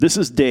This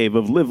is Dave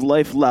of Live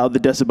Life Loud, the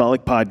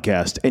Decibolic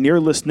Podcast, and you're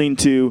listening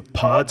to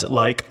Pods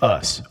Like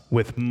Us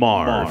with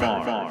Marv.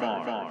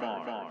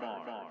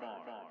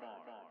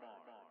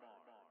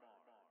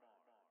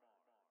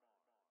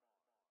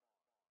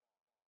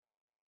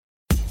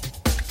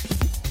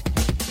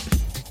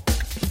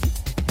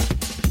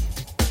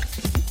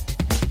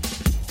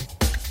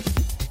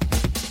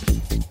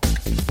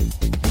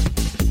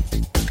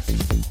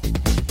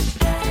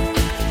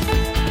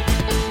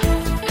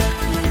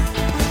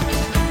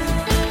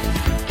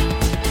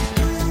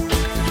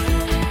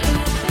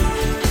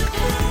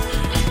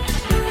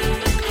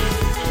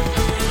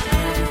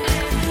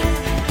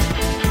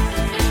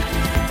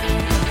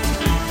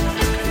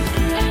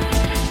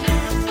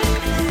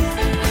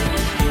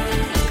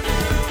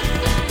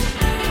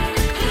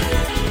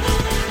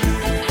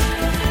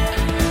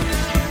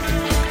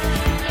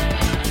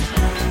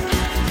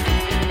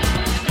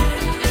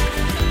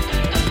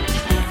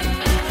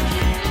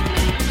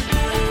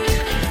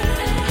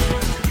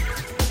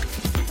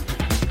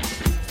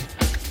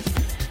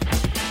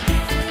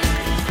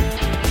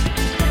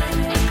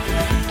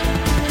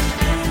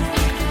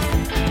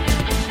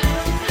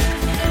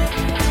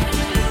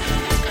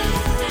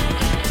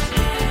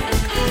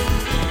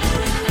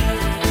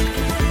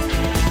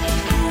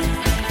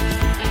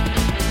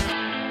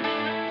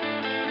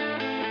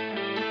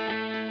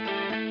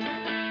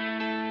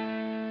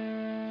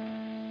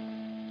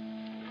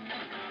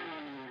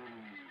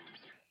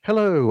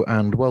 Hello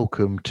and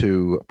welcome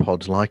to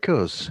Pods Like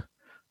Us.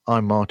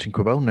 I'm Martin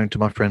Quibell, known to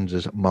my friends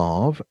as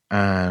Marv,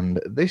 and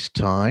this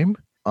time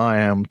I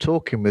am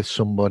talking with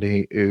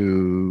somebody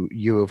who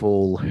you have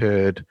all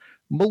heard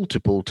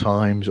multiple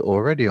times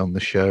already on the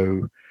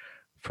show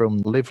from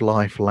Live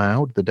Life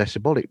Loud, the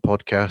Decibolic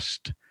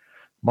Podcast,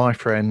 my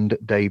friend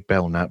Dave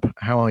Belknap.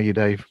 How are you,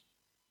 Dave?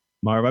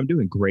 Marv, I'm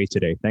doing great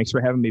today. Thanks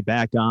for having me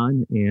back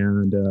on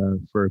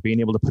and for being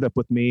able to put up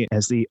with me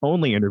as the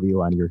only interview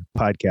on your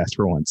podcast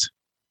for once.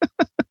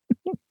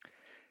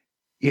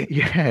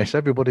 Yes,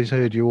 everybody's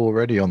heard you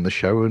already on the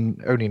show,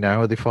 and only now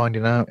are they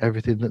finding out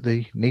everything that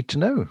they need to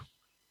know.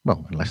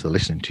 Well, unless they're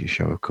listening to your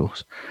show, of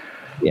course.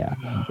 Yeah.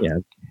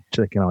 Which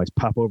they can always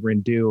pop over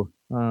and do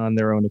on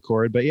their own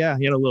accord. But yeah, a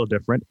little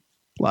different.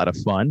 A lot of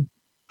fun.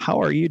 How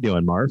are you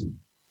doing, Marv?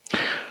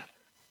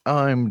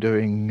 I'm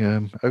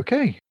doing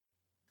okay.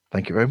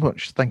 Thank you very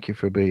much. Thank you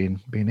for being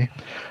here.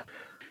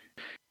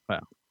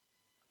 Well,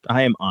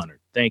 I am honored.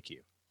 Thank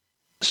you.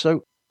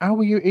 So, how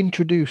were you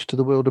introduced to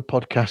the world of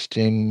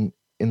podcasting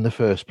in the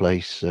first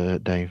place,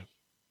 Dave?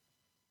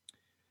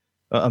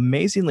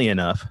 Amazingly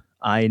enough,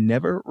 I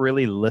never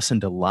really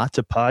listened to lots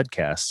of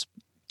podcasts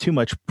too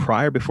much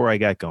before I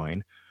got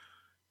going.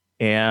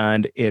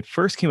 And it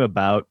first came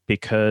about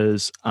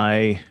because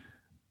I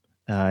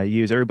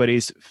use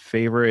everybody's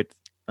favorite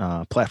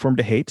platform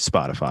to hate,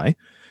 Spotify.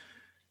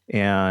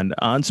 And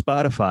on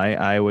Spotify,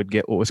 I would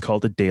get what was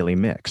called a daily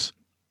mix.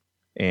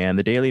 And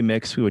the daily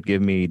mix would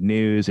give me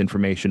news,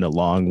 information,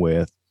 along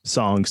with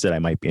songs that I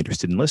might be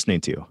interested in listening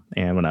to.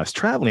 And when I was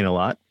traveling a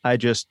lot, I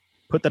just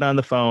put that on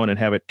the phone and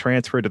have it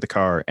transferred to the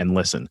car and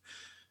listen.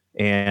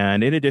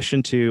 And in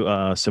addition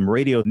to some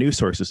radio news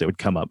sources that would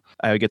come up,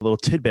 I would get little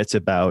tidbits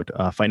about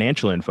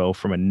financial info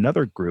from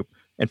another group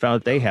and found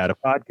that they had a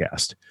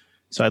podcast.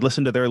 So I'd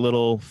listen to their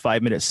little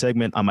 5-minute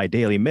segment on my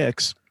daily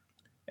mix.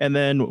 And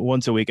then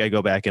once a week, I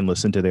go back and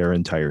listen to their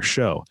entire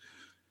show.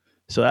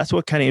 So that's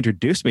what kind of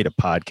introduced me to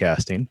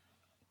podcasting.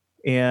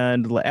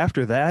 And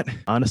after that,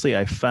 honestly,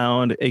 I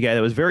found a guy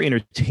that was very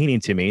entertaining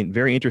to me,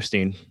 very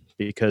interesting,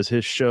 because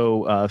his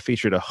show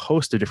featured a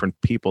host of different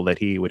people that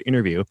he would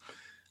interview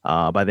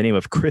by the name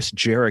of Chris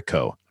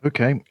Jericho.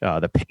 Okay.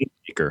 The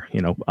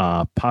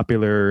Painmaker,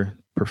 popular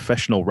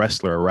professional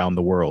wrestler around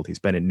the world. He's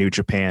been in New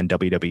Japan,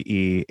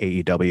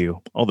 WWE,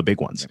 AEW, all the big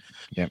ones.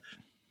 Yeah.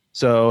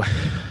 So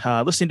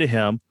listening to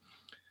him,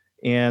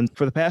 and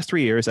for the past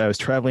 3 years, I was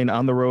traveling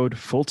on the road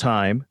full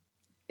time,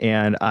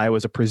 and I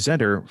was a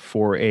presenter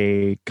for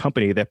a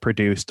company that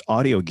produced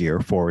audio gear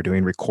for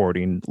doing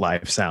recording,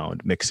 live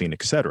sound, mixing,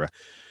 etc.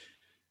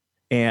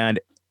 And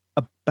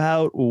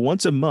about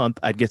once a month,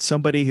 I'd get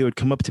somebody who would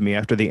come up to me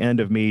after the end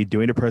of me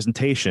doing a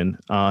presentation,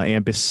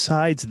 and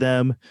besides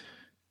them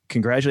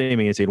congratulating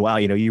me and saying, wow,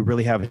 you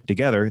really have it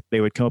together,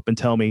 they would come up and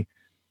tell me,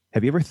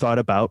 have you ever thought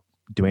about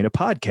doing a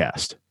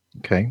podcast?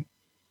 Okay.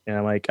 And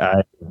I'm like,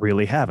 I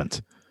really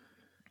haven't.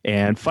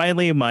 And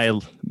finally, my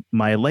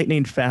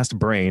lightning fast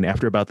brain,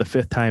 after about the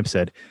 5th time,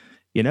 said,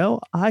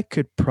 I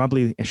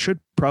should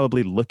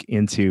probably look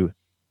into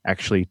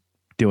actually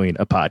doing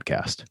a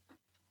podcast.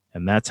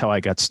 And that's how I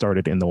got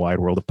started in the wide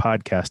world of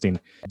podcasting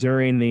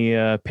during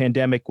the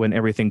pandemic, when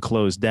everything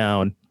closed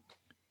down.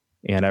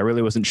 And I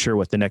really wasn't sure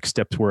what the next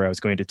steps were I was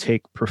going to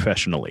take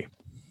professionally.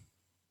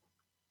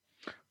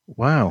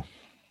 Wow.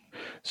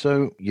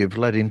 So you've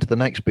led into the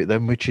next bit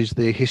then, which is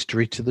the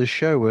history to the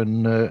show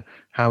and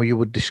how you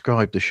would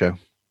describe the show.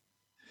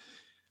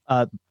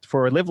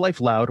 For Live Life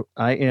Loud,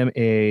 I am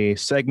a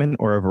segment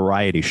or a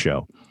variety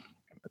show.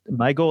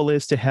 My goal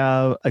is to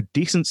have a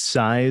decent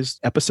sized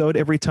episode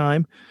every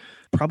time,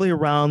 probably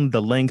around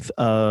the length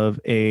of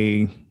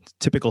a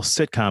typical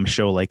sitcom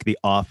show like The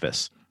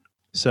Office.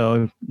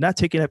 So not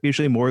taking up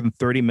usually more than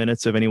 30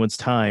 minutes of anyone's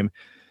time,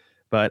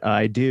 but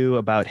I do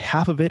about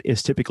half of it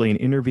is typically an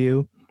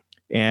interview,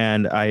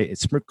 and I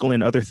sprinkle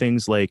in other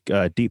things like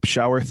deep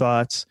shower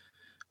thoughts.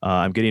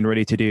 I'm getting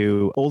ready to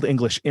do Old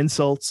English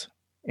insults,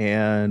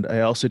 and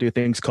I also do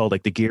things called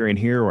like the gear in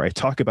here, where I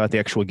talk about the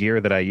actual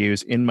gear that I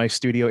use in my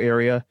studio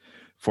area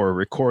for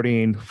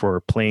recording,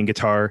 for playing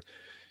guitar.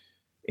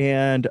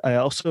 And I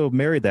also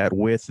married that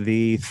with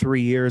the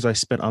 3 years I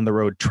spent on the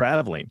road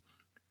traveling.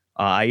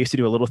 I used to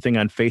do a little thing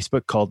on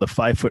Facebook called the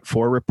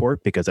 5'4"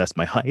 report, because that's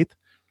my height.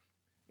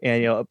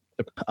 And,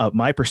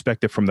 my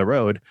perspective from the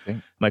road,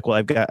 I'm like, well,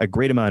 I've got a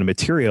great amount of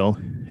material.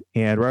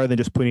 And rather than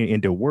just putting it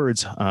into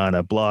words on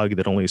a blog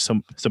that only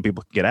some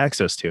people can get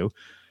access to,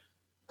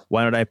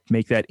 why don't I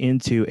make that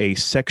into a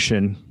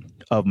section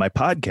of my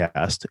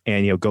podcast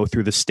and, go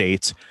through the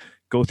states,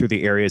 go through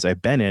the areas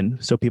I've been in,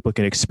 so people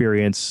can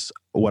experience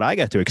what I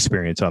got to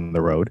experience on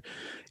the road,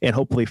 and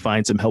hopefully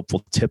find some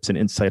helpful tips and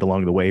insight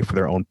along the way for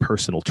their own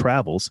personal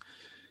travels.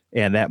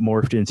 And that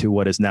morphed into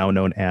what is now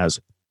known as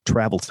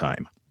Travel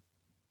Time.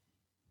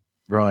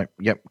 Right.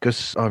 Yep.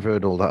 Because I've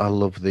heard all that. I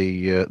love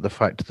the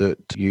fact that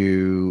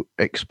you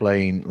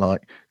explain,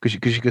 like,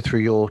 because you go through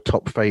your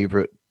top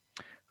favorite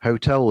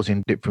hotels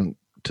in different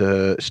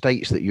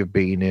states that you've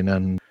been in,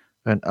 and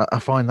I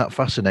find that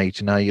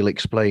fascinating. How you'll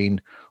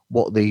explain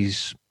what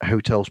these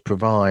hotels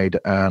provide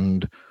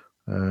and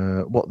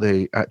what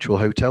the actual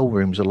hotel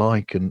rooms are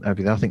like and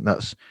everything. I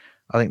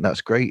think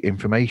that's great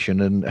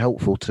information and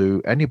helpful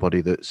to anybody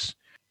that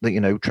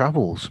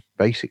travels,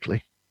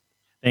 basically.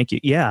 Thank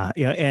you. Yeah.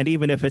 And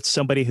even if it's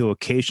somebody who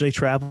occasionally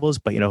travels,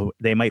 but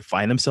they might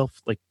find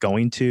themselves like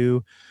going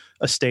to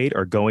a state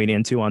or going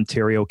into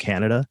Ontario,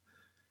 Canada,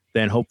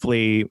 then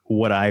hopefully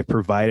what I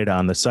provided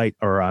on the site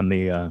or on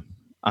the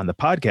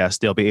podcast,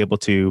 they'll be able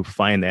to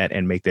find that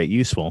and make that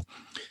useful.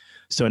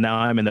 So now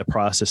I'm in the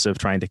process of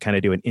trying to kind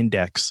of do an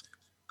index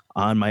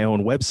on my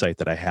own website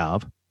that I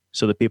have,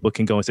 so that people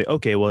can go and say,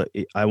 okay, well,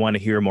 I want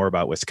to hear more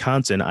about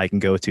Wisconsin, I can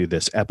go to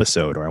this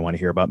episode, or I want to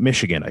hear about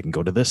Michigan, I can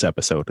go to this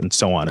episode, and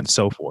so on and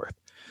so forth.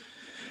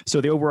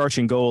 So the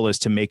overarching goal is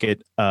to make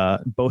it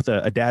both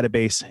a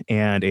database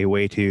and a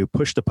way to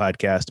push the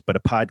podcast, but a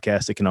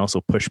podcast that can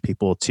also push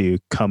people to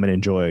come and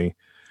enjoy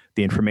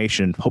the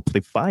information,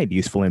 hopefully find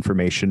useful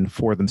information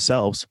for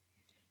themselves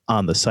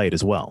on the site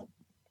as well.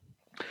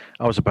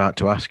 I was about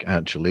to ask,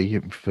 actually,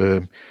 if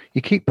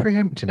you keep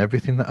preempting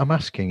everything that I'm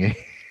asking you.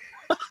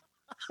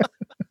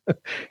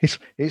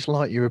 It's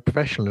like you're a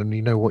professional and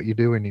you know what you're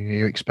doing and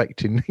you're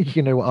expecting,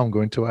 what I'm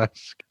going to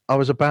ask. I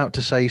was about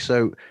to say,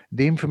 so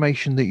the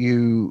information that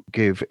you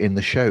give in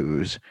the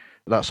shows,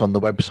 that's on the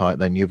website,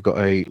 then you've got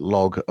a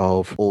log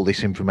of all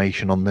this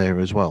information on there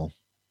as well.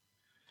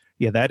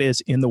 Yeah, that is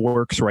in the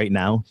works right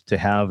now, to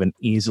have an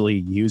easily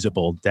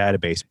usable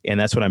database. And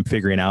that's what I'm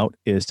figuring out,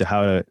 is to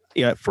how to,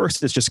 at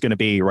first it's just going to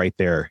be right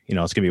there, it's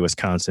going to be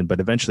Wisconsin,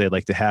 but eventually I'd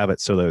like to have it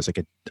so there's like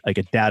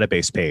a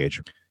database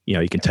page.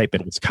 You can type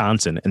in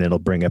Wisconsin and it'll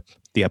bring up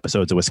the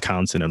episodes of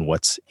Wisconsin and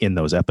what's in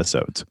those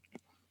episodes.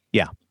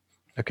 Yeah.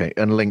 Okay.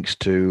 And links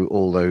to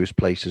all those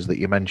places that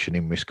you mentioned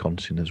in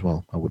Wisconsin as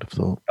well, I would have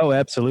thought. Oh,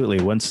 absolutely.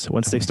 Once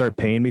they start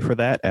paying me for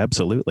that,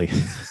 absolutely.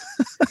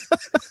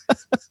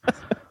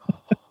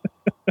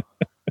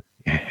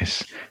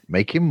 Yes.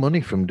 Making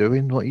money from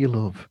doing what you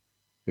love.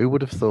 Who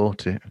would have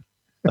thought it?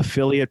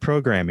 Affiliate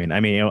programming. I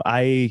mean,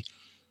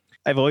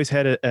 I've always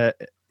had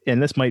and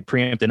this might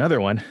preempt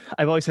another one,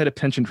 I've always had a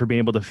penchant for being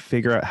able to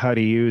figure out how to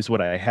use what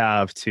I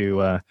have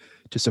to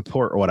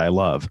support what I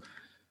love.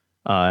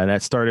 And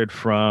that started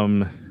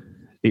from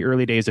the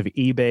early days of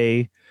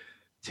eBay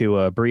to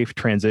a brief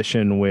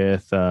transition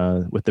with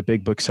the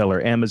big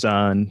bookseller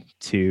Amazon,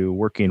 to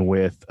working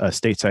with a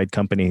stateside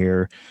company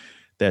here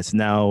that's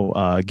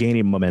now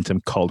gaining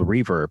momentum called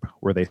Reverb,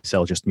 where they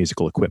sell just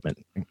musical equipment.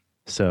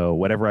 So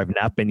whatever I've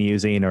not been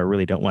using or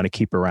really don't want to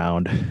keep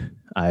around,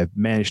 I've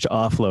managed to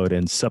offload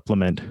and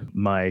supplement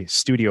my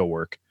studio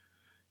work.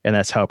 And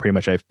that's how pretty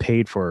much I've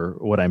paid for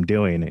what I'm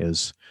doing,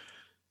 is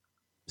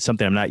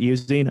something I'm not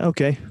using.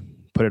 Okay,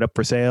 put it up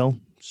for sale.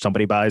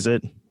 Somebody buys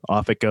it,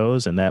 off it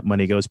goes, and that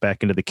money goes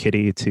back into the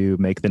kitty to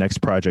make the next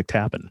project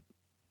happen.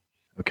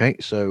 Okay,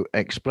 so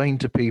explain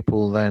to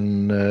people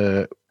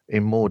then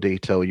in more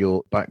detail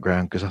your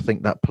background, because I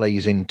think that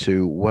plays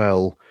into,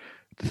 well,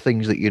 the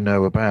things that you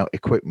know about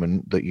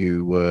equipment that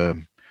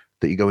you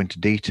go into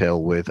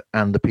detail with,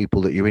 and the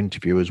people that you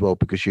interview as well,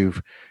 because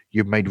you've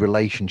made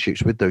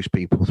relationships with those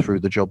people through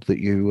the job that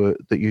you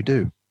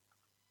do.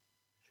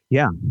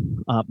 Yeah,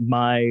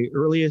 my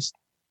earliest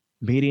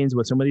meetings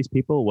with some of these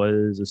people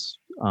was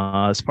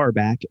as far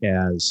back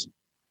as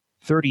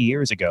 30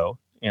 years ago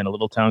in a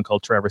little town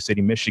called Traverse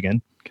City,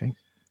 Michigan. Okay.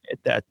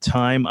 At that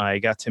time, I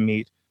got to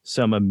meet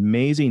some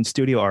amazing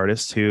studio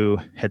artists who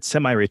had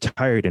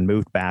semi-retired and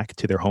moved back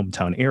to their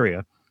hometown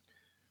area.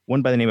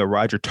 One by the name of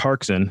Roger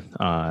Tarkson,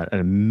 an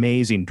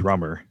amazing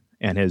drummer,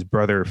 and his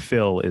brother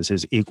Phil is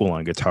his equal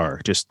on guitar.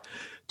 Just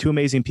two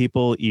amazing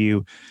people.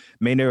 You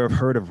may never have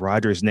heard of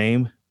Roger's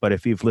name, but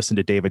if you've listened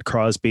to David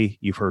Crosby,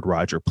 you've heard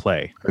Roger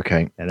play.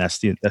 Okay. And that's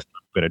going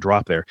to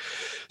drop there.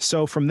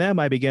 So from them,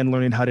 I began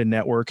learning how to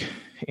network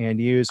and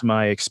use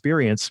my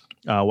experience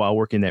while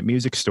working in that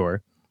music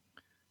store.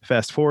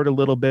 Fast forward a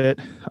little bit,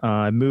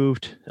 I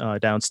moved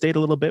downstate a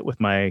little bit with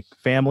my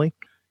family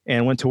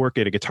and went to work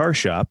at a guitar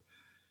shop.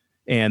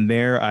 And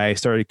there I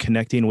started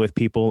connecting with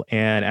people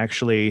and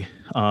actually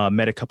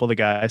met a couple of the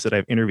guys that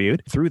I've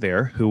interviewed through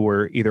there who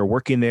were either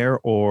working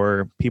there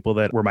or people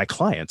that were my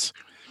clients.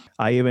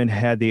 I even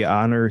had the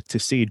honor to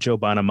see Joe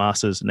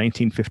Bonamassa's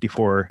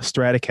 1954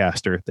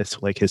 Stratocaster. That's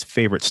like his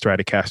favorite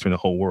Stratocaster in the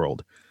whole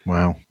world.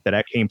 Wow.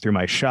 That came through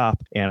my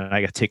shop, and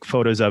I got to take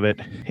photos of it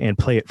and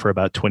play it for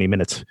about 20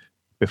 minutes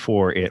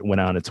before it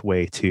went on its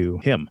way to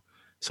him.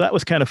 So that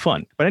was kind of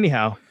fun. But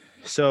anyhow,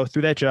 so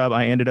through that job,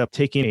 I ended up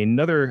taking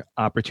another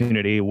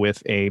opportunity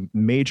with a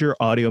major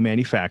audio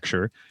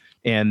manufacturer.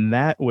 And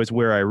that was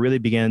where I really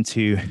began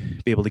to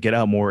be able to get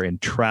out more and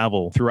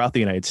travel throughout the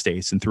United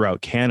States and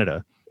throughout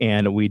Canada.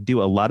 And we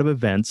do a lot of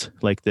events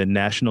like the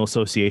National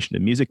Association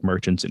of Music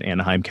Merchants in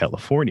Anaheim,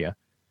 California.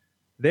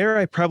 There,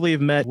 I probably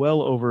have met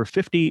well over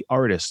 50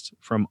 artists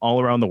from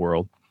all around the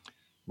world.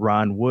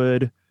 Ron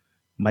Wood,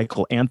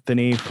 Michael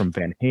Anthony from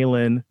Van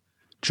Halen,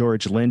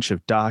 George Lynch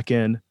of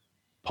Dokken,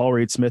 Paul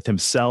Reed Smith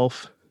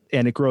himself,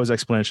 and it grows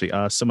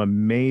exponentially. Some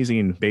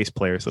amazing bass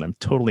players that I'm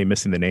totally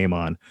missing the name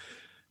on.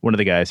 One of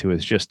the guys who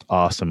is just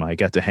awesome. I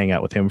got to hang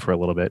out with him for a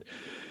little bit.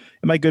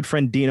 And my good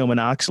friend Dino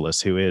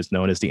Monoxelis, who is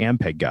known as the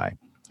Ampeg guy.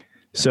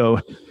 So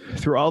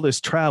through all this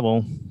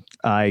travel,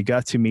 I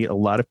got to meet a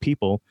lot of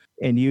people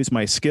and use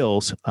my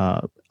skills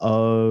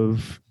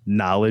of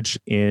knowledge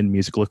in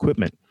musical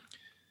equipment.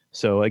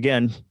 So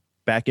again,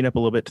 backing up a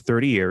little bit to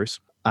 30 years,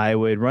 I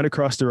would run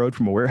across the road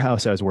from a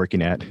warehouse I was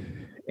working at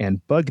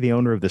and bug the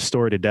owner of the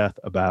store to death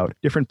about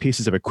different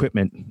pieces of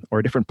equipment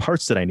or different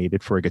parts that I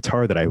needed for a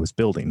guitar that I was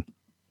building.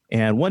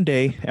 And one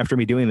day, after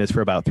me doing this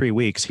for about 3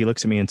 weeks, he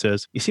looks at me and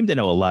says, "You seem to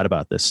know a lot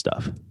about this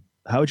stuff.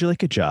 How would you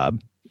like a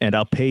job? And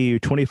I'll pay you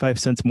 25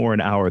 cents more an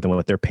hour than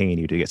what they're paying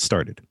you to get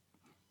started."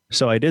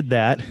 So I did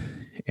that.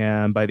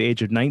 And by the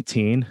age of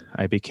 19,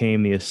 I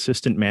became the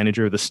assistant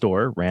manager of the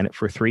store, ran it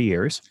for 3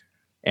 years.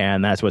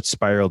 And that's what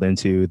spiraled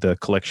into the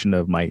collection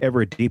of my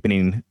ever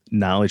deepening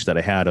knowledge that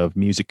I had of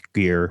music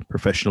gear,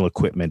 professional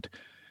equipment.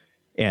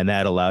 And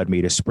that allowed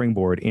me to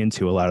springboard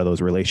into a lot of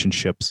those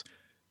relationships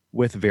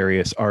with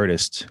various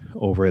artists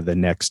over the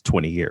next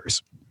 20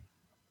 years.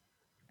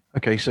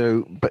 Okay,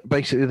 so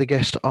basically the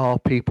guests are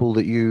people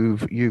that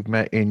you've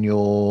met in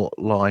your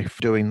life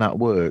doing that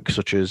work,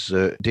 such as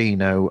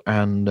Dino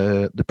and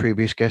the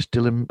previous guest,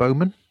 Dylan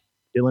Bowman?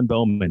 Dylan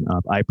Bowman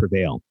of I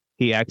Prevail.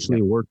 He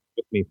actually worked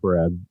with me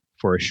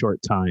for a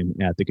short time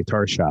at the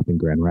guitar shop in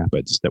Grand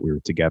Rapids that we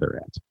were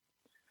together at.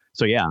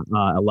 So yeah,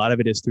 a lot of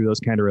it is through those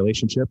kind of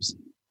relationships.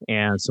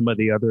 And some of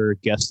the other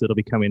guests that'll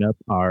be coming up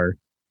are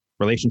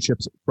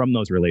relationships from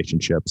those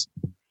relationships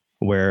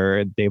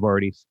where they've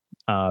already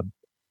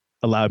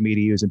allowed me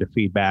to use into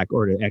feedback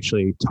or to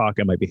actually talk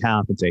on my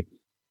behalf and say,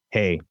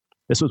 "Hey,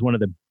 this was one of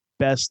the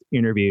best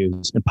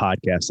interviews and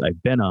podcasts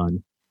I've been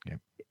on. Yeah.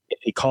 If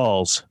he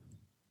calls,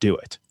 do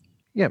it."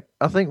 Yeah,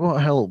 I think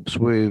what helps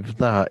with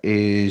that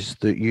is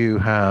that you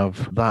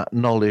have that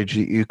knowledge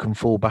that you can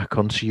fall back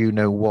on, so you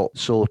know what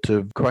sort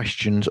of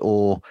questions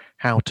or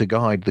how to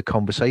guide the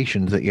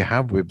conversations that you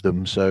have with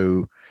them.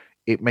 So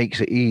it makes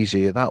it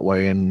easier that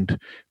way. And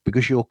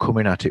because you're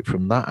coming at it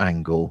from that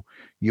angle,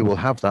 you will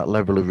have that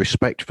level of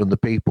respect from the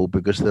people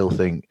because they'll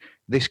think,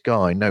 this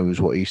guy knows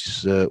what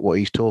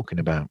he's talking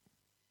about.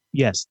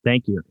 Yes,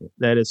 thank you.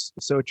 That is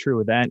so true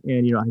with that.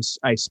 And,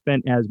 I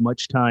spent as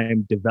much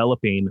time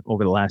developing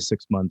over the last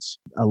 6 months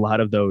a lot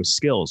of those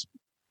skills.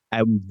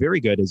 I'm very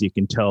good, as you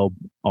can tell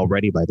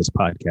already by this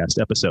podcast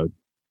episode,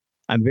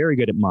 I'm very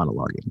good at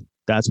monologuing.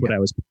 That's what I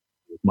was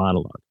with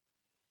monologue.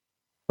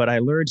 But I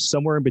learned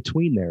somewhere in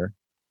between there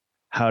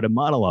how to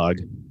monologue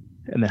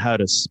and then how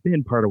to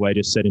spin part of what I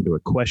just said into a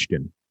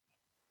question.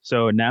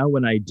 So now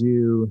when I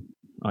do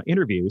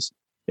interviews,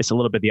 it's a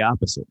little bit the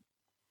opposite.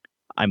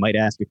 I might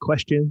ask a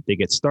question, they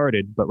get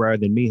started, but rather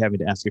than me having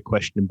to ask a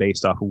question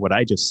based off of what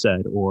I just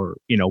said or,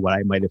 what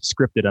I might have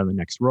scripted on the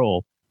next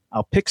roll,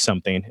 I'll pick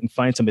something and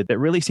find something that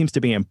really seems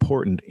to be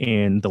important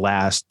in the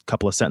last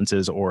couple of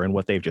sentences or in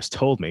what they've just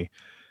told me.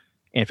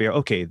 And figure,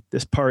 okay,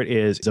 this part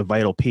is a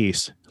vital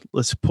piece.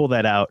 Let's pull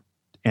that out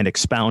and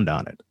expound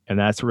on it. And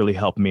that's really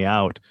helped me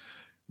out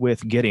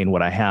with getting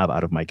what I have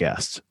out of my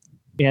guests.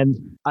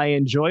 And I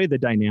enjoy the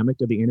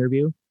dynamic of the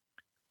interview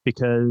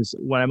because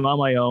when I'm on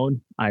my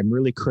own, I'm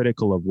really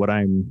critical of what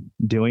I'm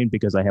doing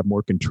because I have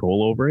more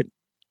control over it.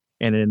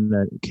 And in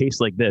a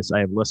case like this, I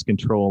have less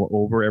control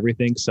over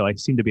everything. So I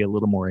seem to be a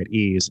little more at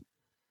ease.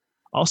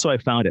 Also, I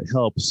found it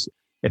helps.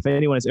 If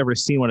anyone has ever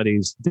seen one of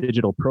these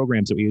digital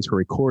programs that we use for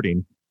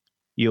recording,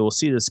 you'll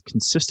see this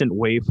consistent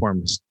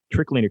waveform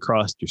trickling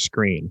across your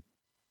screen.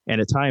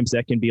 And at times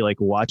that can be like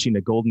watching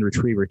a golden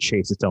retriever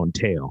chase its own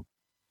tail.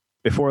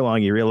 Before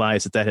long, you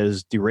realize that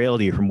has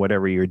derailed you from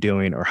whatever you're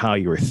doing or how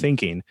you were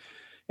thinking.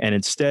 And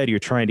instead, you're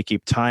trying to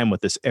keep time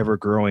with this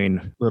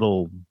ever-growing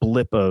little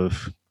blip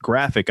of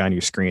graphic on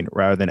your screen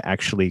rather than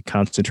actually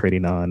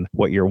concentrating on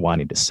what you're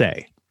wanting to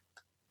say.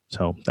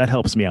 So that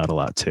helps me out a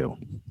lot too.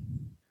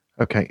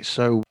 Okay,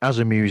 so as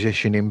a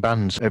musician in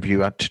bands, have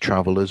you had to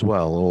travel as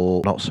well,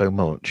 or not so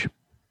much?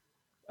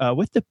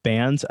 With the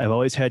bands, I've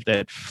always had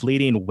that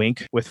fleeting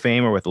wink with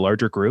fame or with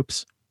larger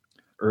groups.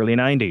 Early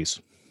 90s,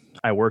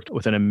 I worked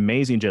with an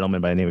amazing gentleman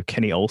by the name of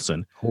Kenny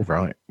Olson. All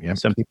right, yeah.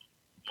 Some people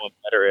know him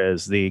better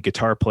as the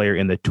guitar player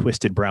in the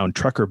Twisted Brown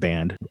Trucker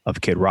Band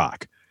of Kid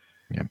Rock.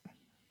 Yeah.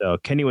 So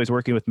Kenny was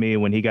working with me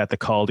when he got the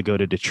call to go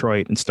to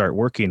Detroit and start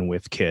working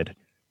with Kid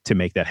to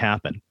make that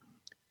happen.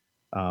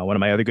 One of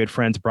my other good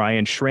friends,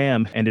 Brian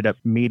Schramm, ended up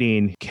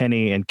meeting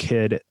Kenny and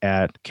Kid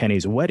at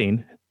Kenny's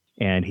wedding,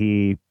 and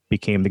he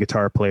became the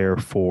guitar player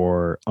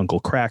for Uncle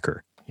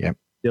Kracker. Yep.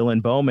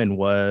 Dylan Bowman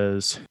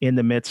was in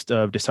the midst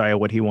of deciding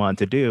what he wanted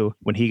to do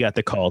when he got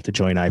the call to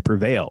join I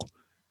Prevail.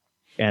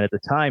 And at the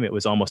time, it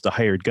was almost a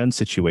hired gun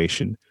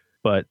situation.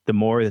 But the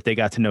more that they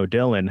got to know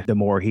Dylan, the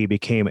more he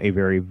became a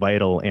very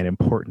vital and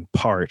important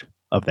part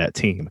of that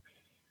team.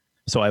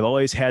 So I've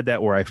always had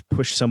that where I've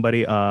pushed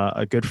somebody.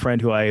 A good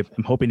friend who I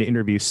am hoping to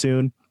interview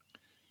soon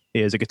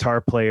is a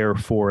guitar player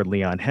for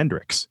Leon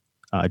Hendrix,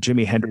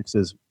 Jimi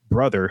Hendrix's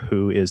brother,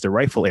 who is the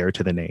rightful heir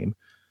to the name.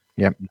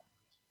 Yep.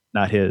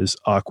 Not his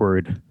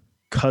awkward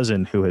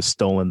cousin who has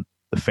stolen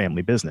the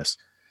family business.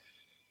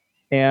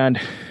 And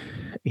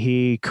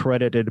he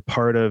credited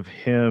part of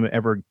him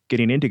ever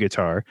getting into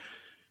guitar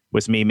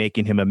was me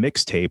making him a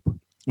mixtape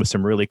with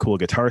some really cool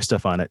guitar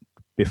stuff on it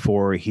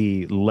before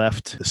he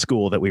left the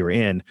school that we were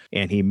in,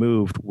 and he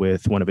moved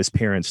with one of his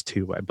parents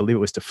to, I believe it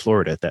was to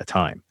Florida at that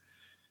time.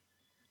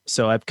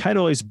 So I've kind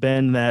of always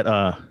been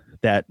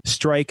that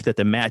strike that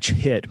the match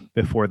hit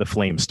before the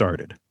flame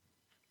started.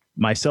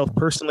 Myself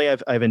personally,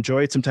 I've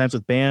enjoyed sometimes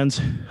with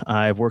bands.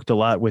 I've worked a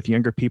lot with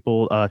younger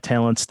people,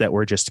 talents that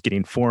were just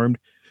getting formed.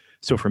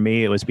 So for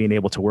me, it was being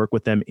able to work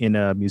with them in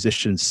a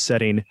musician's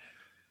setting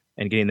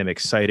and getting them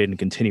excited and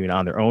continuing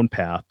on their own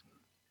path.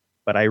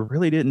 But I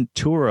really didn't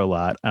tour a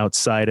lot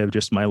outside of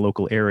just my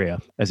local area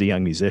as a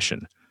young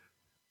musician.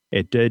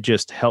 It did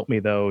just help me,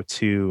 though,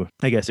 to,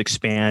 I guess,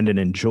 expand and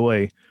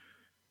enjoy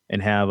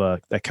and have a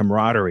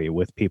camaraderie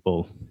with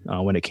people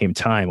when it came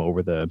time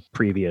over the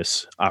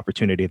previous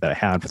opportunity that I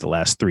had for the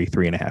last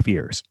 3.5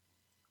 years.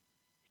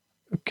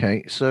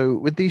 Okay, so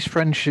with these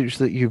friendships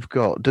that you've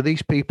got, do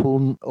these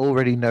people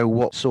already know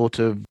what sort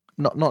of,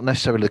 not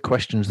necessarily the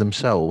questions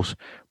themselves,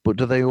 but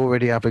do they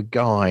already have a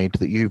guide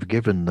that you've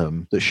given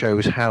them that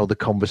shows how the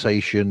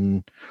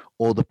conversation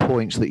or the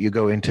points that you're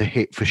going to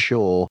hit for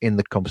sure in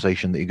the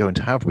conversation that you're going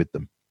to have with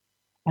them?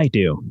 I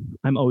do.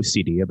 I'm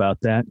OCD about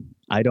that.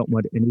 I don't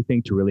want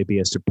anything to really be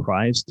a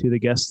surprise to the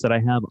guests that I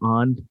have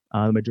on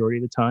the majority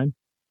of the time.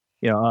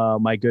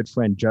 My good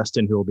friend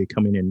Justin, who will be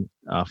coming in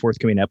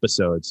forthcoming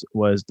episodes,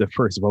 was the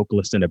first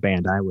vocalist in a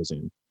band I was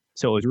in.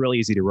 So it was really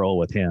easy to roll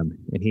with him,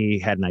 and he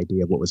had an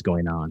idea of what was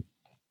going on.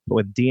 But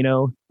with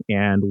Dino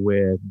and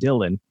with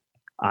Dylan,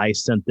 I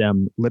sent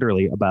them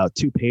literally about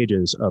 2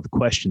 pages of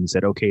questions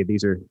that, okay,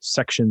 these are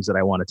sections that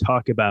I want to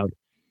talk about.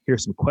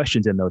 Here's some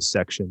questions in those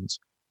sections.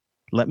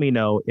 Let me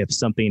know if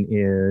something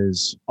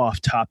is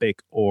off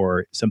topic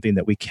or something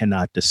that we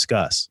cannot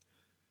discuss.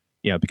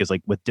 Because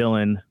like with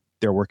Dylan,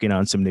 they're working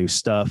on some new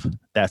stuff.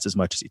 That's as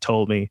much as he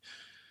told me.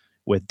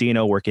 With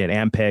Dino working at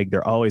Ampeg,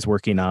 they're always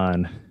working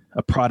on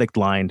a product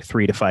line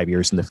 3 to 5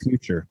 years in the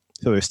future.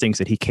 So there's things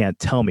that he can't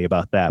tell me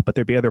about that. But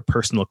there'd be other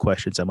personal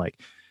questions. I'm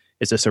like,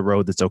 is this a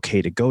road that's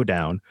okay to go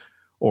down?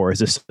 Or is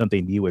this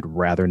something you would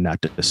rather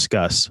not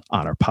discuss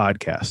on our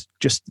podcast?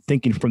 Just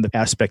thinking from the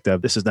aspect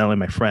of this is not only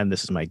my friend,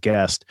 this is my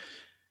guest.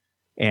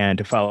 And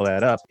to follow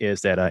that up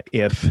is that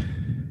if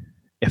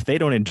they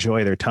don't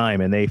enjoy their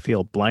time and they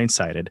feel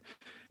blindsided,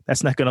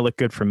 that's not going to look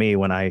good for me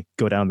when I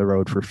go down the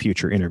road for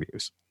future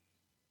interviews.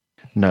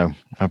 No,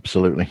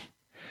 absolutely.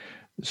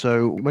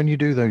 So when you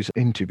do those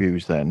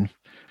interviews then,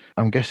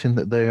 I'm guessing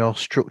that they are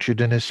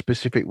structured in a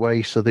specific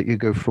way so that you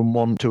go from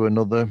one to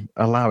another,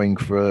 allowing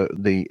for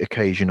the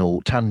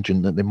occasional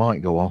tangent that they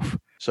might go off.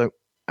 So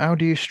how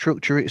do you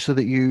structure it so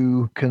that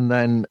you can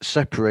then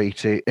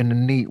separate it in a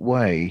neat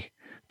way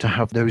to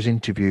have those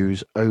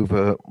interviews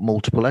over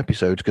multiple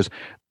episodes? Because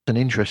an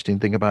interesting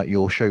thing about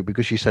your show,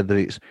 because you said that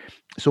it's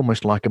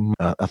almost like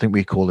I think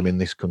we call them in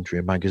this country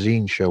a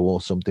magazine show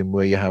or something,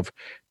 where you have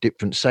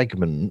different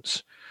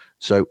segments.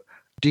 So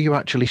do you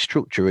actually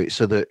structure it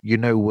so that you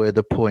know where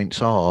the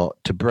points are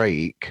to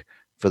break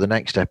for the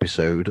next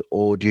episode,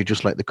 or do you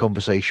just let the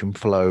conversation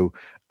flow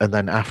and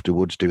then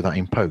afterwards do that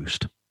in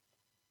post?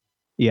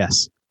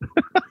 Yes.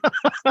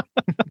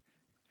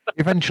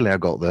 Eventually I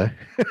got there.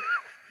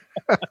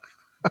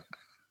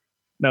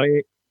 No,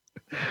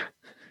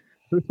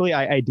 truthfully,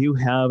 I do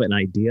have an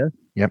idea.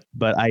 Yep.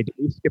 But I do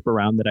skip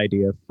around that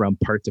idea from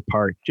part to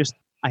part. Just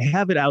I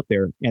have it out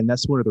there, and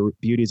that's one of the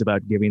beauties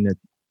about giving it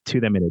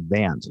to them in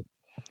advance.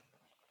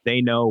 They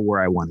know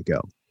where I want to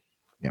go.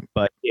 Yep.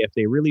 But if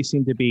they really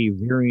seem to be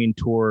veering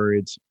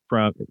towards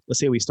let's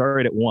say we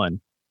started at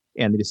 1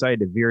 and they decide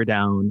to veer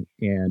down,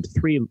 and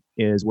 3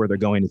 is where they're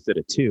going instead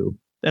of 2,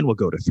 then we'll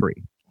go to 3.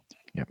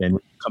 Yep. Then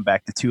we'll come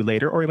back to 2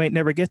 later, or we might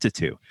never get to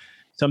 2.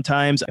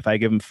 Sometimes if I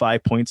give them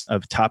 5 points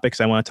of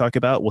topics I want to talk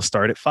about, we'll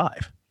start at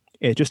 5.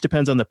 It just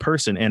depends on the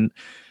person. And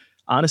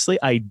honestly,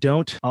 I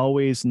don't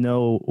always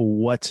know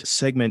what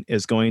segment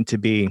is going to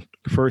be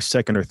first,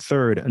 second, or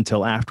third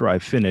until after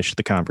I've finished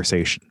the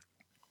conversation.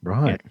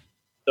 Right. And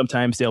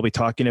sometimes they'll be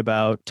talking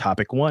about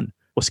topic 1.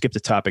 We'll skip to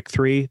topic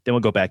 3, then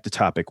we'll go back to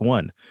topic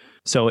 1.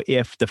 So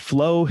if the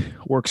flow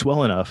works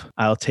well enough,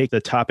 I'll take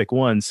the topic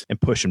 1s and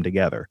push them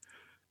together.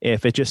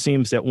 If it just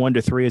seems that 1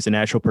 to 3 is a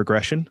natural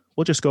progression,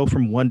 we'll just go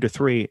from 1 to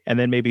 3 and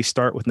then maybe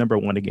start with number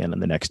 1 again in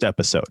the next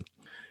episode.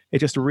 It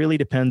just really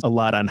depends a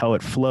lot on how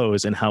it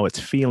flows and how it's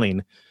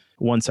feeling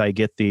once I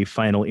get the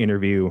final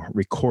interview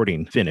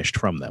recording finished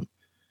from them.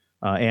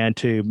 And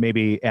to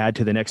maybe add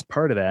to the next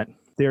part of that,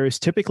 there is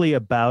typically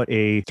about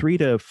a 3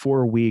 to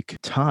 4 week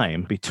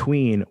time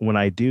between when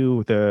I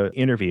do the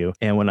interview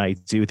and when I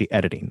do the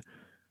editing.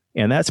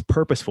 And that's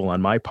purposeful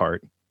on my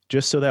part,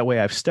 just so that way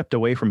I've stepped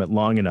away from it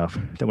long enough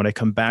that when I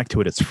come back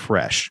to it, it's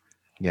fresh.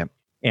 Yep.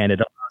 And it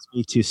allows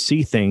me to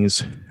see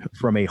things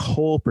from a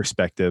whole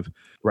perspective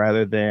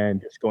rather than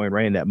just going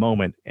right in that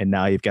moment. And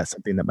now you've got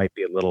something that might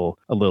be a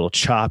little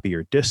choppy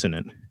or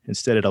dissonant.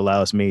 Instead, it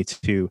allows me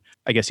to,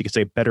 I guess you could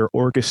say, better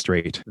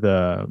orchestrate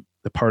the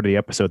part of the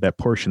episode, that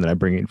portion that I'm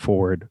bringing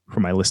forward for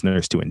my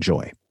listeners to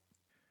enjoy.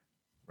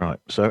 Right.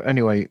 So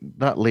anyway,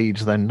 that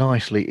leads then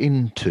nicely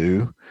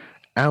into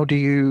how do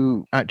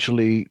you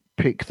actually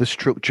pick the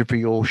structure for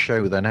your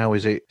show then? How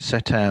is it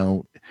set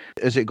out?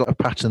 Has it got a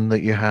pattern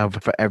that you have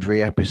for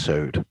every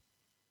episode?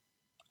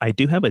 I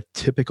do have a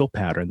typical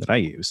pattern that I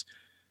use.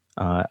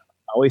 I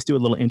always do a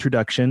little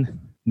introduction.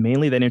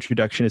 Mainly that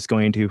introduction is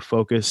going to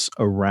focus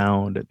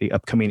around the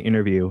upcoming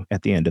interview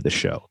at the end of the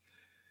show.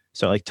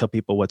 So I like to tell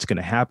people what's going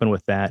to happen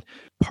with that.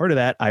 Part of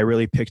that I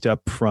really picked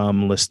up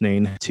from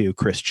listening to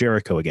Chris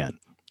Jericho again.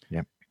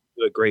 Yep.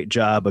 Do a great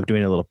job of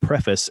doing a little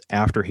preface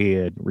after he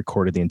had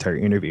recorded the entire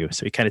interview.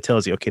 So he kind of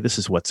tells you, okay, this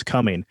is what's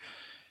coming.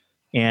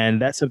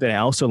 And that's something I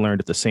also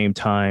learned at the same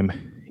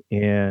time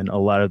in a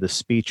lot of the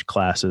speech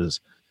classes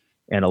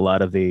and a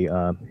lot of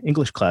the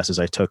English classes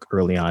I took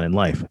early on in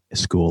life.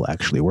 School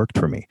actually worked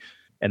for me.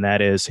 And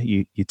that is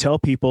you tell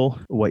people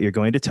what you're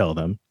going to tell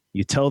them.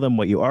 You tell them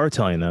what you are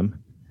telling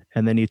them.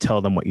 And then you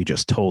tell them what you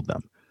just told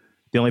them.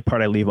 The only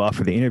part I leave off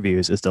for the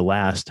interviews is the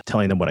last,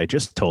 telling them what I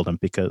just told them,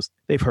 because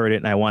they've heard it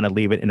and I want to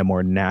leave it in a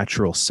more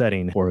natural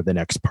setting for the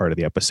next part of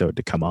the episode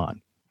to come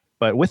on.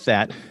 But with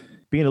that,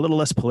 being a little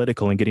less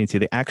political and getting to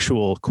the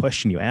actual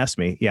question you asked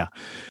me,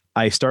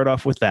 I start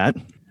off with that.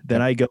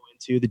 Then I go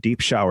into the deep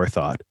shower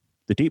thought.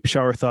 The deep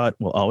shower thought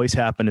will always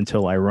happen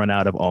until I run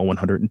out of all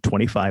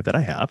 125 that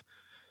I have.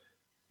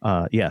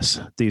 Yes,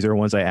 these are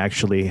ones I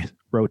actually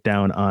wrote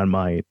down on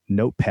my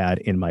notepad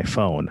in my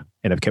phone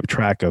and have kept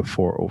track of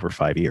for over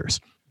 5 years.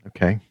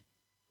 Okay.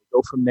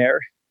 Go from there.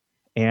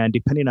 And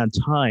depending on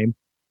time,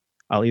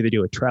 I'll either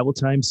do a travel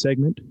time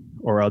segment,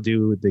 or I'll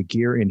do the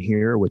gear in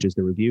here, which is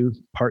the review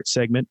part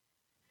segment,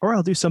 or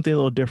I'll do something a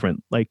little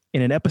different. Like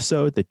in an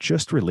episode that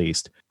just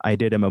released, I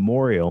did a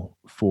memorial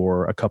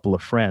for a couple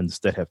of friends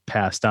that have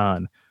passed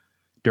on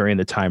during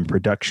the time of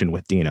production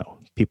with Dino.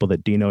 People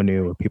that Dino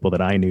knew or people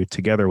that I knew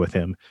together with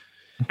him.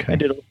 Okay. I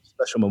did a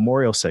special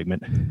memorial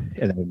segment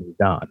and then we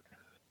moved on.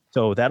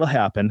 So that'll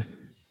happen.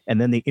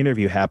 And then the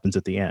interview happens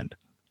at the end.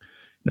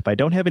 And if I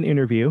don't have an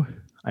interview,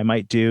 I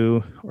might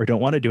do, or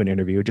don't want to do an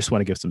interview, just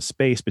want to give some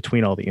space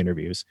between all the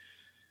interviews,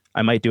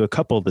 I might do a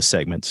couple of the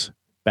segments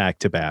back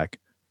to back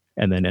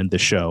and then end the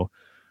show.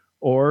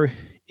 Or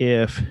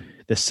if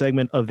the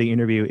segment of the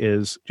interview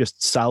is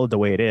just solid the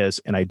way it is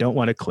and I don't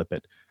want to clip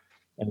it,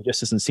 and it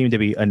just doesn't seem to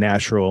be a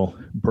natural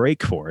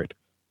break for it,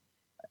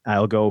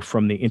 I'll go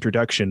from the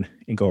introduction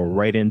and go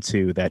right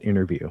into that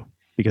interview.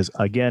 Because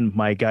again,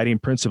 my guiding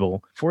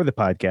principle for the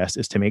podcast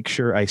is to make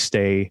sure I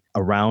stay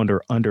around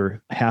or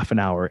under half an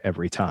hour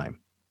every time.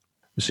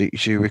 So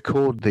you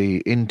record the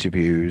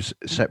interviews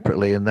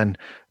separately, and then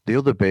the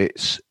other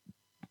bits,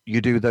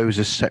 you do those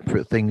as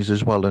separate things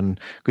as well. And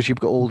because you've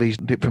got all these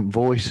different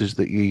voices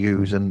that you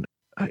use, and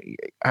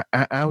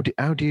how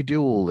do you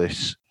do all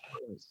this?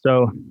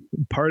 So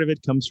part of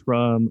it comes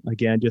from,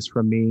 again, just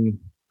from me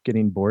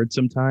getting bored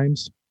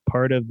sometimes.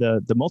 Part of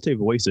the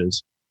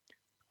multi-voices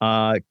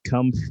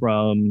come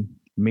from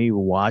me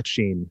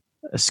watching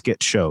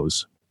skit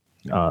shows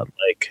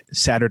like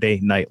Saturday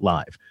Night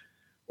Live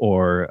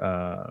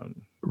or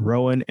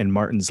Rowan and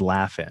Martin's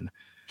Laugh-In.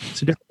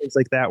 So different things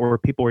like that where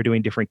people were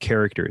doing different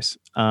characters.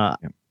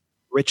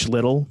 Rich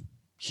Little,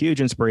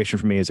 huge inspiration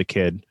for me as a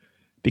kid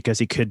because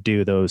he could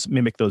do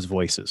mimic those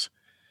voices.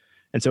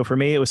 And so for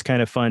me, it was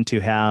kind of fun to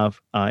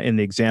have in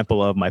the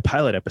example of my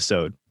pilot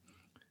episode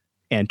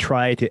and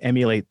try to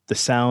emulate the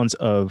sounds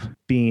of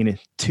being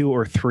 2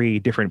 or 3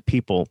 different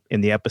people in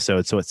the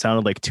episode. So it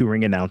sounded like 2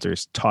 ring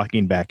announcers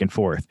talking back and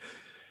forth.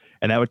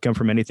 And that would come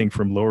from anything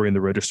from lowering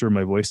the register of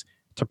my voice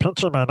to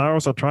pinching my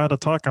nose and trying to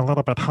talk a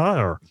little bit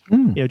higher.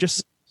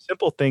 Just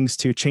simple things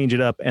to change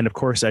it up. And of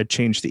course, I'd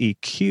change the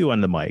EQ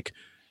on the mic.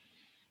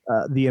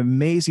 The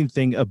amazing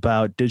thing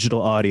about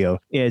digital audio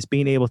is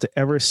being able to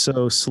ever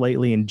so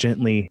slightly and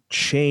gently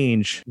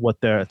change what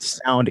the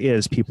sound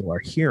is people are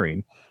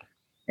hearing.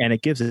 And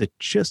it gives it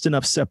just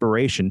enough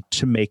separation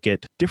to make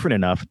it different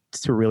enough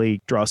to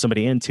really draw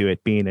somebody into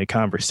it being a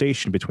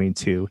conversation between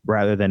two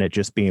rather than it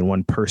just being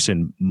one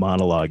person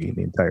monologuing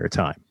the entire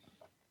time.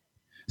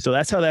 So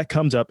that's how that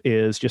comes up,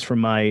 is just from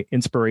my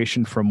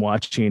inspiration from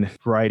watching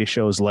variety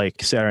shows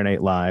like Saturday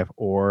Night Live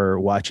or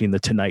watching The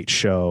Tonight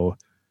Show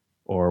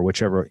or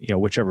whichever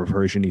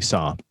version you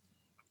saw.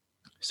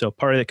 So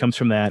part of it comes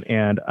from that.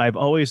 And I've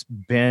always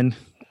been,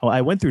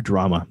 I went through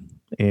drama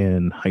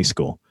in high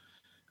school.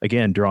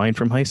 Again, drawing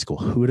from high school.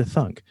 Who would have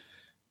thunk?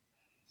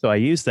 So I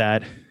use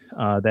that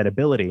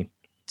ability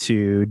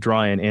to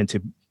draw in and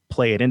to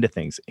play it into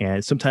things.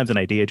 And sometimes an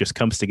idea just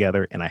comes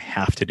together and I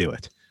have to do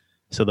it.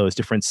 So those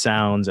different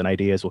sounds and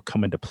ideas will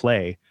come into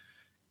play.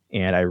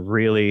 And I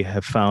really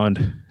have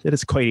found that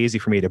it's quite easy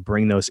for me to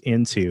bring those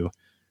into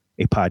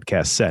a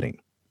podcast setting.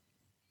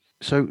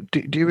 So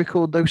do you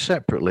record those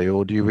separately,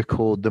 or do you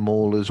record them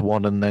all as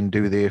one and then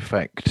do the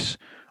effects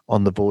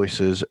on the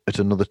voices at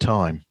another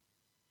time?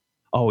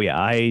 Oh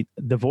yeah,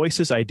 the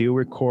voices I do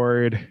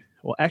record.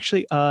 Well,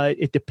 actually,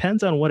 it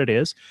depends on what it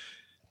is,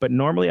 but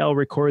normally I'll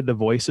record the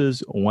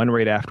voices one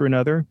right after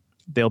another.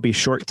 They'll be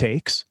short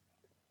takes.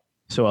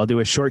 So I'll do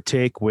a short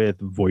take with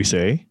voice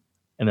A,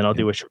 and then I'll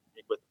do a short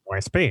take with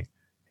voice B,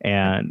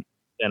 and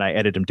then I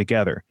edit them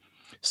together.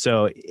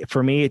 So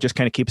for me, it just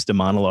kind of keeps the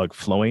monologue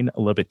flowing a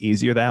little bit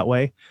easier that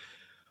way.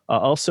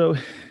 Also,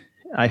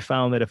 I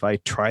found that if I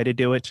try to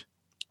do it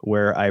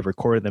where I've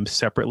recorded them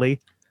separately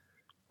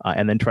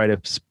and then try to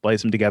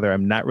splice them together,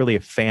 I'm not really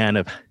a fan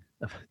of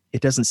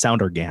it. Doesn't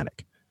sound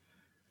organic.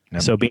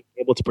 Yep. So being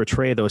able to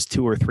portray those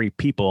two or three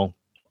people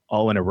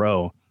all in a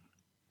row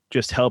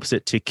just helps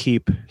it to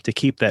keep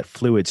that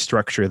fluid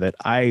structure that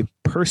I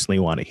personally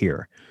want to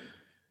hear.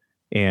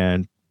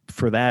 And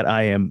for that,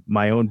 I am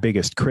my own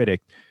biggest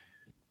critic.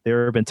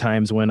 There have been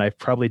times when I've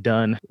probably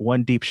done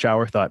one deep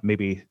shower thought,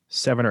 maybe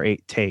 7 or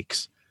 8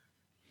 takes,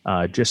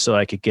 just so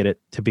I could get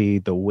it to be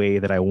the way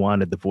that I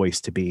wanted the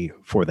voice to be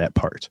for that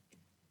part.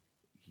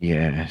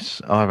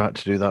 Yes, I've had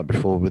to do that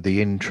before with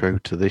the intro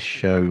to this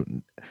show,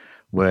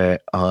 where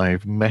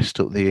I've messed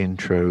up the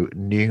intro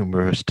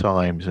numerous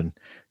times and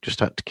just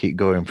had to keep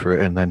going for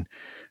it. And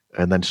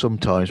then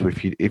sometimes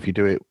if you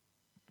do it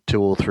 2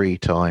 or 3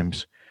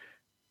 times,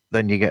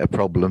 then you get a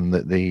problem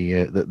that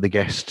the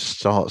guest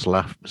starts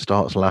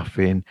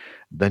laughing,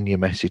 then you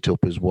mess it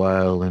up as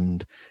well.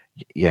 And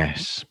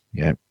yes,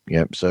 yeah.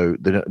 So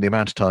the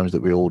amount of times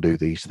that we all do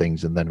these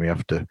things, and then we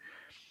have to,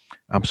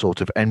 I'm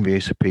sort of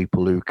envious of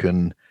people who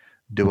can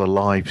do a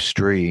live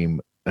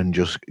stream and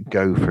just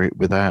go for it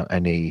without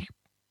any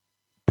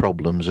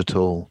problems at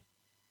all.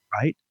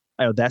 Right.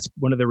 That's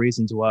one of the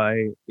reasons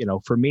why,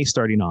 for me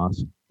starting off,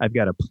 I've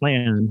got a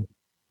plan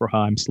for how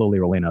I'm slowly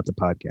rolling out the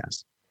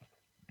podcast.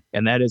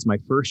 And that is my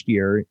first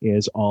year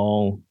is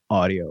all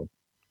audio,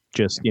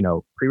 just,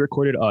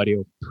 pre-recorded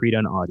audio,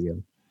 pre-done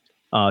audio.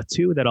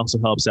 2, that also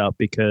helps out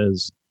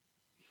because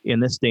in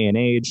this day and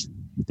age,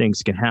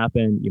 things can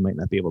happen. You might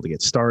not be able to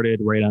get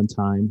started right on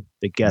time.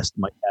 The guest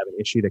might have an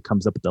issue that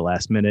comes up at the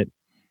last minute,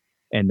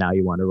 and now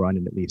you want to run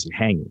and it leaves you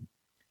hanging.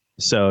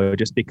 So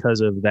just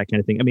because of that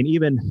kind of thing, I mean,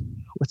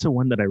 even what's the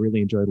one that I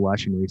really enjoyed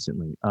watching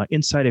recently?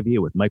 Inside of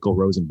You with Michael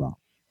Rosenbaum.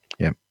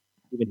 Yeah.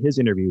 Even his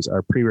interviews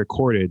are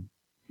pre-recorded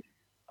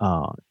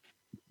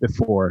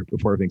before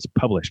everything's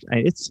published.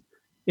 And it's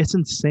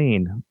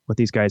insane what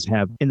these guys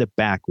have in the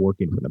back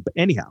working for them. But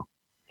anyhow,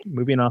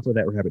 moving off of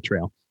that rabbit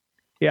trail.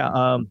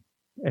 Yeah,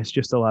 it's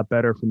just a lot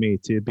better for me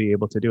to be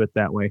able to do it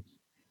that way.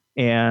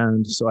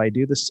 And so I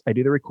do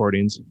the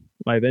recordings.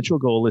 My eventual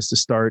goal is to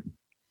start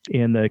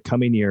in the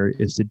coming year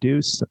is to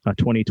do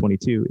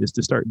 2022 is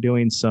to start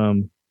doing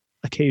some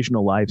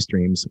occasional live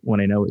streams when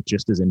I know it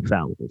just is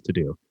infallible to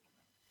do,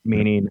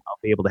 meaning I'll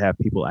be able to have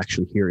people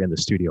actually here in the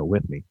studio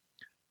with me.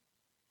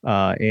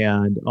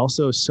 And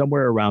also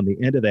somewhere around the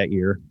end of that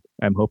year,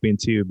 I'm hoping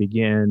to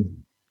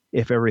begin,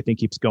 if everything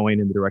keeps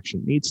going in the direction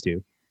it needs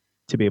to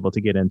be able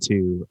to get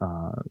into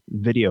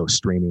video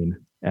streaming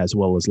as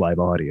well as live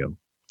audio.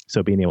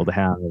 So being able to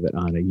have it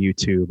on a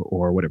YouTube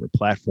or whatever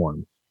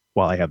platform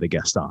while I have the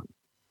guest on.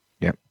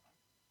 Yep.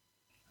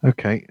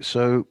 Okay,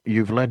 so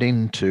you've led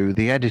into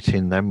the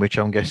editing then, which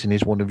I'm guessing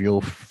is one of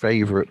your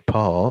favorite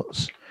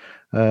parts.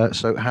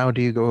 So how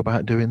do you go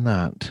about doing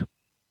that?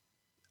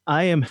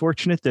 I am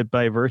fortunate that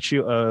by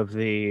virtue of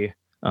the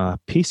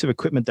piece of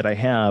equipment that I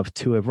have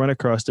to have run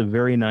across a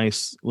very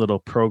nice little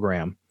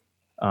program.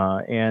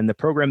 And the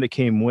program that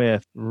came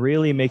with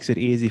really makes it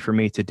easy for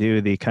me to do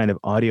the kind of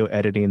audio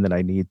editing that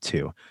I need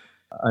to.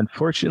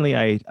 Unfortunately,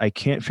 I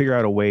can't figure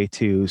out a way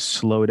to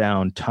slow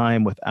down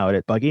time without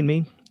it bugging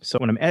me. So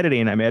when I'm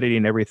editing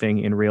everything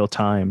in real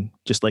time,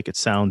 just like it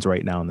sounds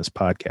right now in this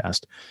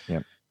podcast.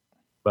 Yep.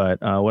 But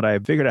what I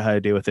figured out how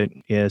to do with it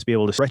is be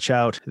able to stretch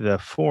out the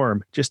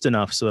form just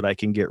enough so that I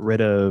can get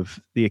rid of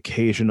the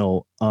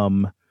occasional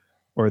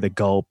or the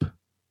gulp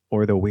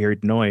or the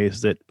weird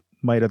noise that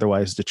might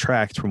otherwise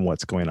detract from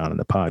what's going on in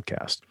the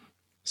podcast.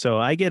 So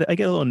I get a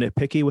little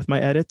nitpicky with my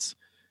edits.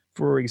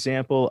 For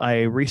example,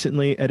 I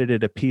recently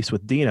edited a piece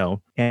with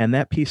Dino, and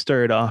that piece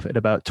started off at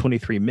about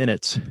 23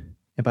 minutes.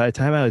 And by the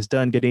time I was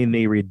done getting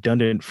the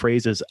redundant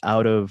phrases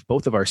out of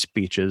both of our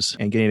speeches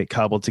and getting it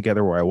cobbled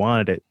together where I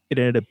wanted it, it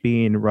ended up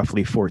being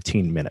roughly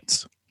 14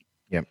 minutes.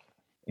 Yep.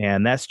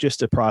 And that's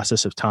just a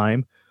process of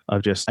time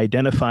of just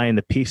identifying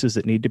the pieces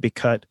that need to be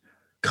cut,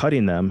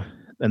 cutting them,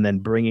 and then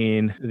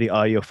bringing the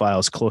audio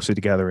files closer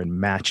together and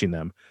matching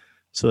them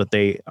so that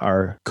they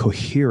are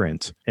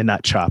coherent and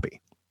not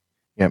choppy.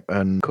 Yep,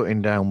 and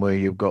cutting down where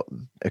you've got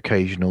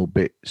occasional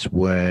bits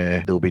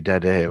where there'll be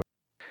dead air.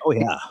 Oh,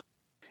 yeah.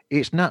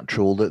 It's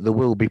natural that there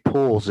will be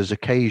pauses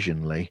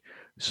occasionally,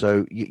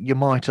 so you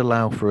might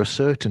allow for a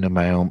certain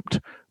amount,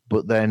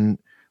 but then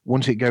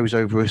once it goes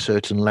over a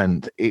certain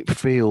length, it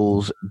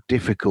feels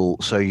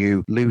difficult, so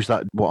you lose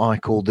that, what I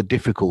call the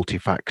difficulty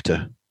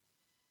factor.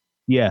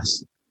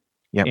 Yes.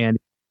 Yep. And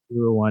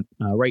you want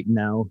right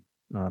now,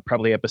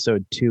 probably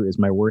episode 2 is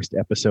my worst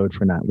episode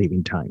for not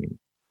leaving timing.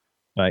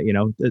 But,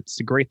 it's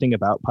the great thing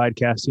about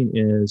podcasting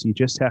is you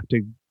just have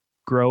to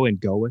grow and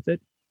go with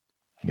it.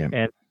 Yeah.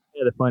 And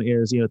the fun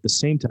is, at the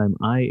same time,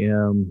 I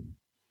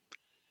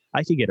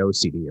can get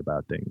OCD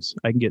about things.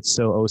 I can get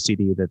so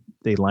OCD that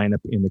they line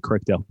up in the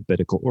correct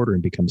alphabetical order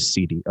and become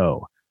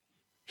CDO.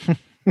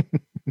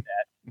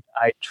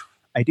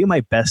 I do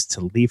my best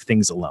to leave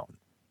things alone.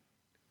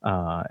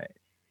 I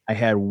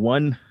had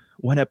one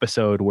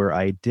episode where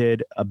I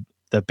did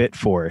the bit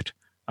for it.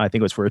 I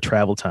think it was for a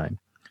travel time.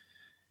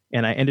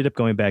 And I ended up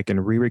going back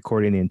and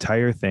re-recording the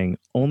entire thing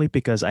only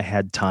because I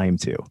had time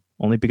to,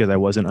 only because I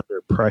wasn't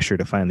under pressure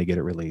to finally get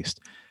it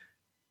released.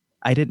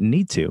 I didn't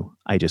need to.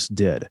 I just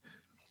did.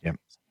 Yeah.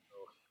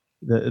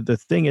 The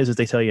thing is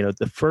they tell you,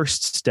 the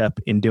first step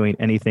in doing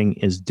anything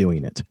is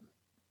doing it.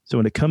 So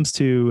when it comes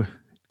to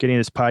getting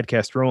this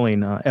podcast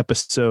rolling,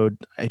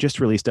 I just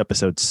released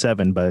episode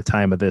 7 by the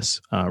time of this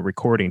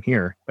recording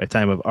here, by the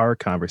time of our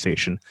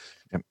conversation.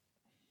 Yep.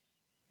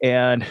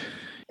 And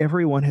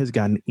everyone has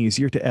gotten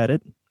easier to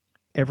edit.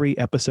 Every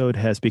episode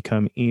has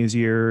become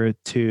easier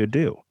to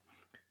do.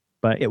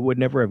 But it would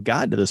never have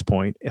gotten to this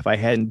point if I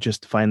hadn't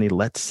just finally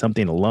let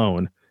something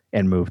alone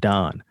and moved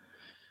on.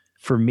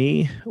 For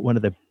me, one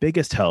of the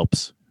biggest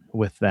helps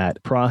with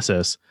that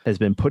process has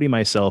been putting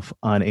myself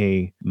on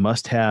a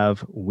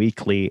must-have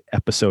weekly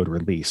episode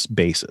release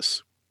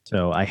basis.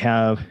 So I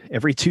have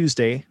every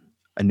Tuesday,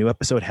 a new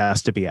episode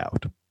has to be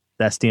out.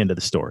 That's the end of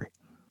the story.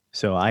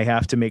 So I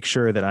have to make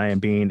sure that I am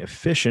being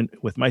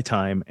efficient with my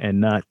time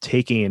and not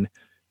taking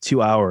 2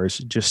 hours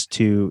just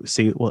to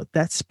see, well,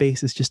 that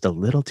space is just a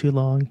little too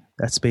long.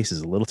 That space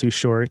is a little too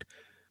short.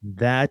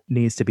 That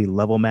needs to be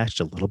level matched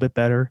a little bit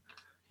better,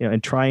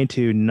 and trying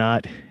to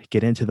not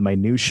get into the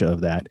minutia of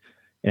that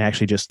and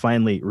actually just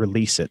finally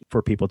release it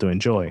for people to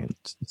enjoy. And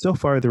so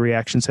far, the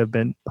reactions have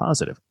been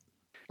positive.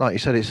 Like you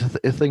said, it's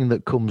a thing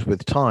that comes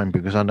with time,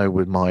 because I know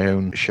with my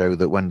own show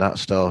that when that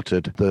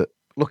started, that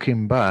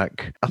looking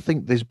back, I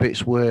think there's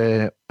bits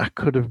where I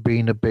could have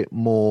been a bit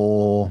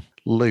more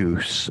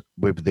loose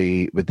with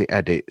the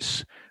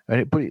edits,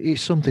 but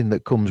it's something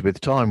that comes with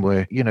time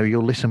where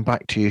you'll listen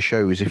back to your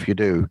shows, if you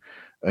do,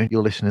 and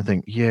you'll listen and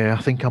think, yeah,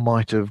 I think I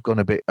might have gone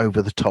a bit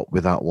over the top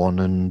with that one.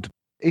 And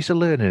it's a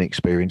learning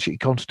experience. You're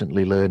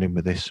constantly learning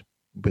with this,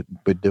 but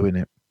doing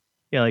it.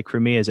 Yeah, like for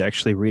me is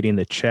actually reading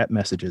the chat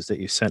messages that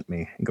you sent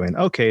me and going,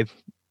 okay,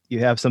 you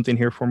have something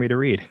here for me to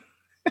read.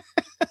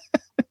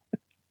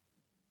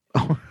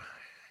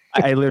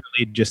 I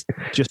literally just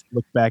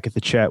looked back at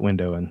the chat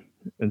window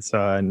and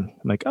saw, and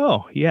I'm like,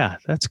 oh yeah,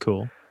 that's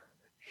cool.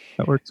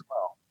 That works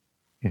well.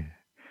 Yeah.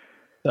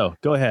 So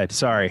go ahead.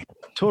 Sorry,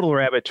 total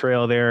rabbit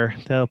trail there.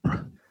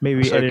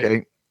 Maybe that's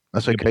okay.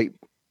 That's okay.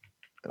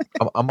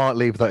 I might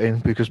leave that in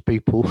because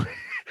people.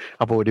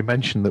 I've already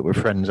mentioned that we're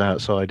friends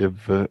outside of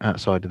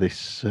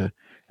this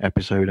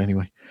episode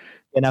anyway.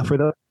 And now, for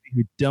those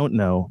who don't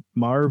know,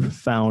 Marv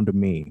found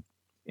me,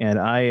 and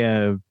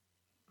I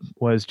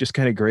was just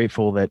kind of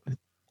grateful that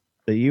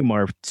you,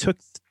 Marv, took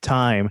the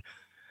time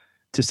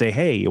to say,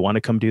 hey, you want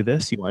to come do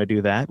this? You want to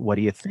do that? What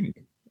do you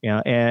think?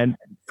 And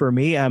for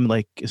me, I'm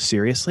like,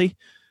 seriously,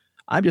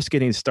 I'm just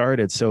getting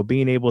started. So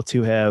being able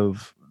to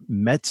have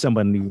met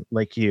someone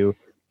like you,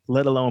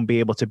 let alone be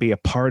able to be a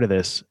part of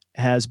this,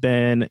 has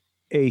been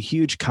a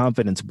huge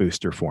confidence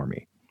booster for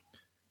me.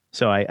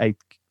 So I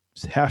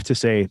have to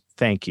say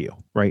thank you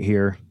right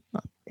here.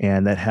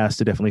 And that has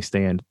to definitely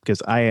stand,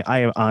 because I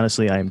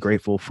am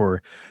grateful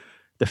for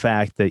the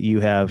fact that you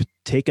have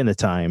taken the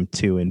time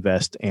to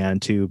invest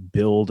and to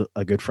build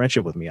a good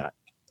friendship with me.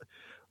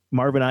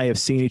 Marv and I have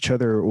seen each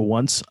other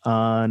once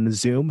on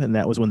Zoom, and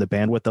that was when the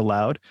bandwidth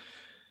allowed.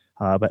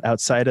 But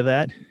outside of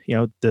that,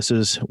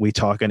 we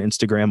talk on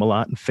Instagram a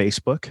lot and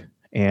Facebook,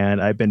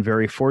 and I've been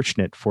very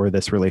fortunate for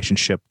this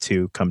relationship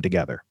to come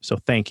together. So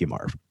thank you,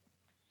 Marv.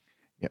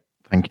 Yep.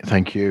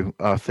 Thank you.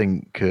 I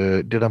think,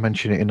 did I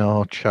mention it in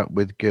our chat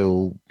with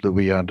Gil that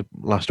we had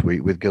last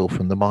week with Gil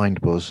from the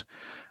Mind Buzz?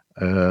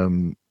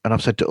 And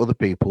I've said to other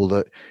people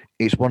that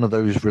it's one of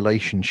those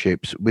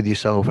relationships with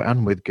yourself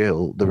and with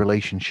Gil, the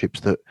relationships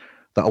that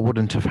that I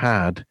wouldn't have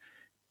had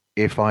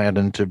if I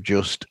hadn't have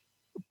just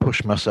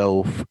pushed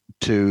myself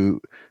to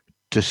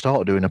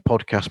start doing a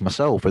podcast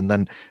myself. And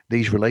then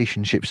these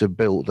relationships have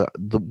built that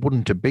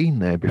wouldn't have been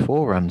there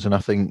beforehand. And I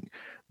think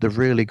they're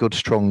really good,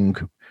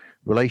 strong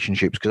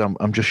relationships, because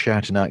I'm just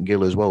shouting out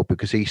Gil as well,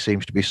 because he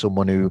seems to be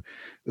someone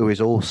who is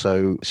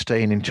also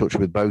staying in touch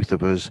with both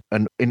of us.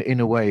 And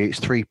in a way, it's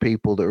three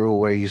people that are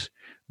always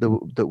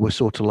that we're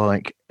sort of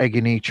like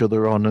egging each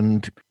other on,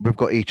 and we've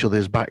got each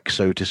other's back,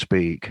 so to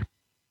speak.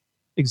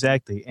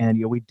 Exactly.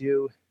 And we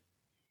do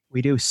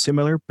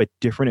similar but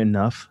different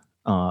enough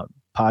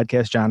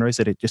podcast genres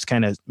that it just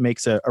kind of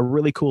makes a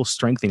really cool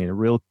strengthening, a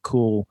real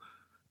cool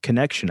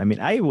connection. I mean,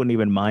 I wouldn't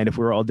even mind if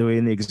we were all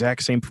doing the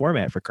exact same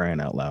format, for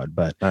crying out loud,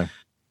 but No.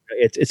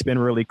 It's been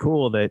really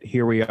cool that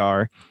here we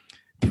are,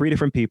 three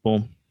different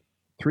people,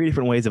 three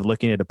different ways of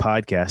looking at a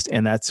podcast.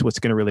 And that's what's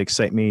going to really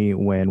excite me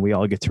when we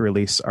all get to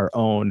release our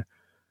own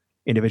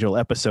individual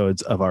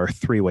episodes of our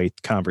three-way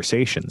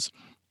conversations.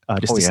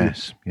 Just to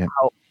see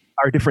how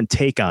our different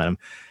take on them.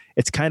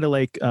 It's kind of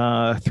like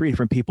three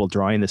different people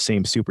drawing the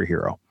same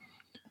superhero.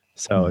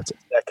 So it's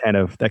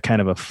that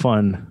kind of a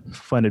fun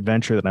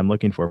adventure that I'm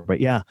looking for. But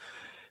yeah,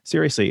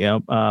 seriously,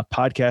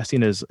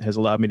 podcasting has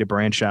allowed me to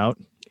branch out,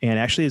 and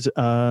actually is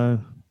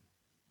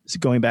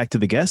going back to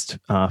the guest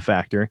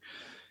factor.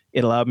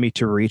 It allowed me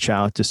to reach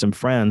out to some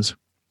friends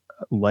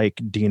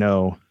like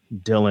Dino,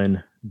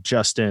 Dylan,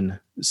 Justin,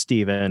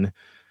 Steven,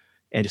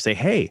 and just say,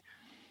 hey,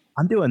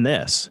 I'm doing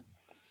this.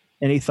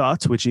 Any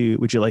thoughts? Would you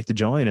like to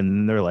join?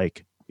 And they're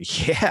like,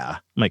 yeah.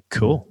 I'm like,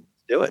 cool,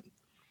 do it.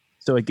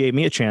 So it gave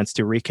me a chance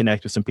to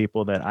reconnect with some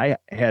people that I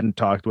hadn't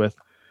talked with,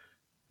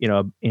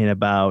 in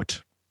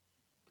about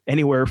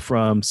anywhere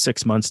from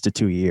 6 months to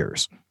 2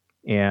 years.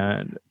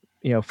 And,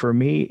 for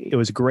me, it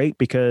was great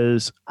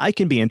because I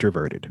can be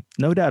introverted.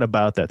 No doubt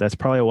about that. That's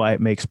probably why it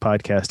makes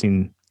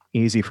podcasting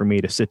easy for me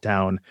to sit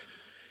down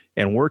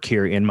and work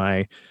here in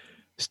my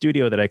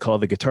studio that I call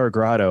the Guitar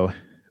Grotto,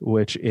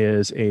 which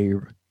is a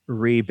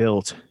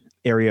rebuilt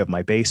area of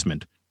my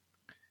basement,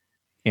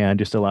 and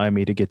just allowing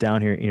me to get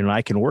down here.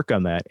 I can work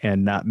on that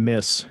and not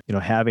miss,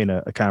 having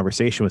a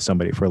conversation with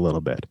somebody for a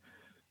little bit.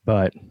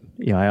 But,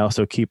 I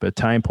also keep a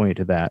time point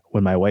to that.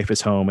 When my wife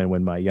is home and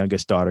when my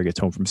youngest daughter gets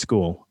home from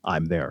school,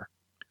 I'm there.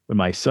 When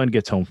my son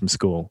gets home from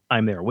school,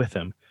 I'm there with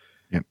him.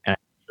 Yep. And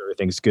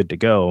everything's good to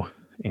go.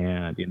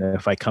 And,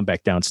 if I come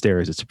back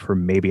downstairs, it's for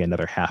maybe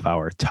another half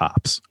hour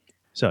tops.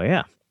 So,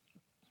 yeah.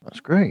 That's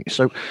great.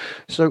 So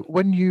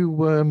when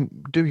you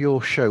do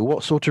your show,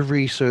 what sort of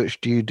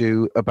research do you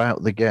do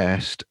about the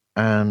guest,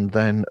 and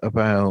then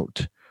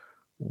about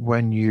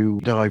when you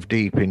dive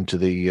deep into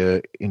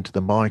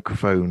the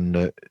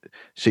microphone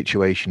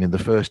situation in the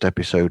first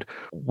episode?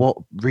 What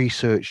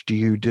research do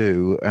you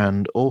do,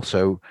 and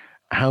also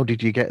how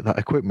did you get that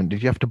equipment?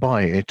 Did you have to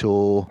buy it,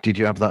 or did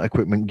you have that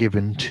equipment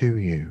given to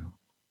you?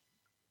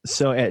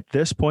 So at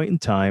this point in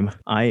time,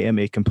 I am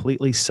a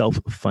completely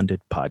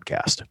self-funded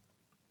podcast.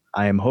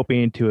 I am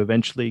hoping to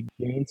eventually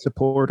gain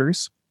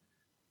supporters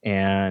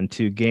and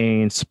to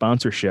gain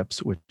sponsorships,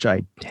 which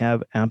I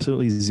have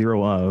absolutely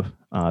zero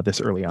of this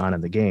early on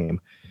in the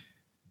game.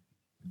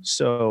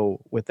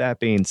 So with that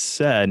being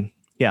said,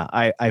 yeah,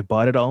 I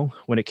bought it all.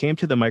 When it came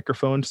to the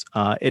microphones,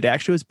 it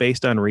actually was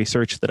based on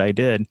research that I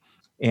did.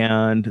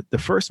 And the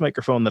first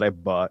microphone that I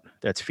bought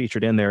that's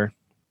featured in there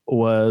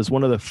was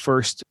one of the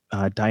first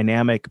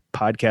dynamic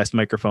podcast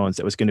microphones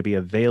that was going to be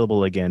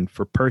available again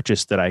for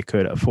purchase that I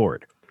could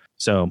afford.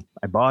 So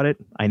I bought it.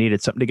 I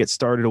needed something to get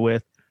started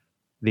with.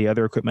 The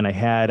other equipment I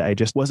had, I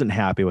just wasn't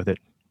happy with it.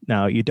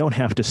 Now, you don't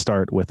have to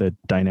start with a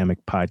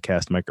dynamic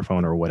podcast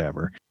microphone or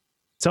whatever.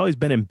 It's always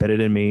been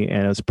embedded in me,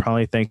 and it was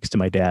probably thanks to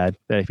my dad,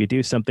 that if you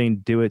do something,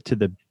 do it to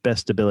the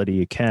best ability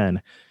you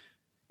can.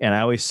 And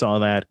I always saw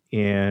that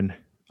in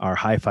our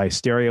hi-fi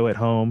stereo at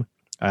home.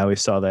 I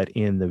always saw that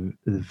in the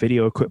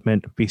video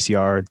equipment,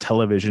 VCR,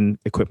 television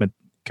equipment,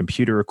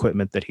 computer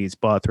equipment that he's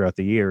bought throughout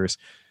the years,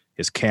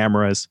 his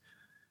cameras.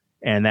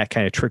 And that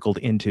kind of trickled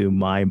into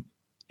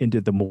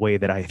the way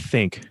that I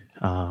think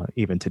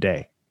even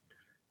today.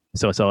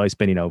 So it's always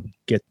been,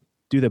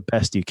 do the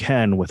best you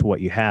can with what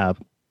you have.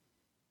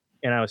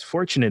 And I was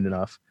fortunate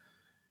enough,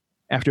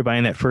 after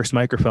buying that first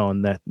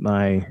microphone, that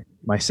my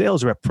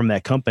sales rep from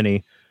that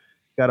company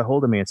got a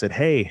hold of me and said,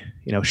 hey,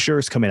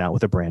 Shure's coming out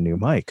with a brand new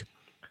mic,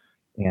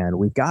 and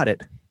we got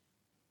it.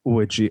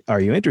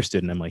 Are you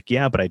interested? And I'm like,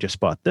 yeah, but I just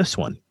bought this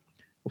one.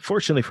 Well,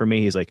 fortunately for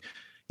me, he's like,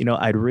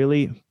 I'd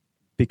really,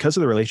 because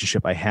of the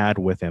relationship I had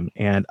with him,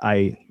 and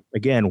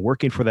again,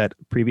 working for that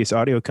previous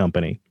audio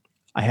company,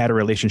 I had a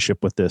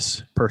relationship with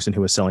this person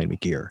who was selling me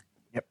gear.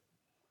 Yep.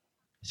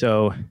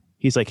 So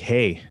he's like,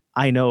 hey,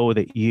 I know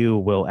that you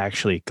will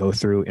actually go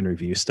through and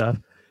review stuff,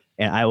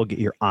 and I will get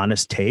your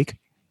honest take.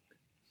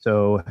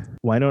 So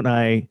why don't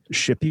I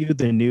ship you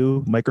the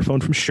new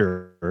microphone from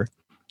Shure?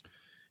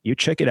 You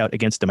check it out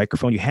against the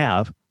microphone you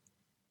have,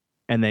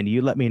 and then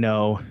you let me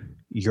know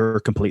your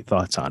complete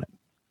thoughts on it.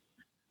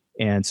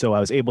 And so I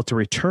was able to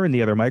return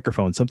the other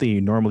microphone, something you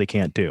normally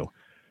can't do.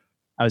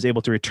 I was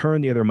able to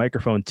return the other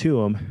microphone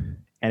to him,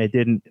 and it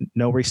didn't,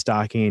 no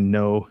restocking,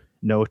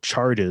 no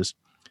charges,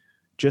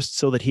 just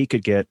so that he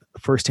could get a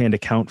firsthand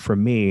account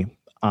from me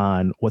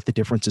on what the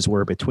differences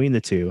were between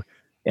the two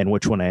and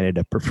which one I ended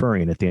up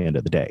preferring at the end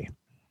of the day.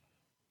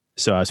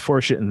 So I was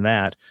fortunate in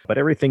that, but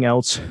everything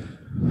else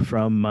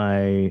from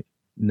my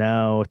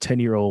now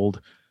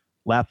 10-year-old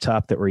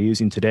laptop that we're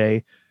using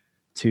today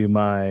to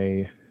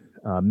my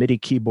MIDI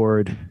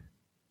keyboard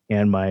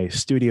and my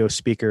studio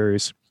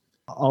speakers,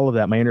 all of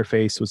that, my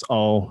interface was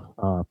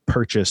all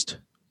purchased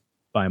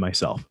by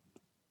myself.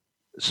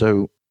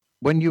 So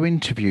when you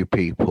interview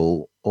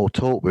people or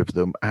talk with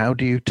them, how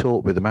do you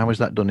talk with them? How is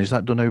that done? Is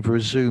that done over a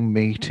Zoom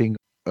meeting?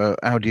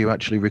 How do you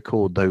actually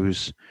record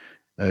those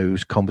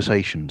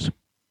conversations?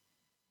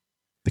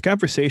 The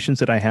conversations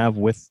that I have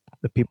with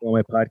the people on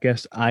my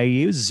podcast, I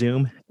use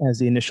Zoom as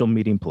the initial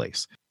meeting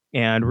place.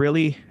 And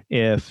really,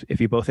 if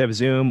you both have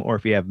Zoom or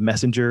if you have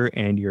Messenger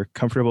and you're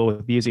comfortable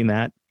with using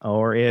that,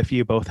 or if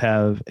you both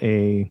have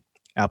a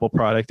Apple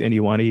product and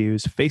you want to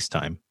use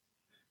FaceTime,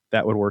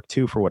 that would work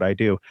too for what I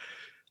do.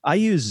 I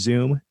use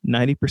Zoom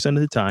 90%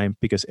 of the time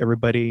because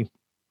everybody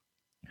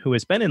who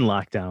has been in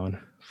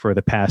lockdown for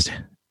the past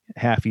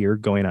half year,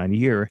 going on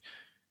year,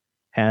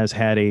 has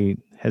had a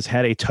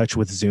touch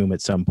with Zoom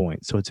at some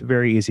point. So it's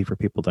very easy for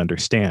people to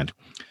understand.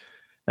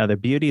 Now, the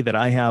beauty that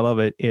I have of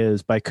it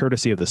is, by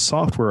courtesy of the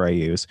software I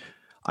use,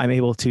 I'm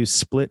able to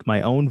split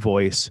my own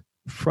voice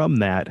from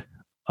that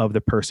of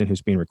the person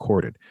who's being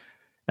recorded.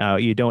 Now,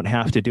 you don't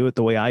have to do it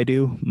the way I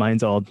do.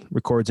 Mine's all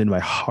records into my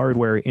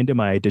hardware, into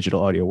my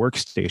digital audio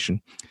workstation.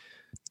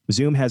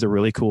 Zoom has a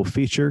really cool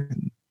feature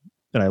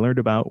that I learned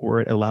about where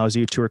it allows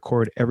you to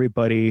record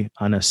everybody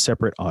on a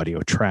separate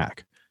audio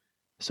track.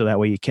 So that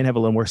way you can have a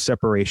little more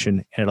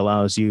separation, and it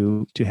allows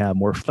you to have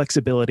more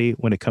flexibility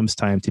when it comes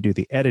time to do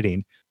the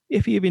editing,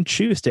 if you even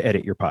choose to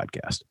edit your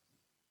podcast.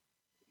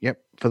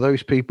 Yep. For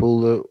those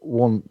people that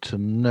want to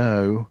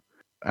know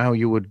how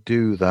you would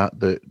do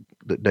that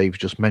Dave's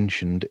just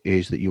mentioned,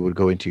 is that you would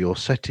go into your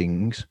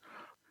settings,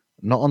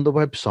 not on the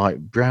website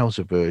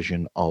browser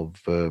version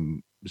of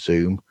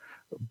Zoom,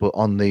 but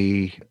on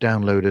the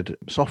downloaded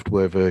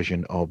software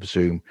version of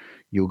Zoom.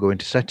 You'll go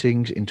into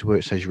settings, into where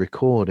it says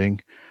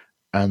recording,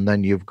 and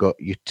then you've got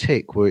your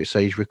tick where it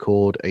says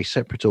record a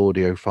separate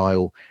audio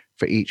file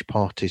for each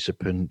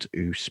participant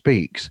who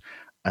speaks.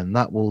 And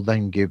that will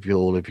then give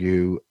you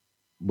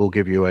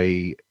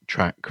a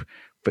track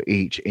for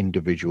each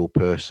individual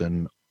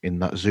person in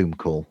that Zoom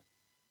call.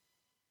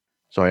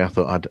 Sorry, I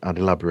thought I'd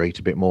elaborate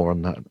a bit more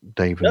on that,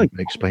 Dave, and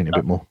explain a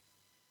bit more.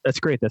 That's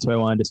great. That's why I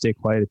wanted to stay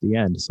quiet at the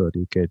end, so that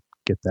you could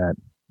get that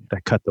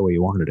cut the way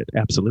you wanted it.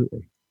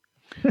 Absolutely.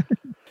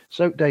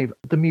 So, Dave,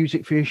 the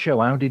music for your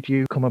show, how did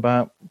you come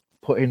about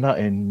putting that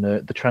in,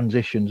 the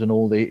transitions and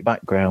all the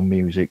background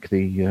music,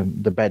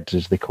 the beds,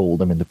 as they call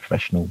them in the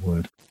professional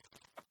word?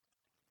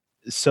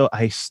 So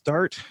I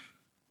start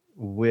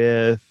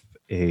with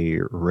a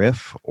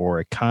riff or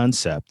a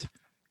concept,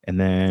 and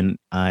then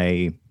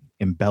I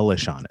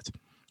embellish on it.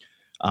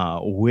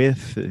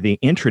 With the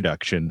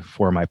introduction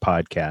for my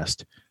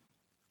podcast,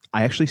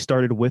 I actually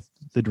started with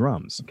the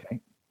drums. Okay.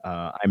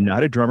 I'm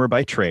not a drummer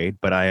by trade,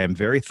 but I am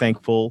very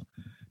thankful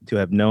to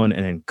have known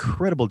an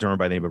incredible drummer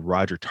by the name of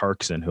Roger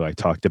Tarkson, who I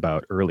talked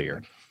about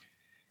earlier.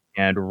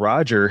 And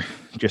Roger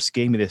just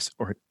gave me this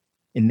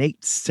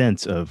innate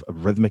sense of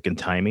rhythmic and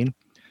timing.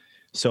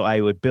 So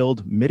I would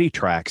build MIDI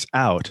tracks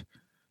out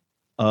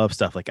of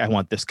stuff like, I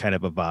want this kind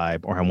of a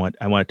vibe, or I want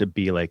it to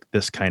be like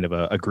this kind of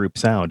a group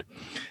sound.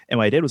 And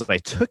what I did was I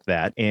took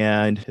that,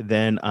 and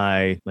then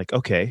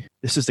okay,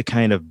 this is the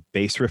kind of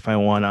bass riff I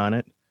want on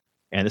it,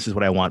 and this is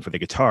what I want for the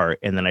guitar.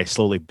 And then I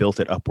slowly built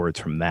it upwards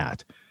from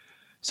that.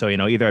 So,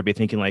 either I'd be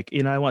thinking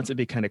I want it to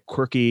be kind of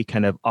quirky,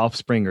 kind of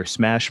Offspring or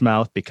Smash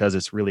Mouth because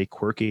it's really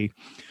quirky,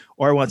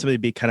 or I want something to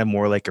be kind of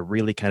more like a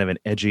really kind of an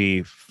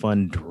edgy,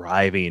 fun,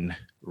 driving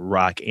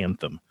rock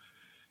anthem.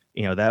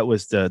 That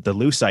was the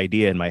loose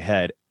idea in my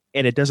head,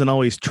 and it doesn't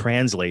always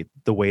translate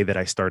the way that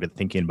I started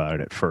thinking about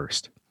it at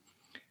first,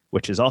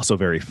 which is also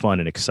very fun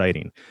and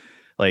exciting.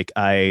 Like,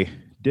 I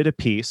did a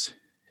piece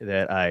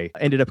that I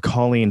ended up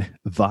calling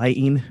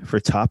Vying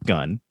for Top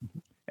Gun.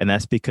 And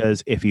that's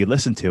because if you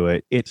listen to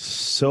it, it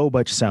so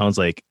much sounds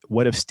like,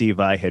 what if Steve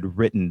Vai had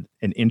written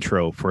an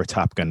intro for a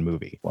Top Gun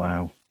movie?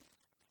 Wow.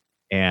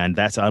 And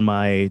that's on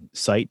my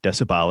site,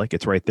 Decibolic.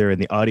 It's right there in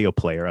the audio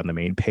player on the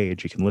main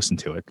page. You can listen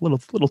to it. Little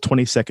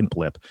 20-second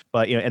blip.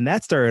 But, and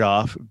that started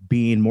off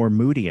being more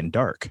moody and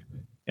dark.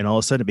 And all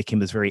of a sudden it became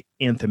this very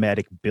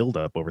anthematic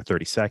buildup over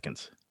 30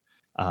 seconds.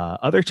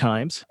 Other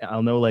times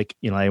I'll know,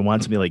 I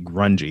want something like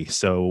grungy.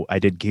 So I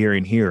did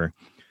Gearing Here,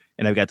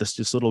 and I've got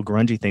this little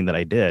grungy thing that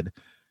I did.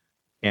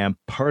 And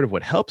part of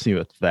what helps me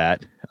with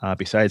that,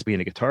 besides being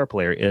a guitar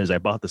player, is I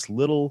bought this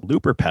little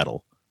looper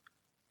pedal.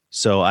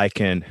 So I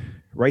can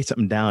write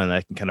something down and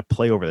I can kind of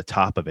play over the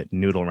top of it,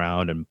 noodle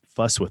around and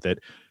fuss with it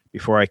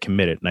before I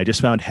commit it. And I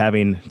just found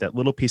having that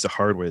little piece of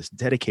hardware that's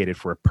dedicated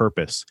for a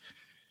purpose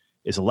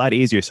is a lot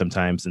easier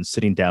sometimes than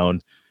sitting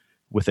down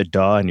with a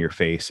DAW in your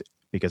face,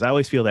 because I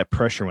always feel that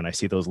pressure when I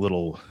see those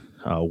little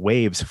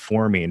waves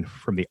forming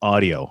from the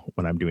audio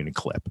when I'm doing a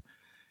clip.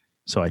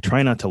 So I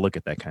try not to look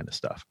at that kind of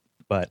stuff.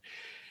 But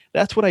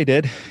that's what I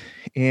did.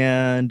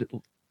 And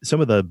some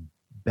of the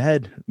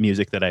bed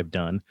music that I've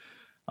done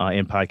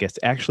in podcasts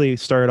actually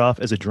started off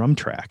as a drum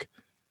track.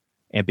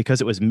 And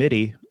because it was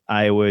MIDI,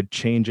 I would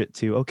change it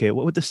to, okay,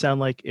 what would this sound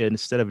like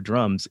instead of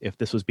drums if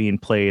this was being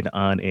played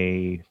on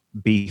a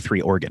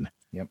B3 organ?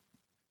 Yep.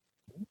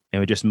 And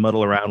we just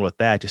muddle around with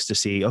that just to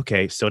see,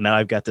 okay, so now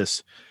I've got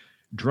this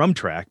drum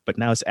track, but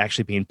now it's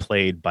actually being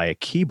played by a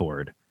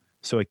keyboard.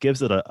 So it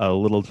gives it a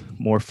little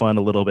more fun,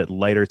 a little bit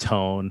lighter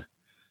tone,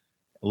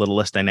 a little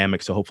less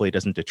dynamic. So hopefully it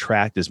doesn't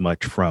detract as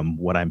much from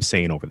what I'm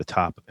saying over the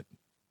top of it.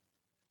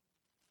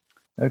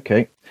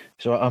 Okay,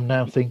 so I'm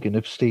now thinking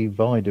of Steve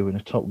Vai doing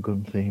a Top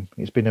Gun theme.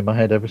 It's been in my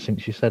head ever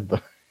since you said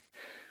that.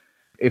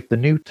 If the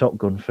new Top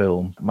Gun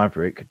film,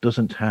 Maverick,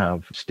 doesn't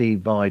have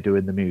Steve Vai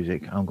doing the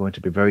music, I'm going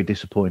to be very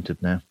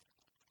disappointed now.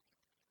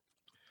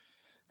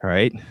 All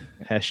right.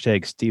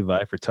 Hashtag Steve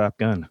Vai for Top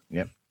Gun.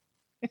 Yep.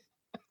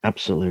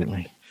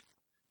 Absolutely.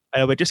 I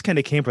know, but just kind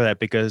of came for that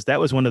because that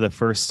was one of the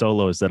first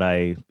solos that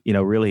I,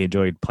 really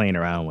enjoyed playing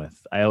around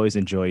with. I always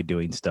enjoyed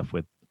doing stuff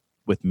with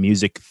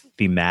music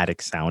thematic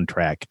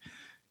soundtrack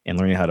and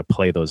learning how to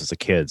play those as a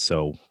kid.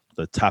 So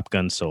the Top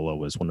Gun solo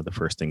was one of the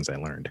first things I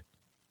learned.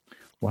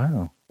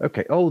 Wow.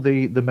 Okay. Oh,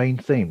 the main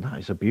theme. That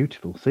is a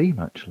beautiful theme,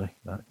 actually.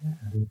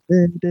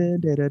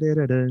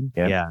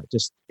 Yeah.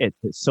 Just and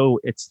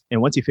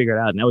once you figure it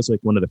out, and that was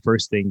like one of the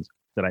first things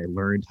that I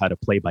learned how to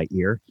play by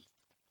ear.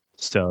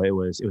 So it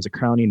was a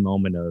crowning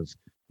moment of,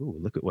 ooh,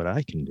 look at what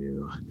I can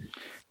do.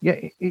 Yeah,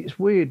 it's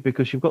weird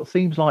because you've got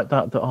themes like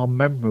that are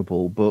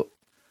memorable, but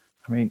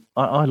I mean,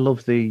 I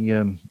love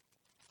the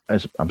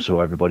as I'm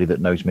sure everybody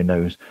that knows me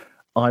knows,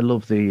 I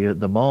love the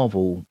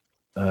Marvel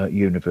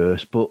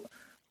universe, but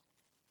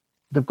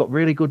they've got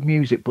really good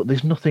music, but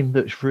there's nothing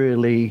that's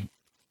really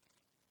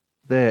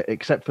there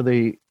except for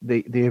the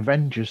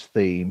Avengers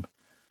theme,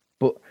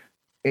 but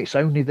it's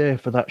only there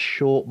for that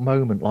short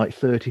moment, like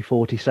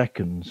 30-40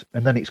 seconds,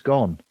 and then it's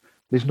gone.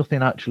 There's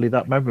nothing actually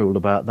that memorable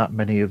about that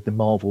many of the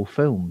Marvel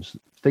films.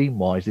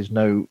 Theme-wise, there's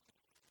no...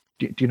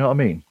 Do you know what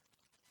I mean?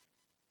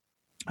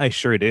 I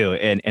sure do.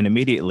 And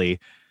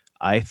immediately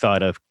I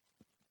thought of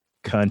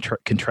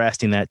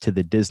contrasting that to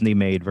the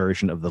Disney-made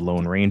version of The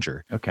Lone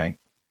Ranger. Okay.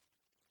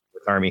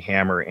 With Armie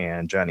Hammer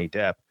and Johnny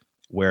Depp,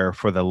 where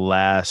for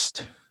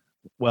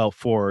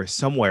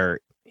somewhere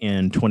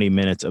in 20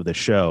 minutes of the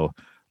show,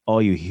 all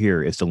you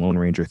hear is the Lone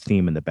Ranger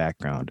theme in the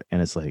background.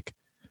 And it's like,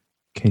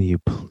 can you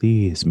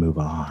please move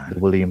on? The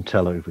William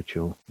Tell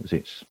Overture, as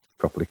it's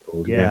properly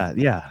called. Yeah.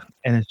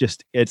 And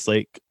it's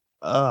like,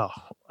 oh,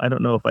 I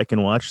don't know if I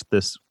can watch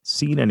this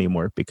scene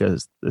anymore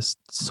because this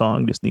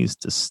song just needs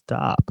to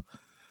stop.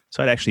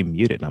 So I'd actually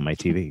mute it on my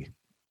TV.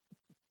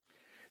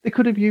 They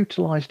could have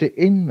utilized it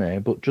in there,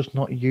 but just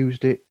not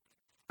used it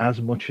as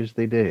much as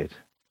they did.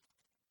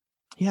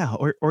 Yeah,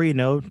 or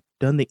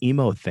done the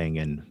emo thing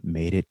and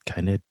made it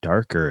kind of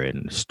darker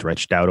and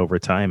stretched out over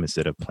time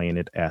instead of playing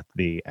it at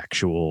the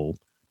actual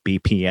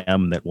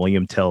BPM that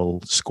William Tell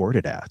scored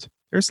it at.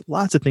 There's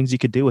lots of things you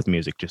could do with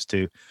music just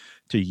to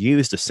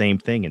use the same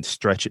thing and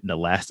stretch it and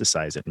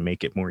elasticize it and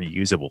make it more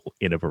usable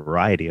in a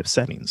variety of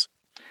settings.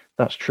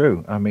 That's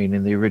true. I mean,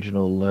 in the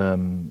original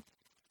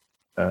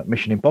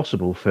Mission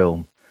Impossible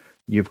film,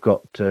 you've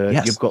got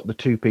the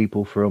two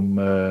people from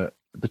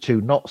the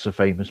two not so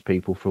famous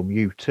people from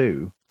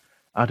U2,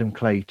 Adam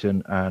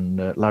Clayton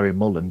and Larry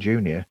Mullen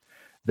Jr.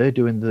 They're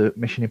doing the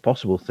Mission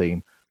Impossible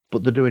theme,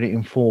 but they're doing it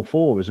in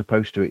 4/4 as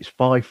opposed to it's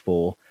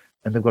 5/4,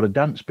 and they've got a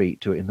dance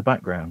beat to it in the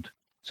background.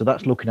 So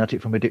that's looking at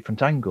it from a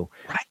different angle.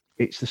 Right.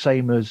 It's the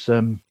same as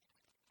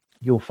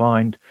you'll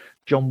find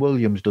John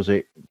Williams does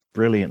it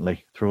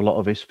brilliantly through a lot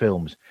of his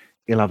films.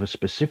 He'll have a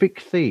specific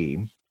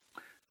theme,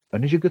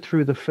 and as you go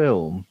through the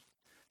film,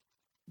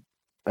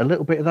 a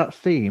little bit of that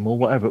theme or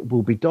whatever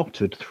will be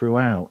dotted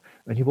throughout.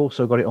 And you've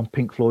also got it on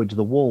Pink Floyd's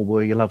The Wall,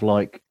 where you'll have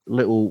like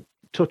little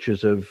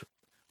touches of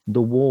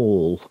The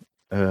Wall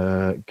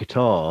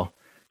guitar.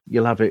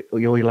 You'll have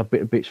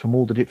bits from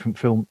all the different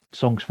film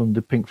songs from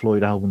the Pink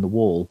Floyd album The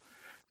Wall,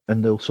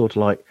 and they'll sort of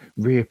like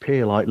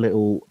reappear, like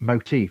little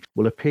motifs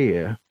will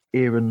appear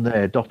here and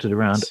there dotted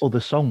around other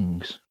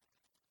songs.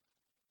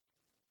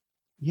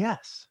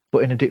 Yes.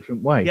 But in a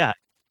different way. Yeah.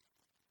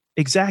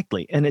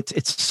 Exactly. And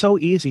it's so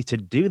easy to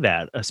do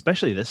that,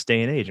 especially this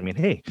day and age. I mean,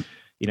 hey,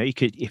 you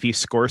could, if you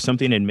score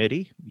something in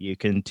MIDI, you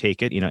can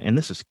take it, and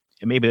this is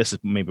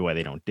maybe why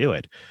they don't do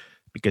it,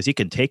 because you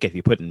can take it if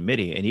you put it in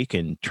MIDI and you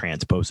can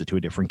transpose it to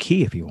a different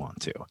key if you want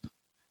to.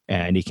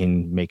 And you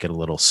can make it a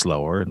little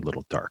slower, a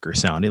little darker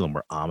sounding, a little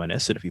more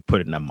ominous. And if you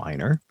put it in a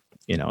minor,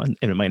 and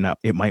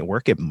it might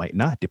work, it might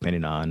not,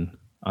 depending on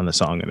the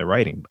song and the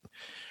writing. But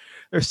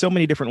there's so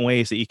many different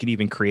ways that you can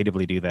even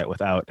creatively do that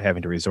without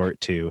having to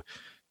resort to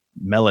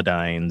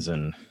Melodynes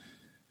and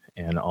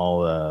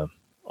all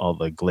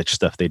the glitch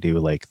stuff they do,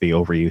 like the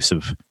overuse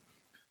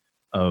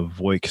of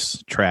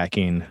voice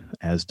tracking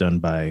as done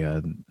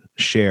by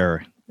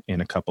Cher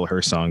in a couple of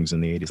her songs in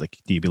the 80s, like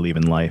Do You Believe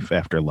in Life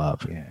After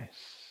Love? Yes.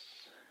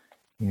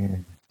 Yeah.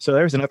 So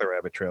there's another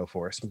rabbit trail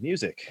for us.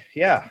 Music.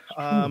 Yeah.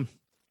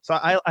 So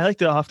I like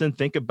to often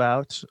think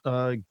about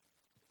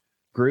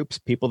groups,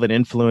 people that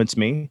influence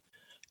me,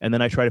 and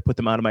then I try to put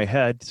them out of my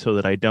head so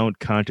that I don't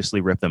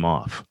consciously rip them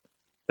off.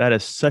 That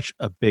is such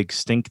a big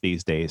stink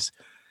these days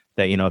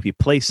that, if you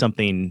play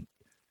something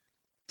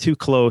too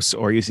close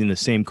or using the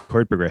same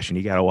chord progression,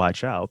 you got to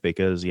watch out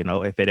because,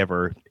 if it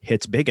ever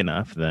hits big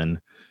enough, then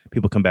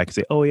people come back and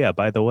say, oh, yeah,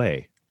 by the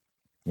way.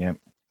 Yeah.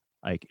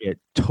 Like it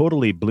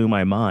totally blew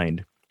my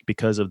mind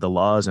because of the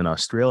laws in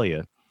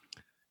Australia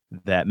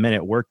that men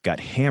at work got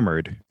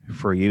hammered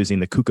for using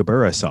the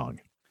Kookaburra song.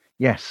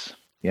 Yes.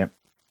 Yep.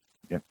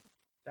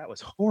 That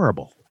was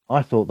horrible.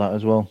 I thought that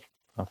as well.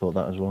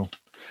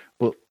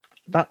 But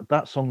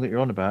that song that you're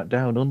on about,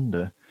 Down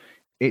Under,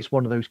 it's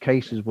one of those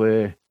cases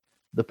where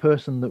the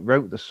person that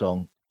wrote the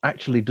song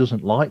actually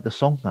doesn't like the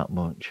song that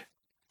much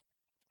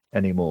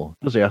anymore,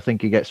 does he? I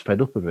think he gets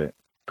fed up a bit.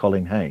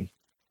 Colin Hay.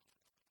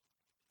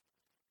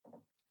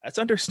 That's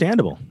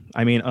understandable.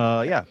 I mean,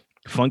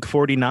 Funk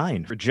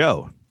 49 for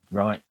Joe.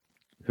 Right.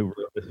 Who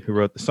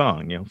wrote the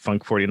song,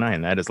 Funk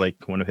 49. That is like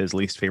one of his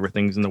least favorite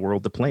things in the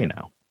world to play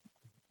now.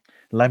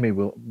 Lemmy,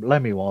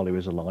 while he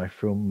was alive,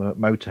 from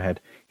Motorhead,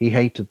 he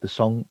hated the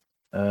song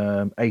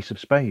Ace of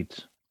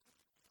Spades,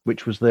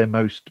 which was their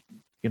most,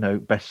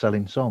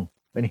 best-selling song.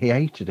 And he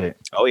hated it.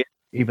 Oh, yeah.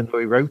 Even though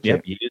he wrote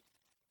it.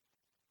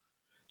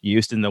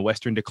 Used in the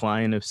Western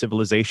Decline of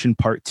Civilization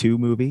Part 2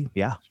 movie.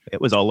 Yeah, it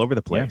was all over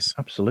the place.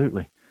 Yeah,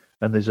 absolutely.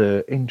 And there's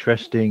an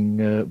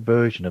interesting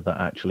version of that,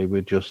 actually,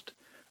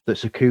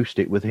 that's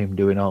acoustic with him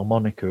doing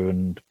harmonica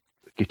and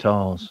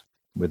guitars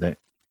with it,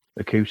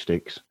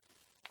 acoustics,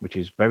 which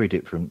is very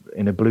different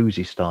in a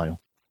bluesy style.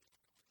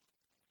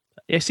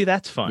 Yeah, see,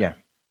 that's fun. Yeah.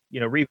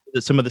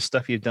 Revisit some of the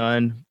stuff you've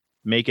done,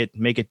 make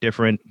it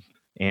different,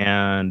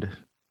 and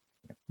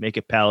make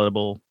it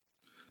palatable.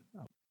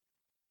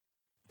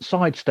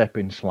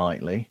 Sidestepping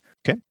slightly.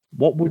 Okay.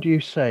 What would you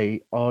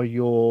say are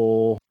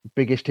your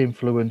biggest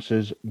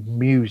influences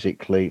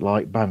musically,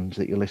 like bands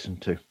that you listen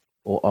to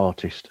or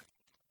artists?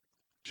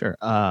 Sure.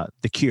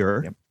 The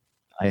Cure. Yep.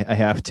 I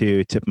have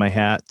to tip my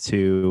hat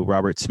to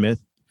Robert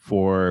Smith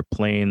for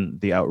playing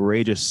the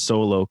outrageous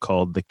solo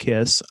called The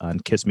Kiss on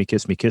Kiss Me,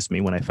 Kiss Me, Kiss Me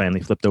when I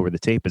finally flipped over the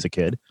tape as a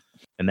kid.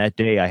 And that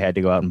day I had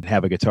to go out and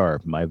have a guitar.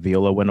 My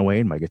viola went away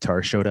and my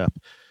guitar showed up.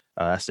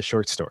 That's the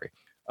short story.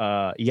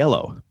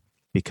 Yellow,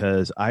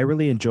 because I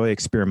really enjoy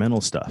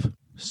experimental stuff.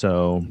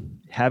 So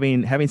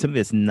having something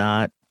that's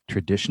not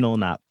traditional,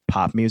 not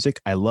pop music.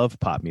 I love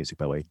pop music,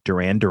 by the way.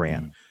 Duran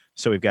Duran. Mm.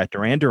 So we've got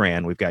Duran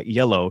Duran, we've got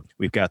Yellow,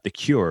 we've got The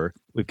Cure,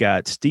 we've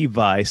got Steve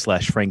Vai /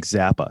 Frank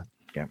Zappa.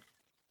 Yeah.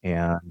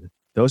 And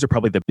those are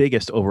probably the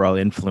biggest overall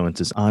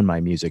influences on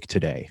my music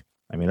today.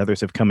 I mean,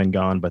 others have come and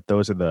gone, but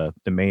those are the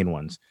main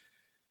ones.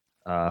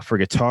 For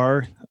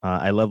guitar,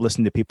 I love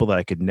listening to people that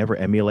I could never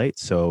emulate.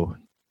 So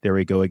there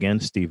we go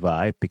again, Steve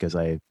Vai, because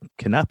I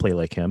cannot play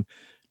like him,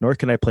 nor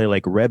can I play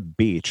like Reb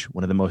Beach,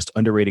 one of the most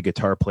underrated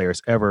guitar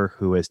players ever,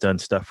 who has done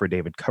stuff for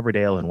David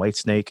Coverdale and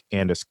Whitesnake,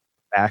 and is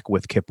back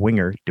with Kip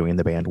Winger doing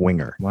the band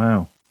Winger.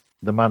 Wow.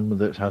 The man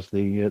that has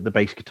the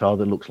bass guitar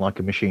that looks like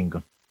a machine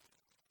gun.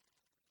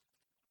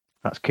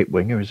 That's Kip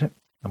Winger, is it?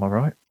 Am I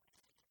right?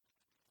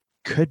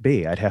 Could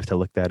be. I'd have to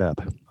look that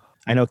up.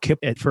 I know Kip,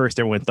 at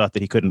first, everyone thought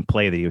that he couldn't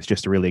play, that he was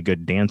just a really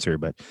good dancer,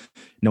 but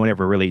no one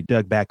ever really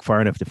dug back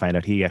far enough to find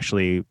out he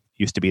actually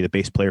used to be the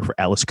bass player for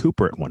Alice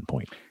Cooper at one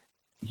point.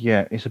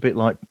 Yeah, it's a bit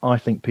like, I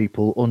think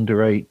people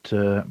underrate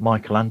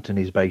Michael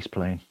Anthony's bass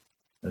playing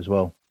as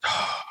well.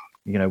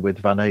 With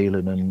Van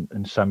Halen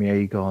and Sammy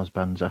Hagar's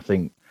bands. I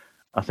think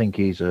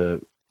he's a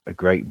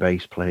great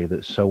bass player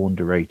that's so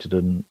underrated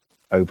and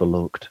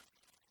overlooked.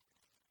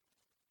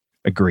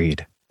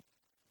 Agreed.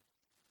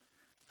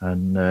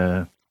 And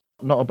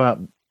not about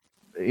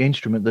the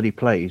instrument that he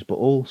plays, but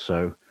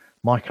also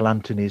Michael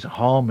Anthony's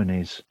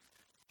harmonies.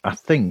 I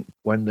think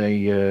when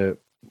they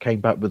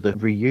came back with the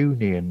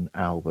reunion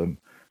album,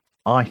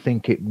 I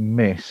think it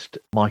missed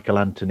Michael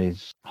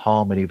Anthony's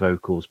harmony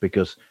vocals,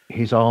 because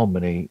his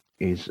harmony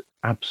is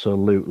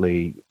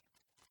absolutely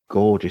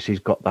gorgeous. He's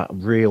got that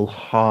real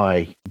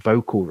high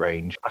vocal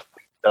range.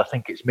 I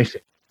think it's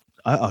missing.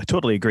 I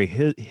totally agree.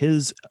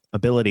 His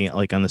ability,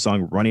 like on the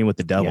song Running with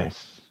the Devil,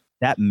 yes,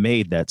 that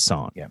made that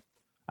song. Yeah.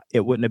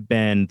 It wouldn't have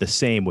been the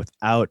same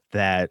without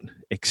that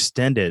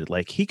extended,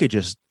 like he could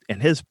just,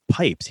 and his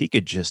pipes, he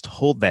could just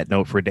hold that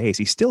note for days.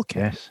 He still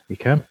can. Yes, he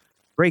can.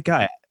 Great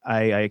guy.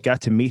 I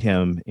got to meet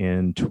him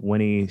in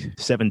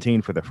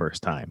 2017 for the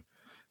first time.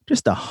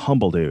 Just a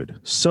humble dude.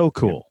 So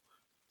cool. Yeah.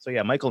 So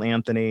yeah, Michael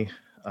Anthony,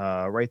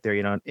 right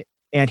there,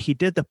 and he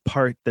did the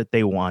part that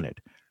they wanted,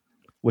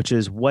 which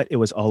is what it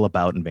was all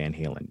about in Van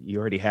Halen. You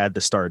already had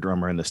the star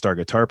drummer and the star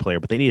guitar player,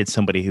 but they needed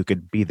somebody who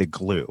could be the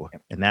glue.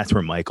 And that's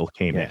where Michael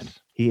came in.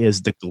 He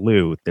is the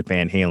glue that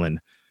Van Halen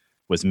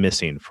was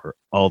missing for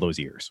all those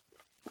years.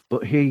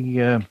 But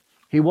he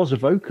was a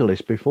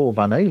vocalist before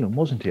Van Halen,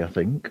 wasn't he, I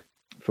think,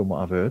 from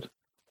what I've heard?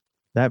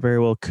 That very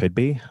well could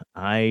be.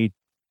 I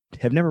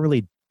have never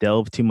really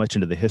delved too much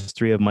into the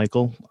history of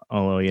Michael,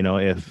 although,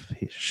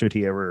 should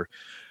he ever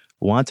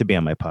want to be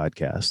on my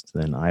podcast,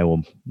 then I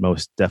will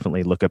most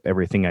definitely look up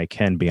everything I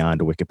can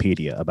beyond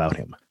Wikipedia about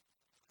him.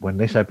 When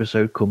this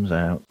episode comes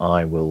out,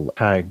 I will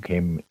tag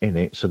him in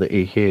it so that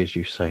he hears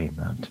you saying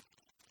that.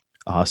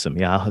 Awesome.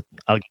 Yeah.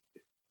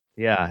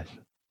 Yeah.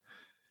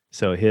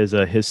 So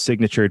his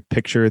signature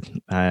picture,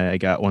 I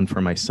got one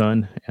for my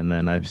son, and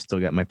then I've still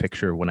got my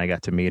picture when I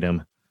got to meet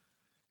him.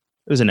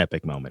 It was an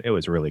epic moment. It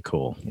was really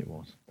cool. It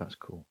was. That's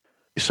cool.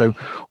 So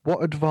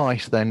what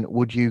advice then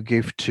would you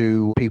give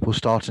to people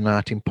starting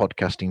out in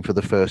podcasting for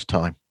the first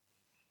time?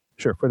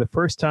 Sure. For the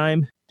first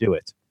time, do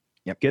it.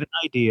 Yep. Get an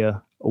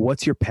idea.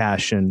 What's your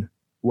passion?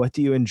 What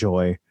do you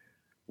enjoy?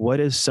 What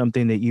is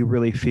something that you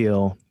really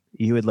feel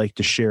you would like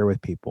to share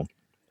with people?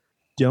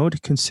 Don't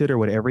consider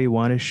whatever you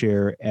want to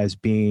share as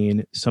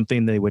being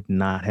something they would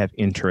not have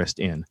interest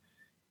in.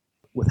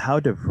 With how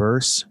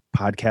diverse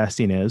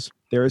podcasting is,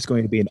 there is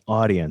going to be an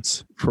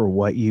audience for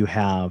what you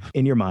have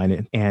in your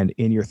mind and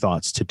in your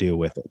thoughts to do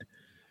with it.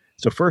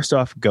 So first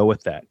off, go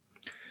with that.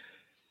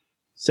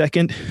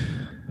 Second,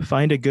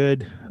 find a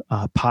good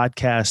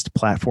podcast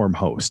platform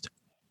host.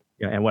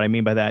 Yeah, and what I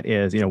mean by that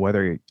is,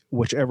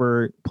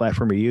 whichever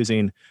platform you're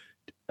using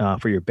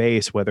for your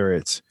base, whether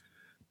it's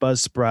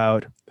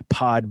Buzzsprout,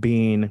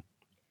 Podbean,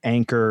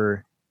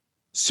 Anchor,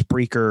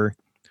 Spreaker,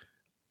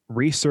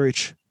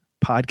 research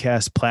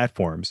podcast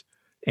platforms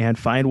and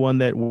find one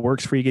that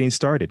works for you getting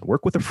started.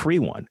 Work with a free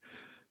one.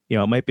 It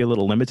might be a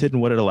little limited in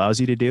what it allows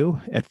you to do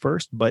at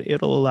first, but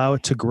it'll allow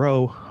it to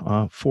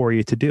grow for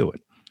you to do it.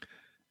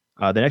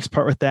 The next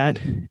part with that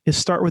is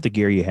start with the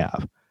gear you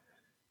have.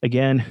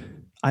 Again,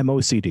 I'm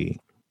OCD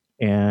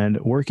and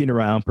working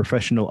around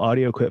professional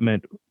audio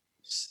equipment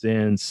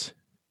since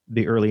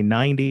the early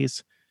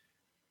 90s.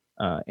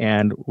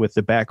 And with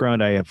the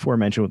background I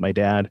aforementioned with my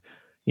dad,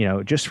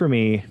 just for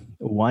me,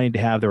 wanting to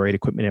have the right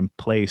equipment in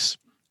place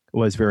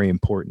was very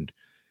important.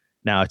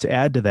 Now, to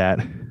add to that,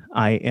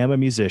 I am a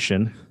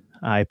musician.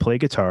 I play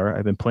guitar.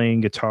 I've been playing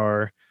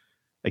guitar,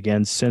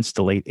 again, since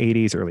the late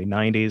 80s, early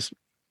 90s.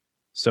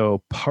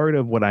 So part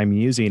of what I'm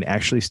using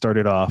actually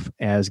started off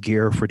as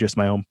gear for just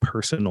my own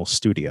personal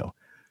studio.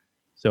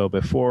 So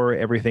before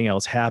everything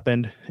else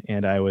happened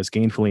and I was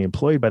gainfully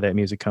employed by that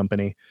music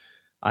company,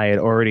 I had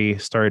already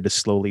started to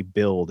slowly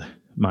build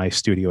my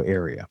studio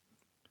area.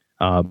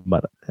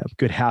 But a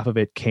good half of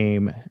it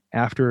came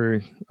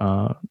after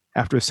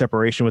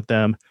separation with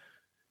them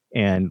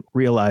and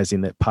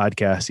realizing that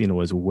podcasting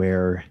was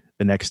where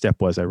the next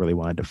step was I really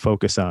wanted to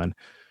focus on.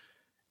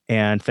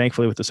 And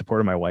thankfully, with the support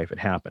of my wife, it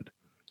happened.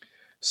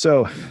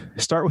 So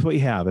start with what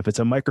you have. If it's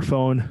a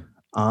microphone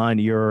on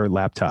your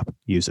laptop,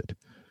 use it.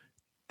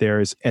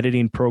 There's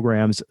editing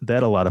programs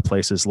that a lot of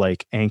places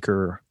like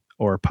Anchor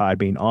or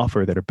Podbean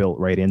offer that are built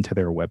right into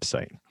their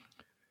website.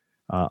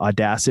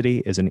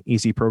 Audacity is an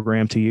easy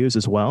program to use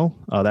as well.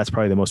 That's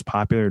probably the most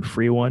popular and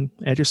free one.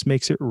 And it just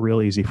makes it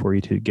real easy for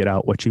you to get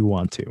out what you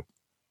want to.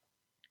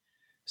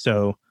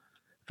 So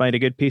find a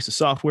good piece of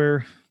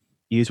software,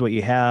 use what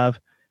you have,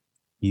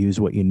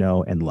 use what you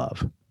know and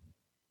love.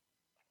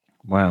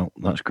 Wow,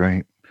 that's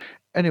great.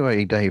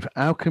 Anyway, Dave,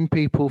 how can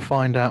people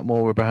find out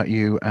more about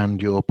you and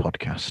your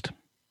podcast?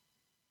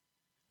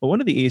 Well,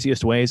 one of the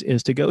easiest ways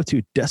is to go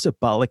to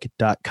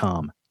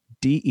decibolic.com,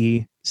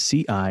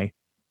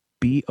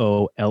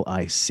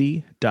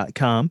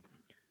 DECIBOLIC.com.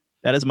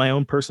 That is my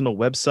own personal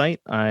website.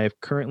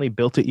 I've currently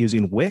built it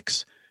using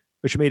Wix,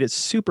 which made it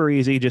super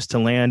easy just to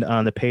land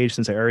on the page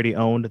since I already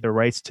owned the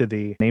rights to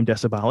the name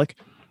Decibolic.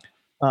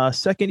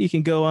 Second, you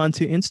can go on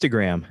to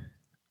Instagram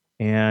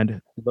and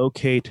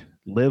locate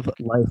Live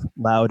Life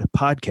Loud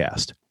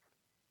Podcast.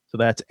 So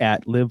that's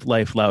at Live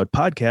Life Loud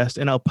Podcast,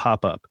 and I'll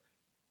pop up.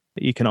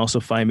 You can also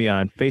find me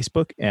on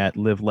Facebook at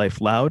Live Life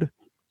Loud.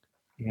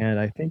 And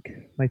I think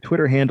my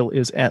Twitter handle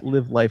is at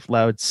Live Life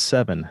Loud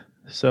 7.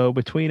 So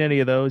between any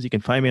of those, you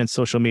can find me on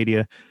social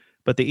media.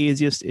 But the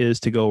easiest is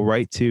to go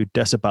right to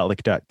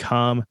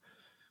decibolic.com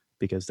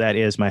because that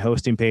is my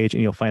hosting page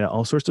and you'll find out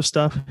all sorts of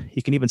stuff.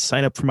 You can even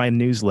sign up for my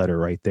newsletter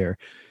right there.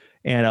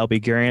 And I'll be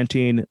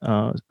guaranteeing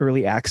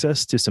early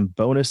access to some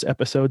bonus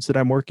episodes that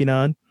I'm working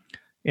on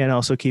and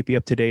also keep you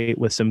up to date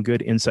with some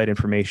good inside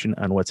information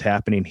on what's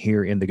happening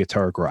here in the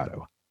Guitar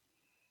Grotto.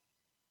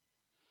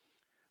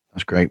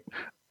 That's great.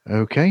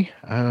 Okay.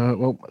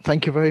 Well,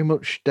 thank you very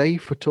much,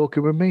 Dave, for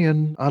talking with me,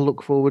 and I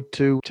look forward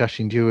to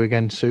chatting to you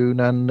again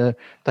soon. And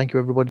thank you,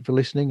 everybody, for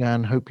listening,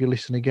 and hope you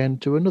listen again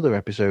to another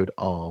episode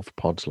of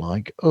Pods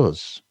Like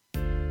Us.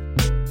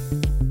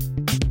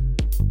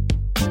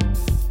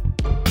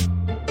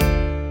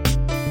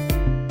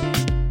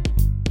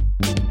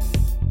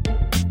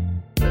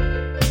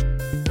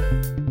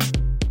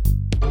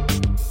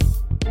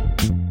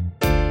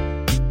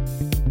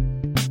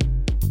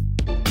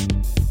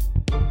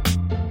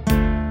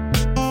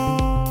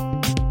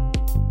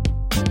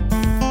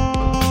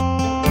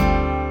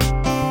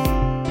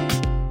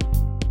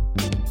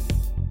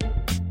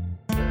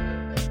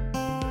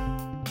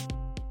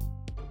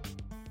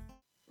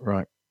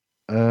 Right.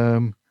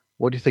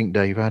 What do you think,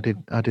 Dave? How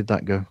did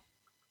that go?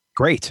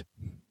 Great.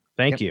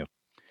 Thank you.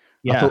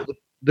 Yeah. I thought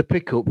the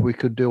pickup we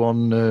could do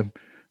on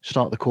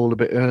start the call a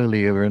bit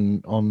earlier,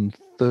 and on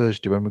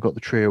Thursday when we've got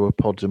the trio of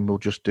pods, and we'll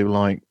just do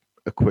like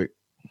a quick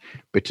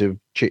bit of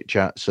chit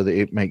chat so that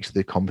it makes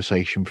the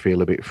conversation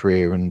feel a bit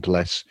freer and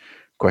less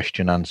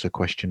question answer.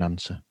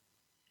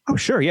 Oh,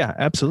 sure. Yeah,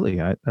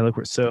 absolutely. I look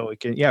for, so we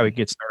can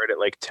get started at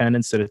like 10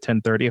 instead of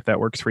 10:30 if that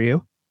works for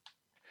you.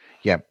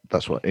 Yeah,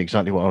 that's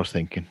exactly what I was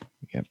thinking.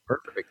 Yeah,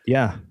 Perfect.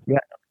 Yeah.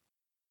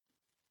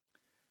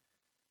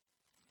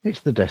 it's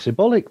the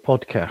Decibolic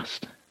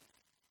podcast.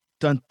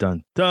 Dun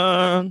dun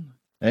dun.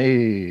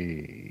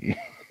 Hey.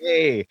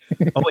 Hey.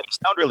 Oh, wait, you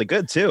sound really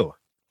good too.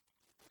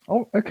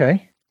 Oh,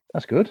 okay,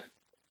 that's good.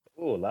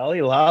 Oh,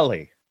 lolly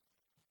lolly.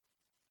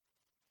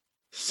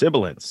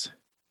 Sibilance.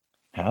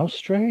 How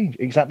strange!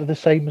 Exactly the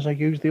same as I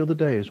used the other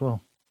day as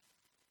well.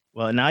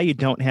 Well, now you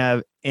don't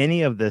have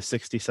any of the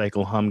 60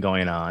 cycle hum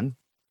going on.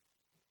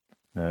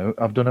 No,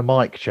 I've done a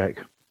mic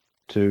check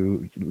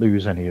to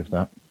lose any of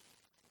that.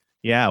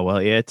 Yeah, well,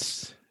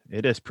 it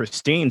is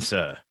pristine,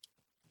 sir.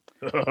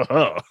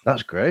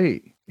 That's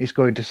great. It's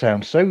going to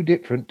sound so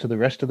different to the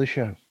rest of the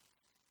show.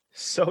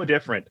 So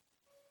different.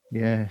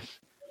 Yes.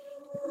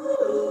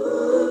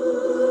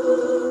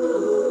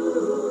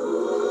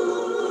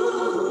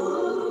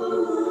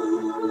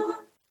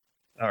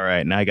 All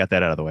right, now I got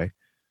that out of the way.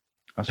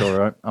 That's all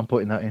right. I'm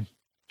putting that in.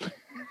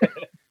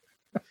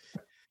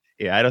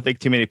 Yeah, I don't think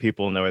too many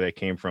people know where they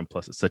came from.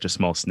 Plus, it's such a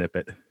small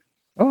snippet.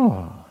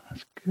 Oh,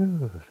 that's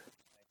good.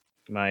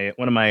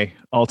 One of my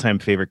all-time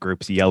favorite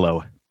groups,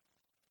 Yellow.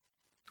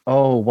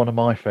 Oh, one of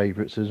my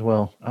favourites as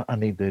well. I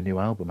need their new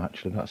album,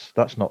 actually.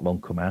 That's not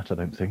long come out, I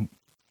don't think.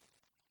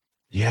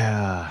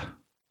 Yeah,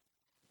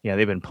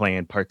 they've been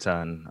playing parts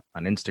on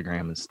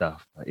Instagram and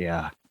stuff. But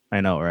yeah,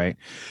 I know, right?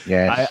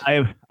 Yes.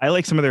 I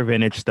like some of their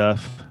vintage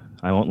stuff.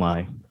 I won't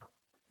lie.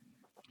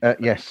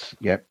 Yes.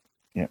 Yep.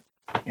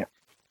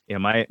 Yeah,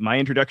 my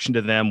introduction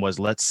to them was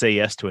Let's Say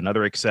Yes to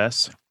Another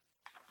Excess.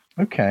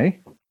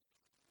 Okay.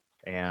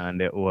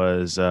 And it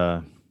was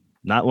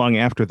not long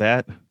after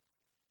that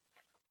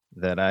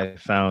I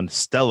found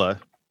Stella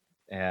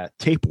at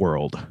Tape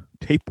World.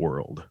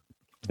 Wow.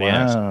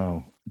 Yes.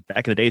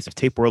 Back in the days of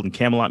Tape World and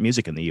Camelot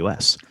Music in the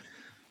U.S.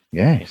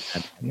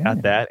 Yes. And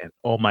got that, and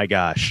oh my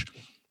gosh.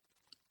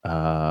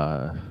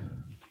 A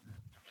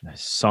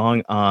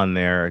song on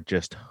there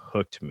just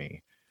hooked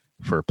me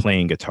for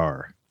playing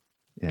guitar.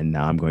 And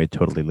now I'm going to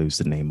totally lose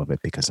the name of it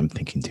because I'm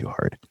thinking too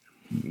hard.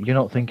 You're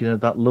not thinking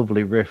of that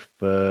lovely riff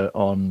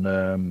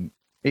on...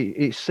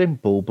 it's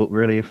simple but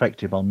really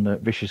effective on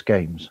Vicious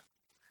Games.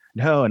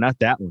 No, not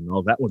that one.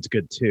 Oh, that one's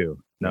good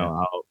too.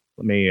 No,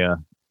 Yeah.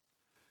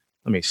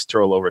 let me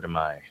stroll over to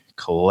my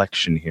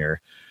collection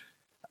here.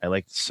 I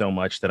like it so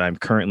much that I'm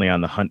currently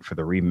on the hunt for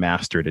the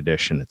remastered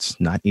edition. It's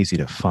not easy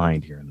to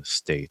find here in the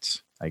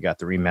States. I got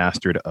the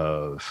remastered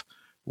of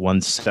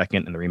 1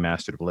 Second and the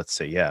remastered of Let's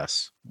Say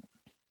Yes.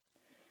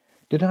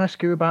 Did I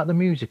ask you about the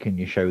music in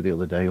your show the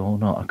other day or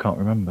not? I can't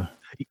remember.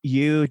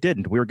 You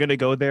didn't. We were going to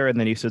go there, and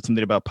then you said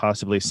something about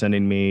possibly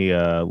sending me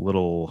a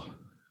little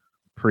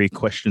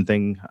pre-question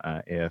thing.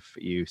 If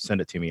you send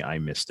it to me, I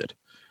missed it.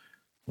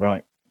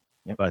 Right.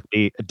 Yep. But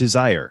the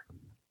Desire.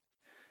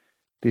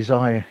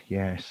 Desire,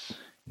 yes.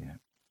 Yeah,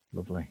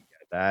 lovely.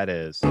 That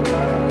is...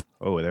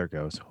 Oh, there it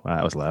goes. Wow,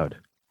 that was loud.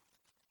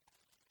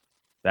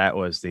 That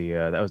was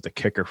the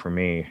kicker for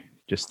me.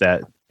 Just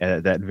that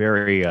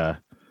very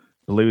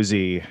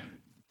bluesy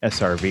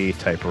SRV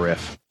type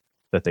riff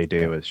that they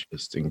do is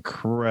just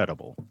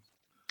incredible.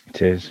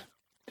 It is.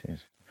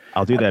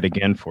 I'll do that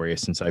again for you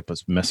since I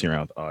was messing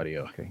around with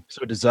audio. Okay.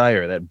 So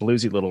Desire, that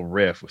bluesy little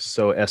riff was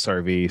so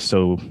SRV,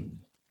 so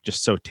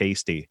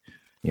tasty.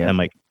 Yeah. And I'm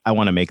like, I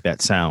want to make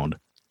that sound.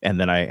 And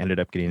then I ended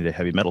up getting into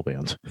heavy metal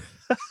bands.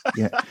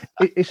 Yeah.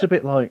 It's a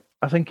bit like,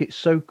 I think it's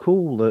so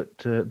cool that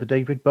the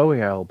David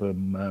Bowie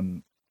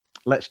album,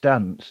 Let's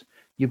Dance,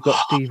 you've got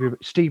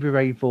Stevie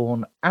Ray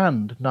Vaughan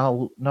and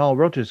Nile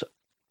Rodgers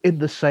on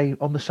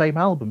the same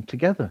album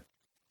together.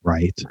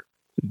 Right.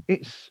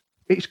 It's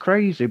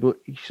crazy, but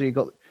you've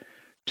got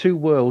two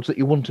worlds that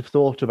you wouldn't have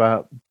thought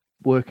about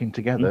working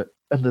together,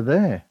 and they're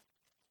there.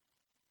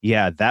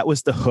 Yeah, that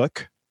was the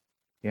hook.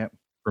 Yeah.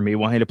 For me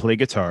wanting to play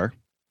guitar.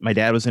 My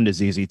dad was into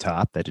ZZ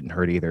Top. That didn't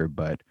hurt either,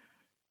 but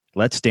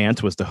Let's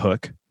Dance was the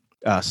hook.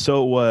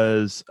 So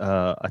was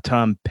a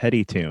Tom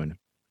Petty tune.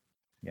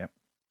 Yep.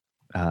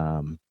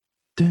 Dun,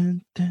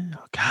 dun,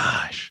 oh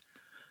gosh.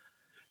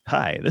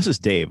 Hi, this is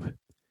Dave,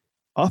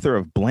 author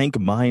of Blank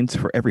Minds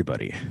for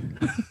Everybody.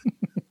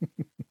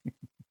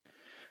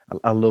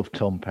 I love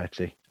Tom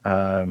Petty.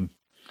 You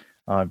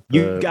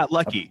got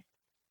lucky.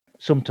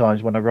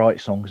 Sometimes when I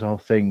write songs, I'll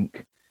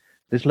think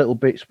there's little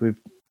bits with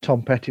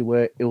Tom Petty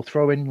where he'll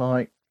throw in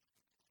like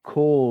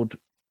chord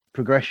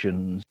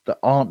progressions that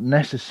aren't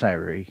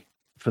necessary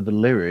for the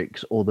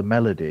lyrics or the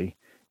melody.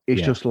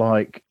 It's just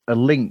like a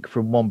link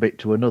from one bit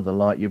to another.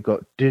 Like you've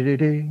got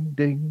ding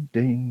ding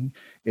ding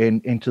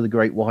into the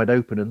Great Wide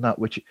Open, and that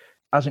which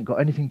hasn't got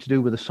anything to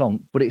do with the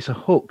song, but it's a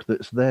hook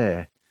that's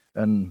there,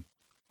 and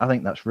I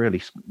think that's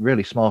really,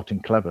 really smart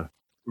and clever.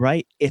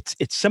 Right? It's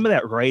some of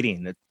that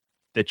writing that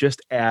that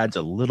just adds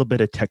a little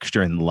bit of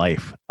texture and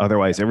life.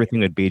 Otherwise, everything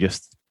would be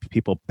just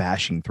people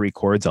bashing 3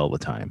 chords all the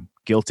time.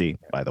 Guilty,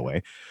 by the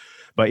way.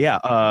 But yeah,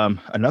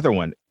 another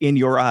one, In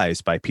Your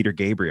Eyes by Peter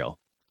Gabriel.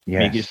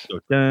 Yes. He just go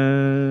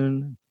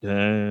dun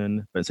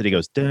dun, but instead he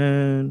goes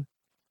dun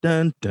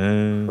dun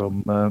dun.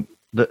 From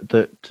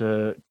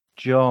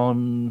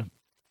John.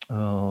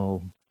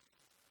 Oh,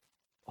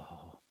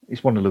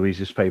 he's one of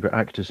Louise's favourite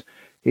actors.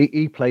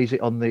 He plays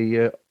it on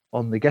the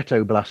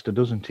Ghetto Blaster,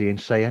 doesn't he? In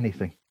Say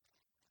Anything.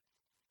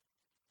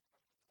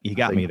 You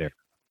got me there.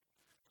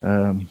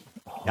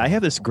 I I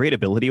have this great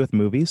ability with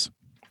movies,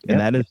 and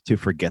that is to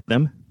forget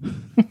them.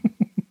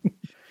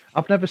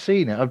 I've never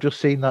seen it. I've just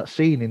seen that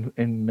scene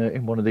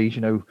in one of these,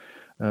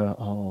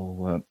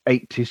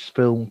 80s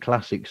film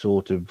classic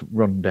sort of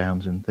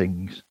rundowns and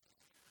things.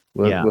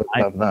 We'll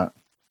have that.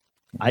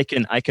 I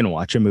can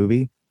watch a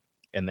movie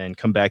and then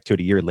come back to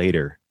it a year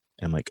later,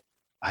 and I'm like,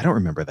 I don't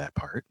remember that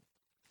part.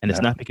 And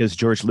it's not because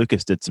George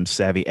Lucas did some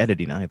savvy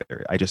editing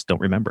either. I just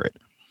don't remember it.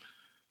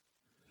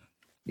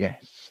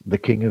 Yes, the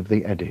king of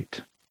the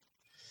edit.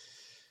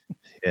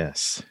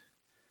 Yes.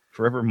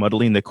 Forever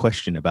muddling the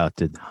question about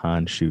did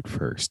Han shoot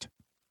first.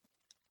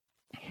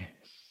 Yes.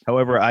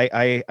 However,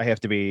 I have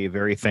to be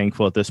very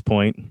thankful at this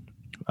point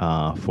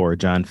for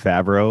Jon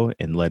Favreau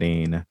in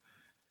letting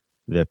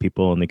the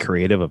people in the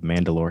creative of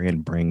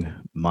Mandalorian bring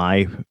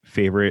my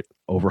favorite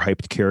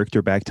overhyped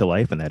character back to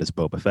life, and that is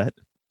Boba Fett.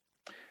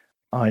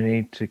 I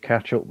need to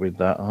catch up with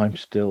that. I'm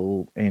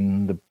still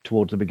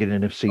towards the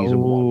beginning of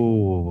season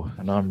 1,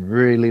 and I'm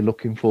really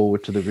looking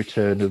forward to the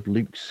return of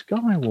Luke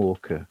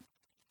Skywalker.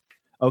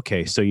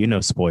 Okay, so you know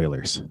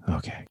spoilers.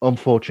 Okay.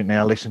 Unfortunately,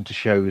 I listen to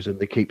shows and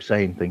they keep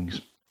saying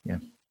things. Yeah.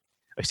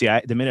 See,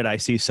 the minute I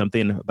see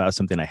something about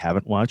something I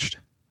haven't watched,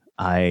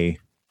 I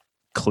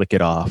click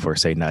it off or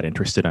say not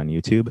interested on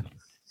YouTube.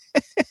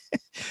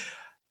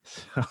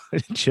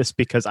 Just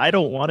because I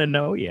don't want to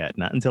know yet,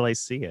 not until I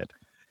see it.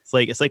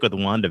 It's like with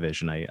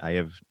WandaVision. I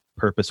have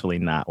purposefully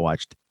not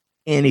watched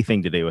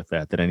anything to do with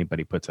that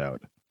anybody puts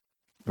out.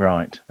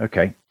 Right.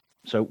 Okay.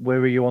 So where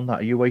are you on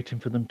that? Are you waiting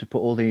for them to put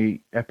all the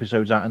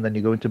episodes out and then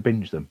you're going to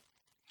binge them?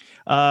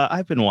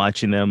 I've been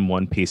watching them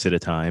one piece at a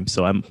time.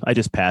 So I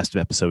just passed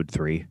episode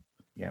 3.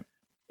 Yeah.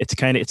 It's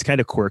kind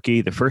of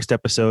quirky. The first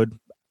episode,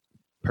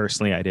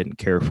 personally, I didn't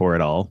care for at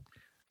all.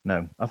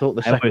 No, I thought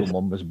the second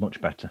one was much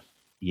better.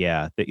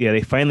 Yeah. They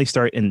finally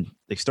start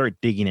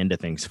digging into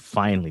things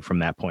finally from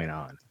that point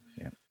on.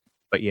 Yeah.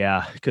 But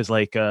yeah, because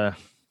I don't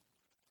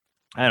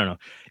know.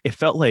 It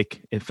felt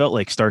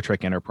like Star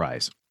Trek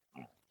Enterprise.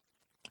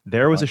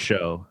 There was a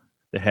show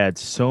that had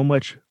so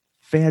much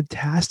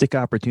fantastic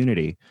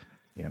opportunity,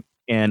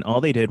 and all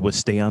they did was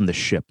stay on the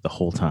ship the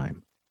whole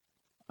time.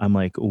 I'm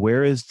like,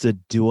 where is the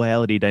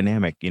duality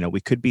dynamic?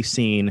 We could be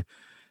seeing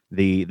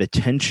the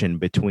tension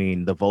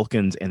between the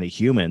Vulcans and the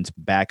humans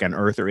back on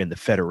Earth or in the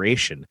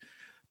Federation,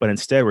 but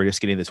instead we're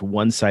just getting this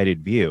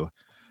one-sided view.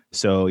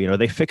 So,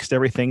 they fixed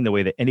everything the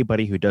way that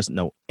anybody who doesn't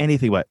know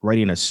anything about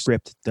writing a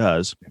script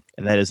does,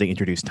 and that is they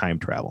introduce time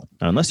travel.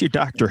 Now, unless you're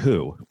Doctor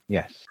Who,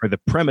 yes, or the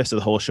premise of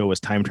the whole show was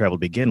time travel to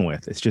begin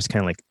with, it's just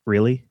kind of like,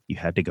 really? You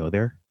had to go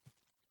there?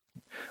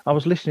 I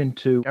was listening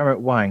to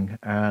Garrett Wang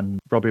and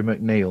Robbie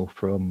McNeil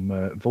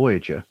from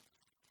Voyager,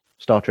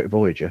 Star Trek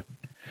Voyager.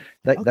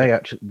 They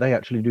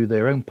actually do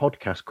their own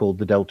podcast called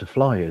The Delta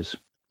Flyers.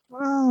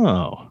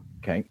 Oh.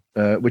 Okay,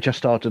 which I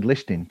started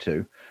listening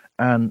to,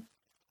 and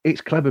it's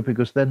clever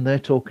because then they're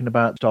talking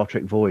about Star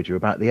Trek Voyager,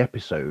 about the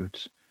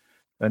episodes,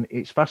 and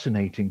it's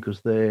fascinating because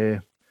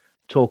they're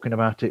talking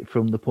about it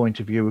from the point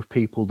of view of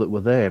people that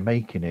were there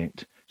making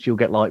it. So you'll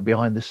get like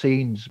behind the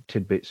scenes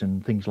tidbits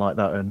and things like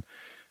that. And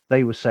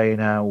they were saying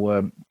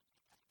how,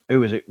 who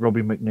was it?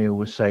 Robbie McNeil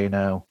was saying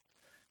how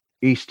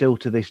he still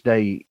to this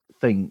day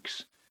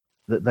thinks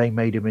that they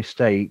made a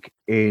mistake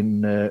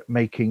in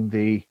making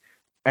the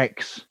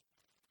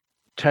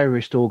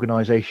terrorist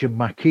organization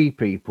Maquis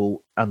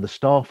people and the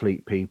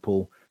Starfleet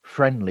people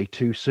friendly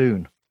too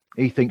soon.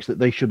 He thinks that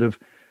they should have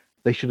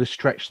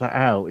stretched that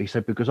out. He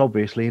said, because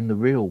obviously in the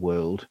real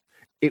world,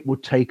 it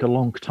would take a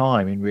long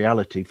time in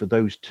reality for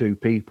those two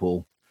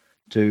people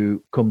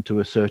to come to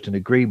a certain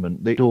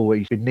agreement. They'd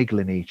always be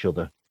niggling each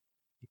other.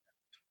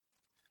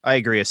 I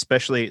agree.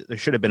 Especially, there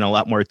should have been a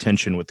lot more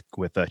attention with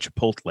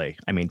Chipotle.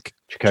 I mean,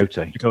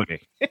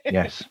 Chakotay.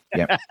 Yes.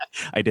 Yeah.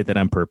 I did that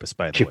on purpose,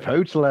 by the way.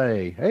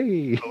 Chipotle.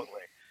 Hey.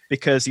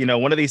 Because,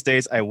 one of these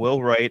days I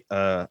will write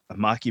a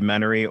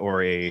mockumentary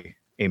or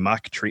a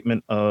mock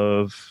treatment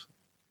of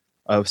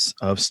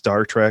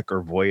Star Trek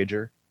or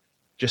Voyager,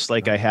 just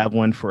like I have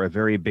one for a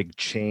very big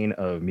chain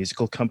of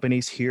musical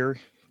companies here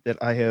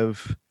that I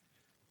have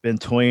been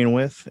toying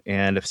with.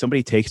 And if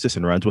somebody takes this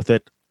and runs with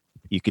it,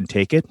 you can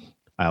take it.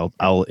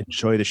 I'll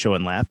enjoy the show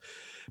and laugh.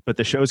 But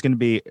the show is going to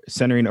be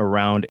centering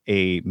around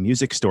a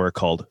music store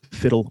called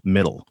Fiddle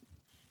Middle.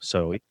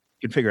 So you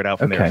can figure it out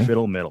from there,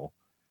 Fiddle Middle.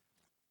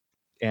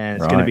 And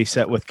it's going to be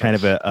set with kind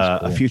of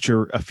a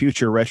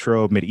future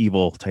retro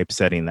medieval type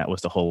setting. That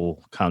was the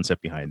whole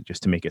concept behind it,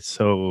 just to make it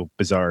so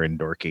bizarre and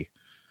dorky.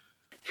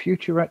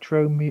 future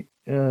retro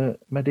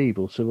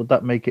medieval. So would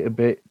that make it a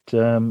bit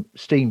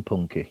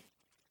steampunky?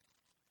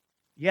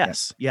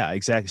 Yes, yeah,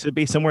 exactly. So it'd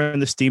be somewhere in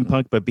the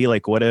steampunk, but be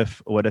like, what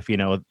if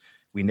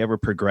we never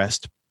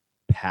progressed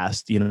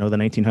past the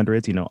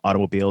 1900s.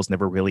 Automobiles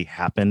never really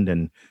happened,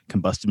 and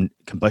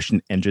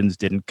combustion engines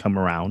didn't come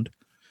around.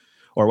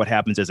 Or what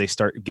happens is they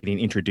start getting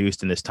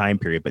introduced in this time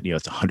period, but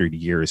it's 100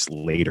 years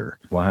later.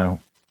 Wow.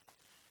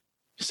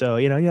 So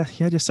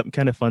just something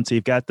kind of fun. So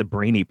you've got the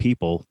brainy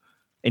people,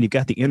 and you've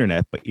got the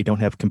internet, but you don't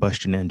have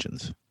combustion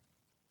engines.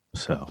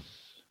 So,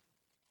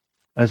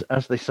 as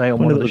they say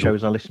on one of the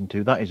shows I listen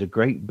to, that is a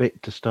great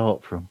bit to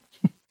start from.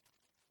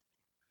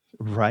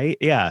 Right?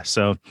 Yeah.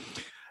 So,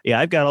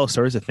 yeah, I've got all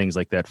sorts of things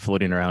like that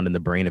floating around in the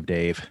brain of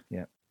Dave.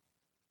 Yeah.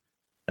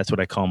 That's what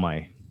I call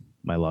my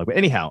log. But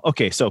anyhow,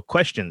 okay. So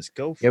questions.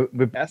 Go. Yeah,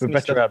 we're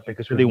better out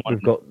because we've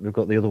got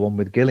the other one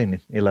with Gil in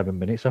 11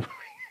 minutes, haven't we?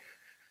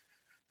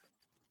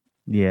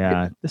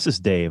 Yeah, this is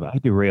Dave. I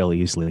derail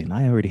easily, and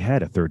I already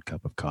had a third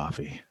cup of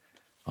coffee.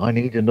 I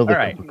need another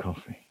cup of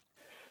coffee.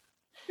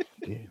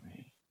 Dear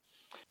me.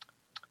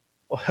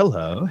 Well,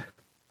 hello.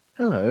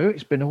 Hello.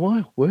 It's been a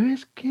while.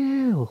 Where's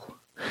Gil?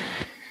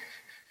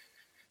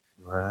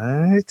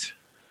 Right.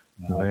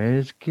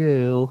 Where's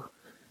Gil?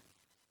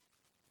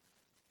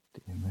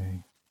 Dear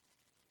me.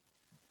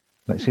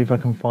 Let's see if I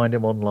can find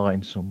him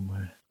online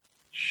somewhere.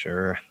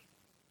 Sure.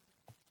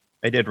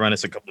 I did run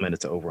us a couple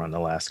minutes over on the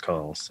last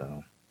call,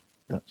 so.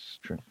 That's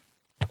true.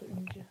 Don't you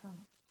need your hat?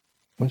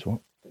 Where's what?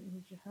 Don't you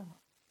need your hat?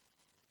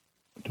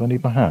 Do I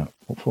need my hat?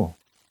 What for?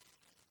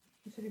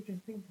 You said you've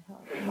been thinking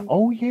hat.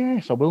 Oh,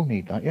 yes, I will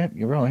need that. Yeah,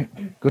 you're right.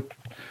 Good.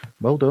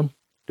 Well done.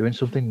 Doing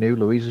something new.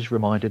 Louise has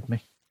reminded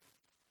me.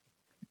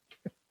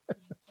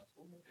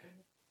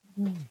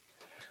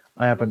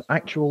 I have an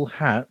actual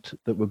hat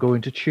that we're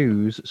going to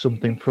choose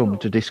something from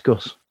to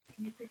discuss.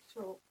 Can you pick it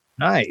up?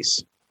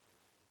 Nice.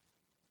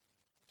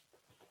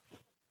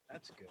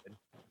 That's good.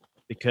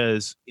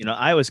 Because,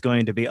 I was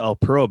going to be all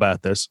pro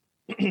about this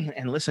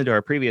and listen to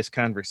our previous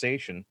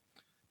conversation,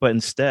 but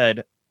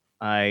instead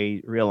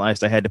I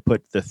realized I had to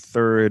put the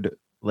third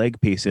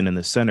leg piece in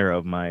the center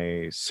of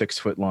my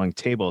 6-foot-long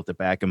table at the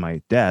back of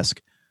my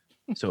desk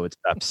so it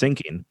stopped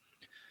sinking.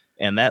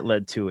 And that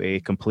led to a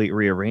complete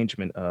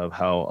rearrangement of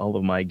how all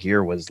of my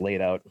gear was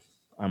laid out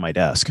on my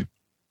desk.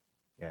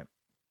 Yeah.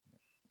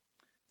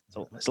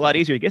 So it's a lot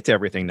easier to get to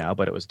everything now,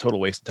 but it was a total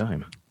waste of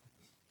time.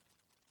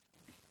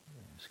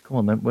 Come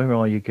on then, where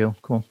are you, Gil?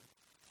 Come on.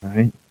 All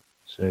right.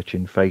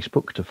 Searching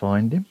Facebook to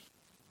find him.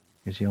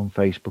 Is he on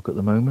Facebook at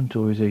the moment,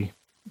 or is he?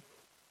 I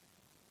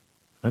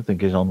don't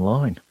think he's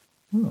online.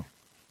 Oh.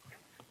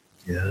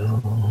 Yeah.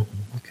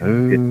 Okay.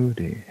 Oh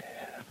dear.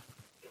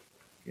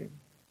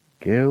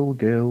 Gil.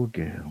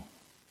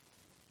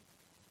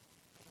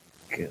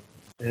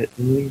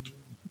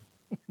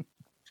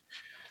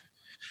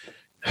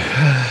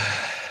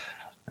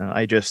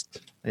 I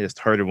just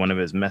heard one of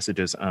his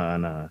messages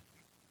on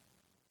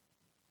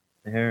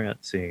there.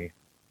 Let's see.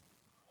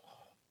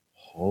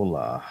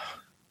 Hola.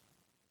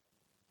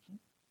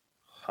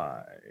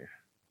 Hi.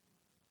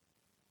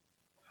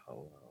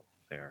 Hello.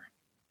 There.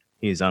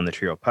 He's on the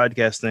Trio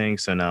podcast thing,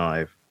 so now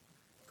I've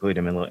included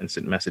him in little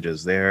instant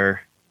messages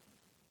there.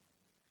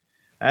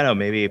 I don't know,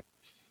 maybe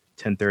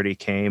 10:30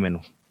 came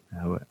and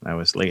I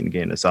was late in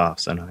getting this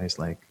off, so now he's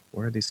like,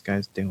 what are these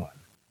guys doing?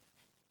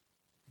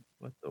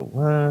 What the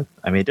what?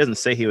 I mean, it doesn't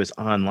say he was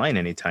online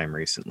anytime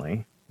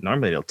recently.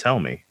 Normally it'll tell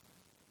me,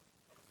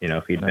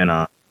 if he'd been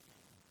on.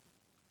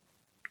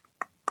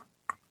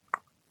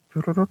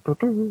 I thought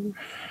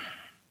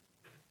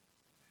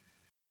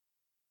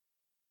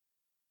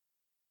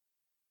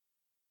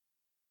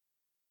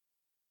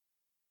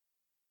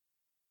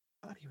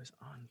he was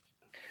on.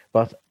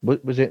 But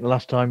was it the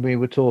last time we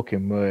were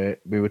talking where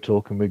we were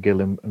talking with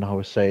Gilliam and I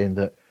was saying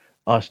that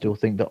I still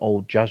think that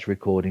old jazz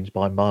recordings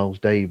by Miles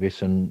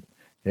Davis and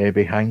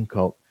Herbie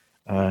Hancock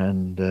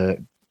and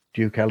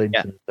Duke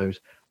Ellington, those,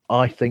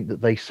 I think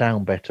that they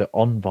sound better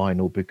on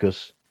vinyl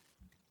because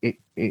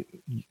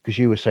because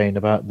you were saying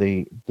about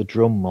the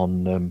drum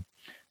on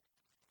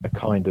A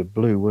Kind of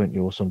Blue, weren't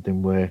you, or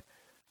something, where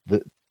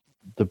the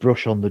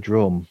brush on the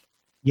drum,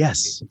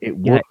 yes, it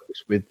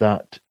works with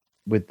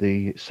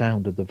the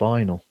sound of the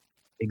vinyl.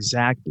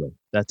 Exactly.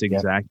 That's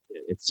exactly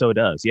it. It so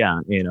does. Yeah.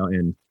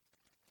 And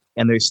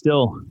there's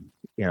still,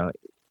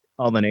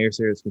 all the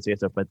naysayers can say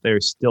stuff, but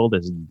there's still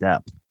this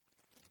depth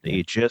that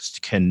you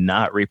just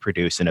cannot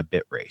reproduce in a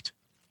bit rate.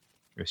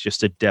 There's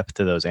just a depth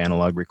to those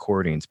analog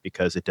recordings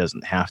because it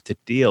doesn't have to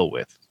deal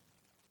with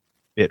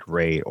bit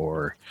rate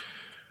or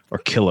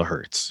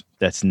kilohertz.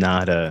 That's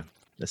not a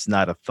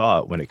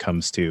thought when it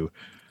comes to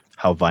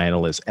how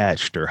vinyl is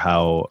etched or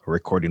how a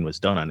recording was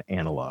done on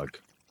analog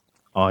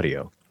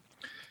audio.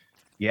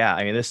 Yeah,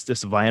 I mean, this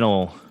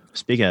vinyl,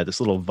 speaking of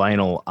this little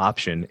vinyl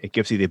option, it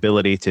gives you the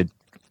ability to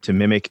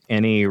mimic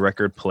any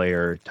record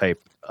player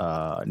type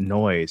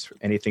noise,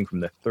 anything from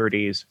the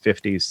 30s,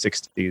 50s,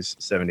 60s,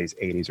 70s,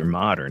 80s, or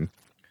modern.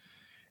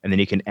 And then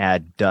you can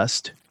add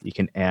dust, you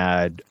can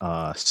add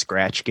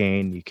scratch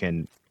gain, you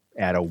can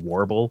add a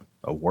warp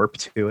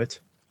to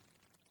it.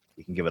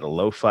 You can give it a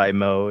lo-fi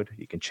mode.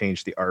 You can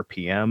change the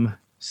RPM.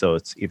 So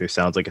it's either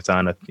sounds like it's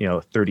on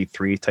a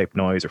 33 type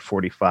noise or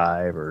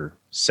 45 or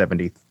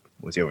 70,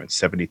 was the other one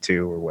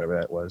 72 or whatever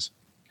that was,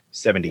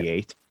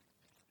 78.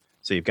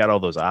 So you've got all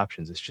those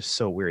options. It's just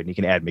so weird. And you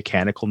can add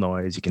mechanical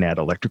noise. You can add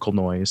electrical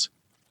noise.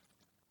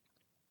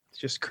 It's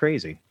just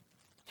crazy.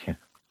 Yeah.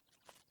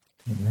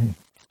 Mm-hmm.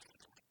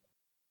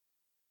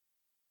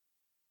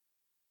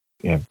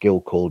 Yeah, Gil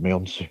called me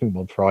on Zoom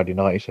on Friday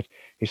night.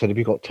 He said, have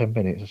you got 10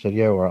 minutes? I said,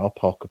 yeah, all right, I'll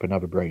park up and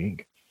have a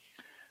break.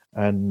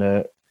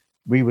 And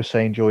we were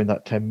saying during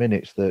that 10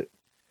 minutes that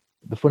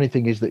the funny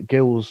thing is that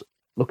Gil's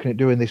looking at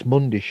doing this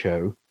Monday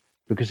show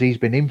because he's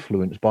been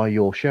influenced by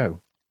your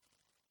show.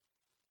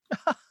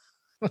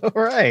 All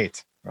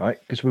right. Right,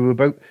 because we were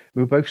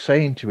both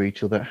saying to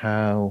each other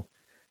how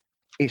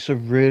it's a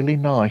really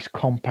nice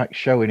compact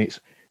show, and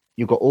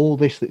you've got all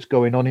this that's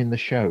going on in the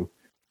show,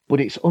 but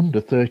it's under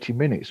 30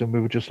 minutes, and we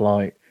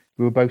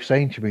were both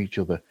saying to each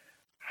other,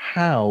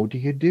 how do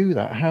you do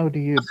that? How do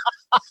you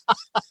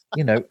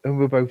and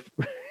we're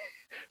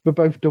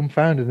both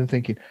dumbfounded and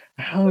thinking,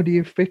 how do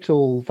you fit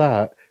all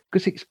that?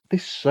 Because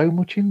there's so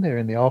much in there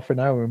in the half an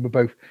hour, and we're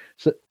both,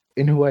 so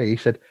in a way, he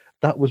said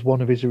that was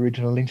one of his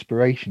original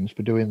inspirations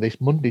for doing this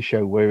Monday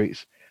show, where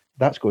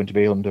that's going to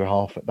be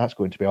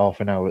half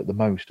an hour at the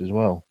most as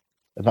well,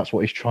 and that's what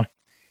he's trying.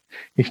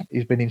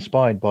 He's been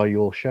inspired by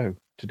your show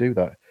to do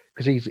that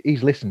because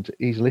he's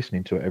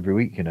listening to it every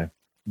week.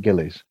 Gil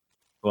is.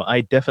 Well,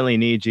 I definitely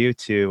need you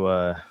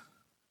to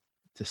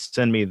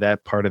send me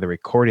that part of the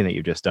recording that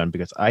you've just done,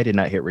 because I did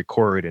not hit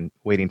record and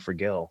waiting for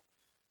Gil.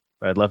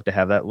 But I'd love to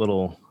have that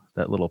little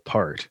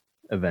part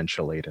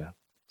eventually to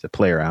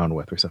play around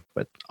with or something.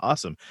 But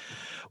awesome.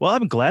 Well,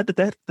 I'm glad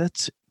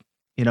that's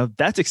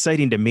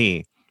exciting to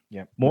me.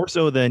 Yeah. More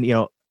so than,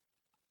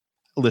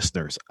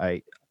 listeners.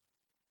 I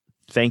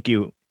thank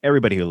you,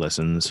 everybody who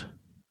listens.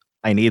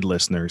 I need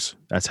listeners.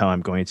 That's how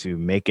I'm going to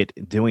make it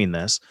doing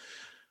this.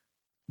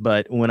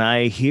 But when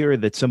I hear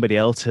that somebody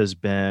else has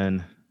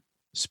been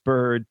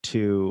spurred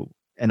to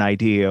an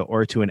idea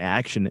or to an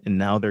action, and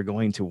now they're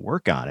going to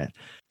work on it.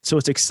 So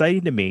it's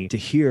exciting to me to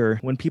hear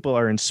when people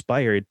are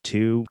inspired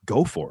to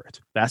go for it.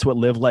 That's what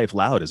Live Life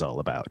Loud is all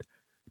about.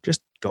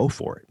 Just go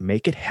for it.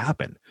 Make it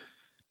happen.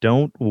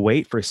 Don't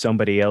wait for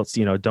somebody else.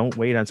 Don't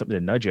wait on something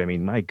to nudge you. I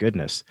mean, my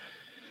goodness.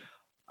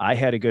 I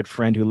had a good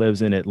friend who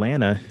lives in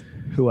Atlanta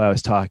who I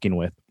was talking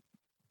with,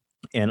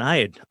 and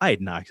I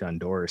had knocked on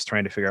doors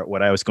trying to figure out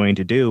what I was going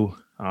to do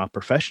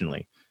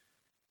professionally.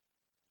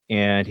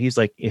 And he's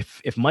like,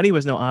 if money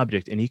was no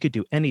object and you could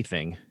do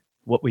anything,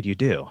 what would you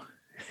do?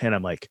 And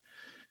I'm like,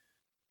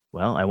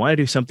 well, I want to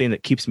do something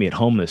that keeps me at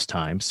home this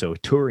time. So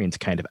touring's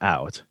kind of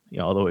out,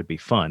 although it'd be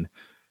fun.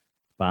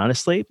 But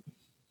honestly,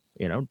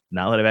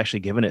 now that I've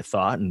actually given it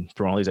thought and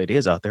thrown all these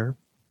ideas out there,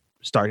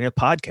 starting a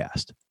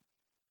podcast.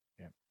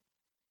 Yeah.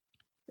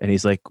 And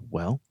he's like,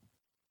 well,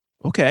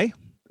 okay.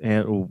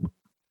 And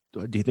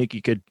do you think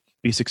you could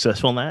be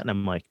successful in that? And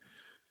I'm like,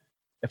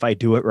 if I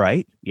do it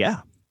right,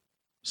 yeah.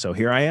 So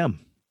here I am.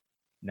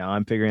 Now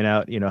I'm figuring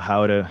out,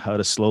 how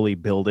to slowly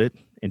build it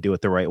and do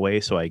it the right way.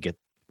 So I get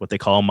what they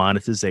call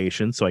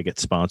monetization. So I get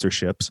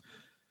sponsorships,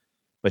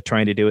 but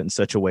trying to do it in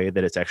such a way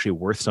that it's actually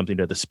worth something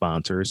to the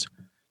sponsors.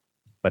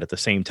 But at the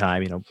same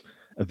time,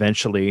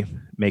 eventually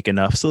make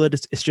enough so that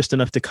it's just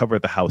enough to cover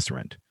the house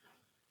rent.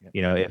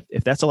 Yep.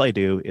 If that's all I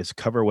do is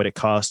cover what it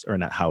costs, or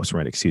not house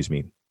rent,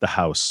 the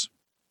house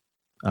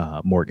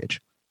mortgage.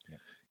 Yep.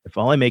 If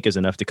all I make is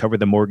enough to cover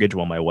the mortgage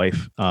while my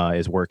wife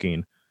is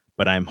working,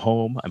 but I'm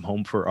home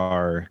for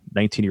our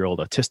 19-year-old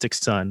autistic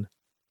son.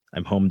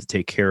 I'm home to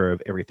take care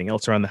of everything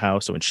else around the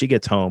house. So when she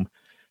gets home,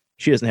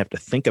 she doesn't have to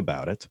think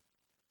about it.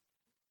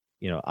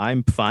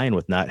 I'm fine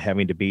with not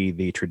having to be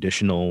the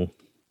traditional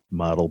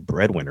model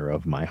breadwinner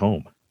of my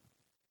home.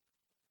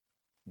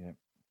 Yeah.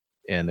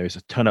 And there's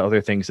a ton of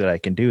other things that I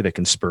can do that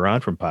can spur on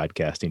from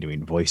podcasting,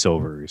 doing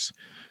voiceovers,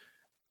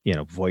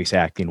 voice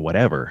acting,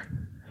 whatever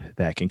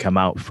that can come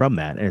out from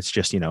that. And it's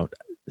just,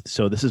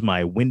 so this is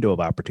my window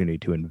of opportunity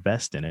to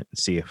invest in it and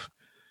see if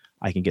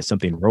I can get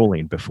something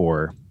rolling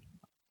before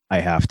I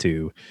have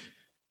to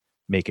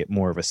make it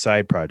more of a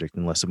side project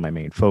and less of my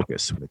main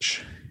focus,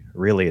 which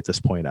really at this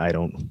point, I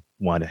don't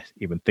want to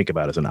even think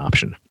about as an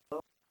option.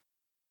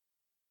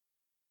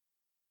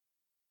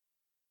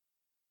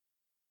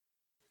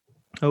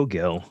 Oh,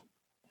 Gil.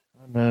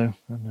 I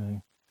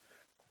know.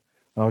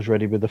 I was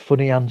ready with a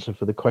funny answer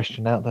for the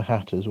question out the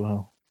hat as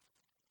well.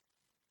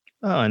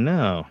 Oh,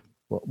 no.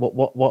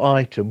 What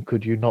item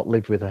could you not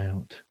live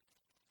without?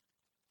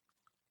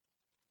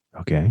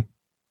 Okay.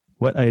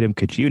 What item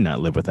could you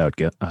not live without,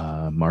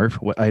 Marv?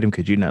 What item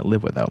could you not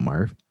live without,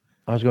 Marv?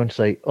 I was going to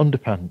say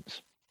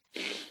underpants.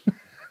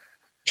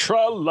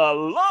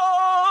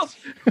 Tra-la-la!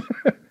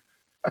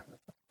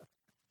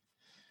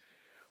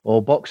 Or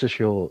boxer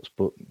shorts,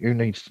 but who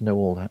needs to know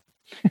all that?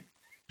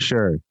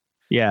 Sure.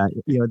 Yeah,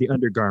 the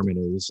undergarment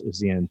is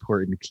the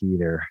important key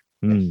there.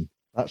 Mm.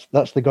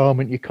 That's the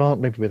garment you can't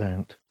live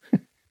without.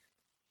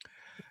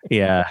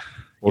 Yeah.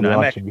 Or the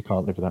item you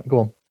can't live without. Go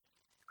on.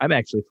 I'm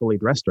actually fully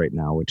dressed right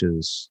now, which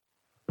is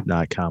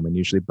not common.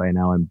 Usually by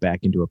now I'm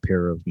back into a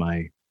pair of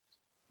my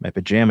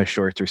pajama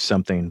shorts or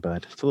something,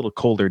 but it's a little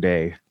colder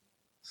day.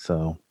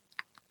 So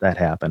that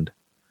happened.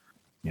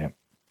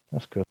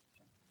 That's good.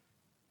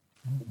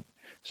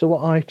 So,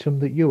 what item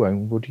that you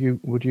own would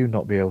you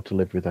not be able to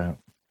live without?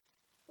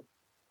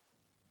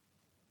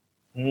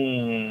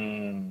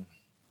 Well,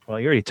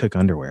 you already took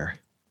underwear.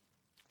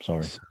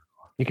 Sorry,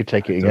 you could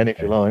take it again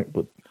if you like,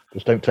 but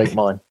just don't take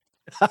mine.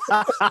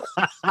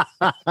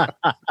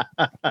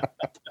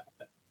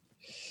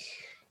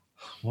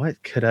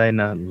 What could I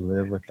not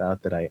live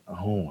without that I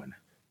own?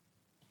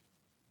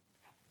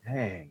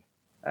 Dang.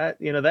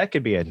 That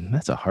could be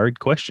that's a hard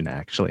question,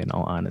 actually, in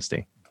all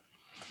honesty.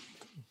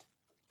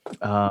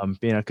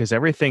 Because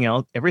everything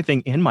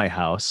in my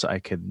house, I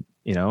could,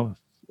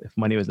 if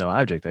money was no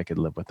object, I could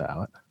live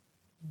without.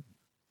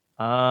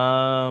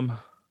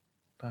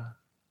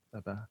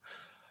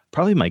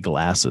 Probably my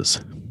glasses.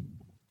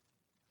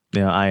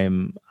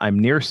 I'm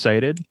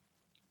nearsighted,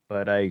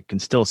 but I can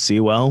still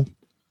see well.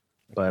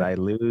 But I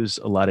lose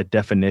a lot of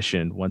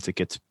definition once it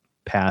gets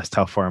past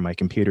how far my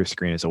computer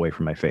screen is away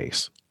from my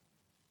face.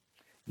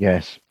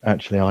 Yes,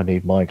 actually, I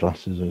need my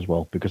glasses as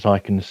well because I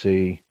can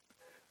see.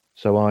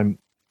 So I'm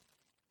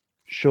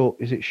short.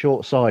 Is it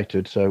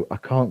short-sighted? So I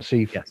can't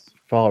see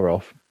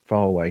far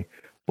away.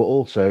 But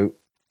also,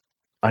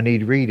 I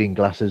need reading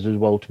glasses as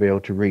well to be able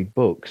to read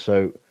books.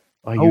 So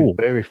I use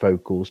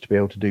varifocals to be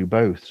able to do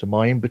both. So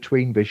my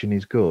in-between vision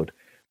is good,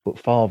 but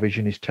far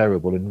vision is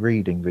terrible, and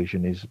reading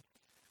vision is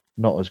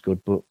not as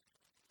good. But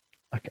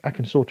I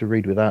can sort of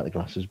read without the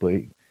glasses, but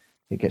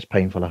it gets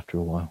painful after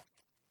a while.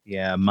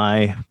 Yeah,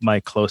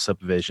 my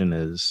close-up vision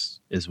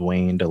is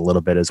waned a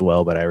little bit as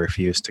well, but I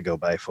refuse to go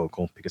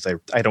bifocal because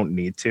I don't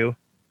need to.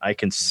 I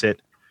can sit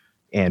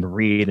and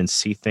read and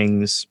see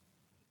things,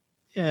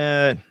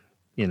 foot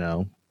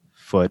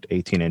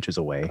 18 inches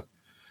away.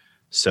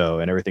 So,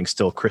 and everything's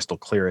still crystal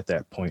clear at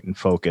that point in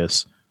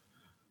focus.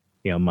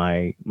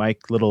 My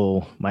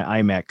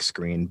iMac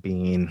screen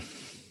being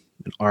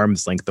an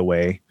arm's length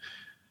away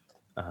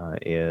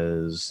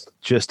is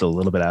just a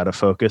little bit out of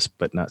focus,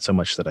 but not so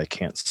much that I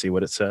can't see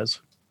what it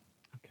says.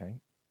 Okay.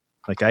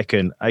 Like I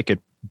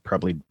could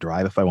probably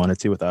drive if I wanted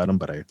to without them,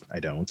 but I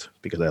don't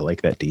because I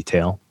like that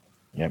detail.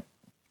 Yep.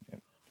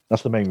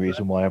 That's the main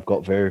reason why I've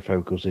got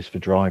varifocals is for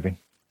driving,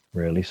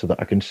 really, so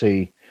that I can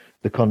see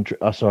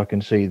so I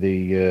can see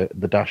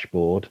the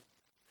dashboard.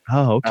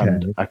 Oh, okay.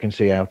 And I can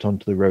see out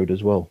onto the road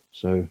as well.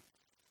 So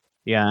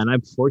yeah, and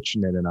I'm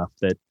fortunate enough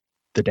that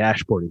the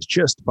dashboard is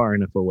just far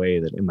enough away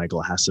that in my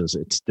glasses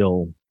it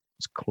still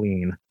is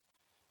clean.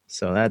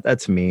 So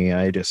that's me.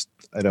 I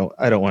don't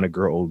want to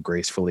grow old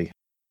gracefully.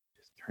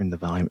 Just turn the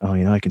volume. Oh,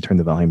 I can turn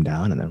the volume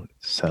down and then it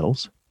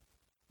settles.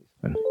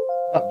 And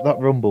that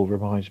rumble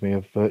reminds me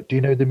of. Do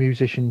you know the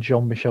musician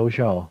Jean-Michel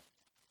Jarre?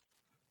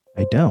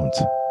 I don't.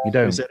 You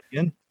don't? Who's that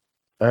again?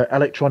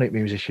 Electronic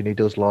musician. He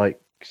does like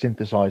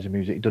synthesizer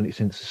music. He's done it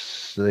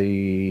since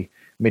the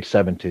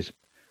mid-70s.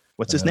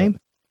 What's his name?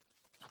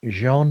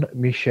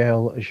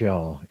 Jean-Michel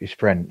Jarre. He's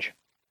French.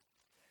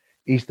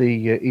 He's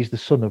the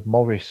son of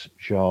Maurice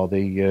Jarre,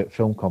 the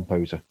film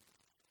composer.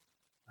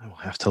 I will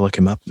have to look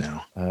him up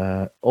now.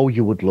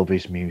 You would love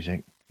his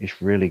music.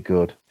 It's really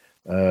good.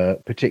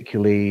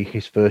 Particularly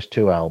his first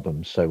two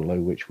albums solo,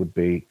 which would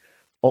be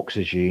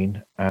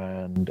Oxygen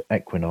and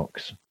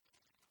Equinox.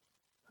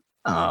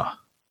 Ah,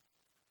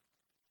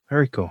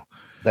 very cool.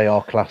 They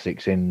are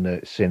classics in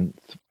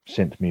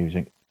synth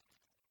music.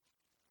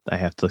 I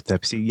have to look that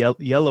up. See,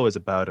 Yellow is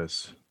about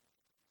as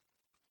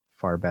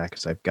far back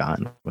as I've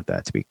gotten with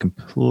that, to be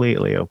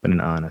completely open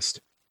and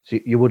honest.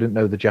 See, you wouldn't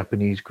know the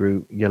Japanese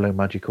group Yellow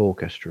Magic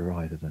Orchestra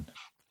either, then?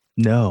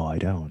 No, I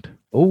don't.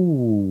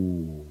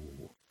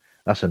 Oh,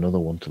 that's another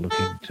one to look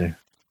into.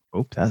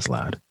 Oh, that's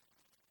loud.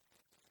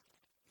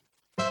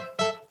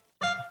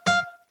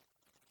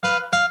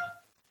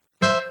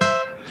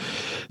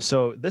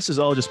 So this is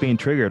all just being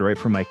triggered right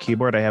from my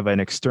keyboard. I have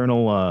an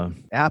external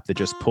app that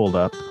just pulled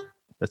up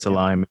that's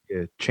allowing me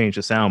to change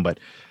the sound. But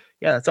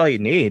yeah, that's all you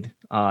need.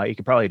 You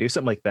could probably do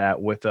something like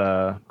that with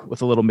a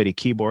little MIDI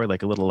keyboard,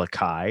 like a little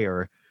Akai,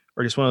 or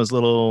just one of those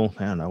little,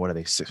 I don't know, what are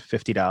they,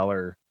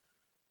 $50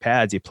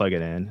 pads you plug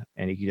it in,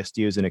 and you can just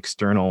use an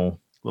external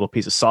little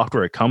piece of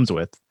software it comes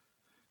with,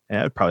 and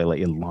it would probably let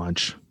you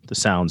launch the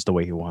sounds the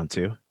way you want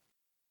to.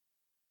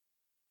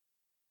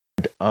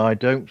 I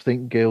don't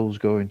think Gil's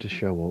going to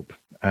show up,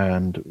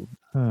 and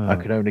I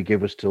can only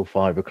give us till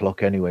 5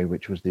 o'clock anyway,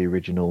 which was the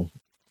original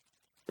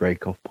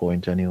break-off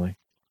point anyway.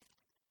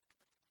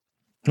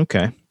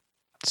 Okay.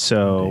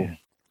 So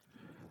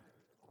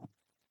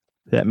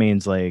that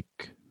means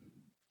like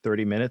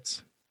 30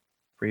 minutes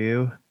for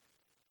you?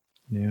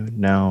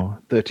 No.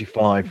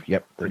 35.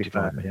 Yep,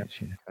 35 minutes.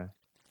 Yeah. Okay.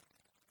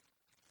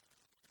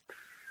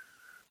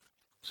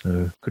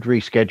 So could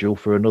reschedule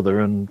for another,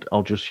 and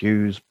I'll just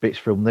use bits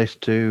from this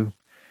to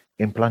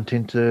implant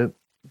into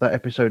that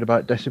episode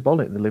about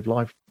Decibolic, the Live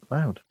Live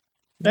Loud.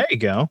 There you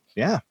go.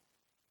 Yeah.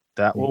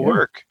 That will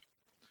work.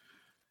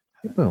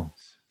 It will.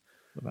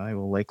 What I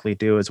will likely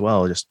do as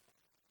well, just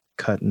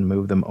cut and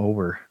move them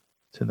over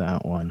to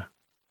that one.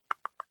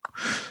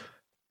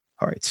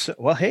 All right. So,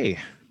 well, hey,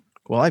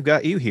 I've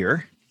got you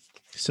here.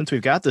 Since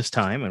we've got this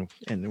time,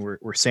 and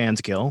we're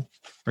Sans Gill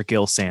or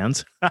Gill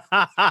Sans.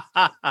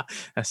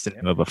 That's the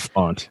name of a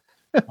font.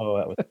 Oh,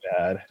 that was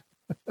bad.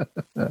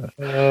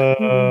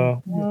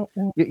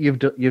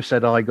 You've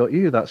said I got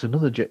you. That's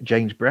another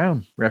James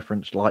Brown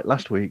reference, like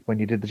last week when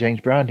you did the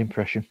James Brown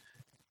impression.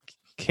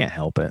 Can't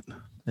help it.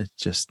 It's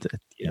just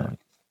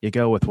you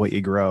go with what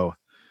you grow.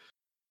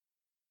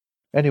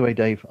 Anyway,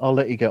 Dave, I'll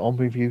let you get on.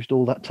 We've used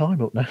all that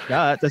time up now.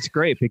 Yeah, that's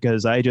great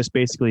because I just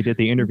basically did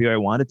the interview I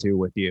wanted to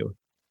with you.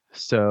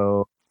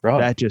 So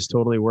that just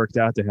totally worked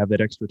out to have that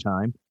extra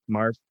time.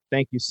 Marv,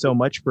 thank you so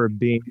much for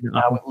being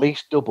now at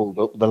least doubled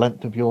up the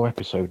length of your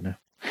episode now.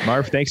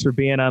 Marv, thanks for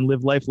being on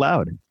Live Life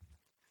Loud.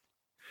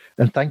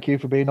 And thank you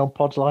for being on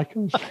Pods Like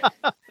Us.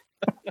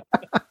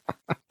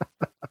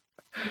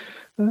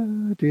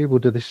 Dear, we'll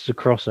do this as a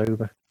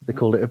crossover. They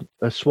call it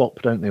a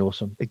swap, don't they, or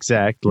something?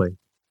 Exactly.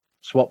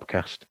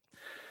 Swapcast.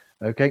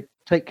 Okay.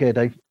 Take care,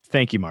 Dave.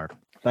 Thank you, Marv.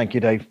 Thank you,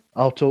 Dave.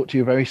 I'll talk to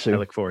you very soon. I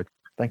look forward.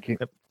 Thank you.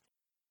 Yep.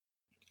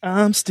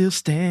 I'm still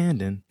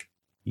standing.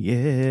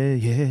 Yeah,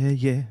 yeah,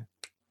 yeah.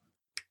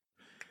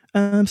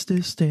 I'm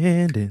still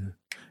standing.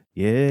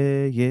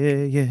 Yeah,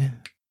 yeah, yeah.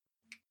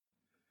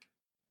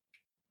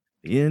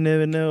 You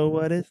never know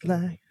what it's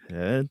like.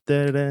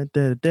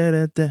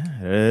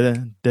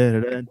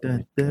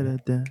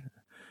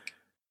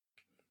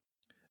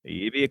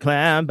 You'd be a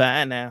clown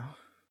by now.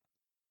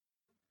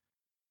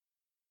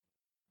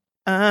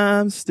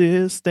 I'm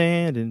still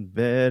standing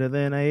better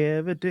than I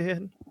ever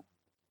did.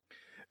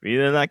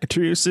 Feeling like a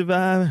true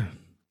survivor.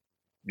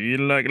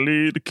 Feeling like a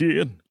little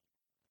kid.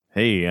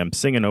 Hey, I'm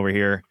singing over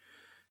here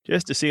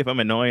just to see if I'm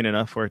annoying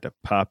enough for it to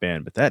pop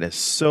in, but that is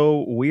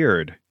so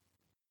weird.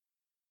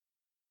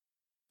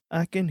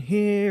 I can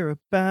hear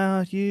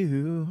about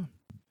you,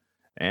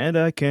 and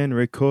I can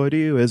record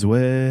you as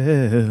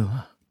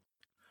well.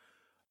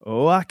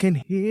 Oh, I can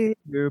hear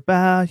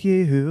about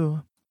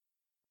you.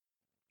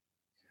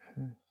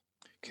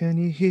 Can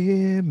you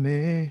hear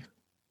me?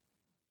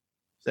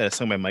 Is that a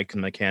song by Mike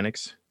and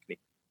Mechanics?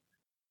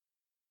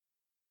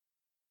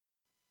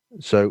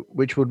 So,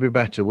 which would be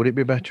better? Would it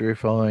be better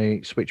if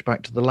I switch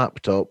back to the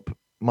laptop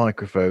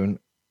microphone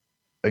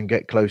and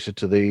get closer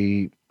to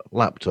the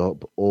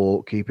laptop,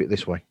 or keep it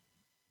this way?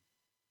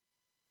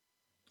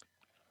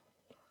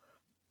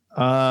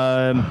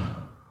 That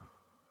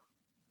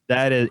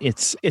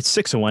is, it's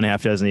 6 of one,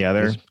 half dozen the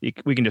other.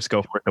 We can just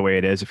go for it the way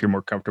it is if you're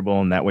more comfortable,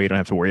 and that way you don't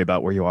have to worry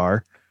about where you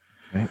are.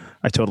 Okay.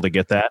 I totally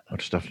get that. I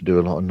just have to do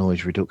a lot of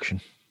noise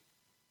reduction.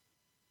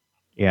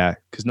 Yeah,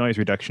 because noise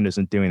reduction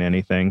isn't doing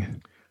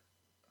anything.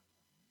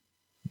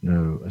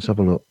 No, let's have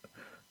a look.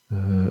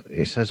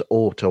 It says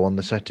auto on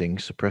the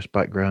settings, suppress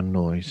background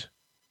noise.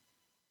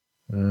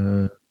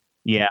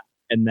 Yeah,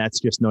 and that's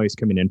just noise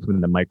coming in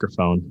from the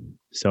microphone.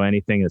 So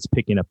anything that's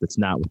picking up that's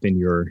not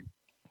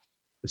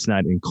it's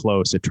not in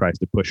close, it tries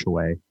to push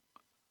away.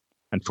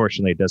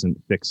 Unfortunately, it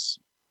doesn't fix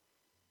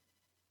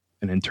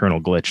an internal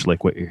glitch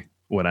like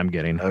what I'm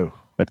getting. Oh,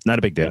 but it's not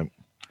a big deal.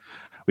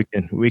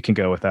 Yeah. We can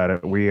go without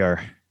it. We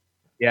are.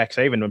 Yeah, because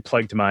I even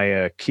unplugged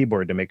my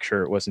keyboard to make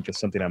sure it wasn't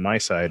just something on my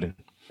side. And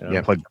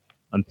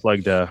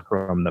unplugged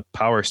from the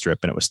power strip,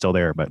 and it was still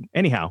there. But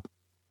anyhow,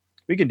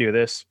 we can do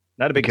this.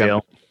 Not a big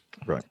deal.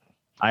 Right.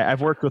 I've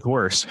worked with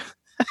worse.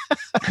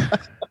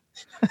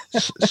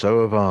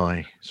 So have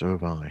I.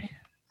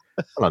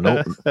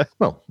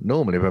 Well,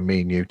 normally when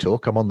me and you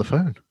talk, I'm on the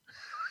phone.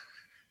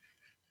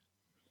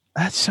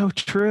 That's so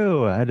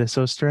true. That is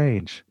so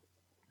strange.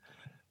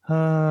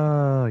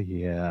 Oh,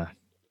 yeah.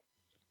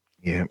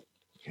 Yeah.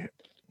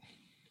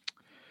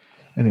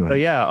 Anyway. So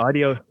yeah,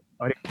 audio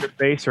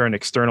interface or an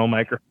external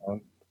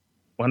microphone,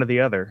 one or the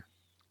other.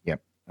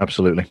 Yep,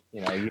 absolutely.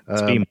 I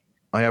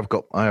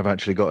have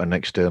actually got an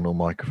external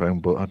microphone,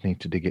 but I'd need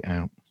to dig it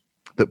out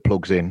that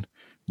plugs in.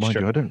 Mind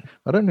you, I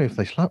don't know if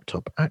this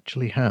laptop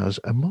actually has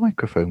a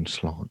microphone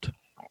slot.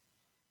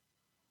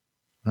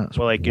 That's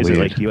weird. Is it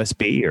like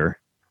USB or?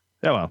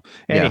 Oh well.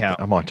 Anyhow, yeah,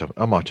 I might have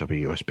a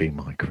USB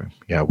microphone.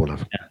 Yeah, we'll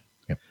have.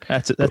 Yeah.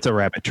 That's a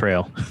rabbit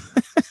trail.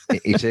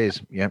 It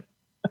is. Yep.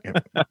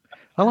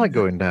 I like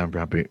going down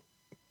rabbit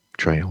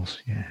trails.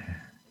 Yeah.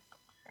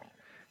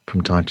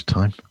 From time to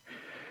time.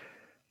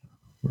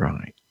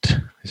 Right.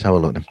 Let's have a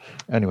look then.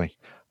 Anyway.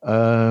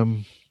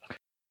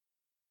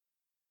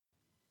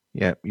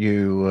 Yeah,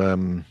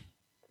 you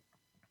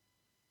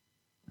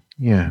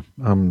yeah.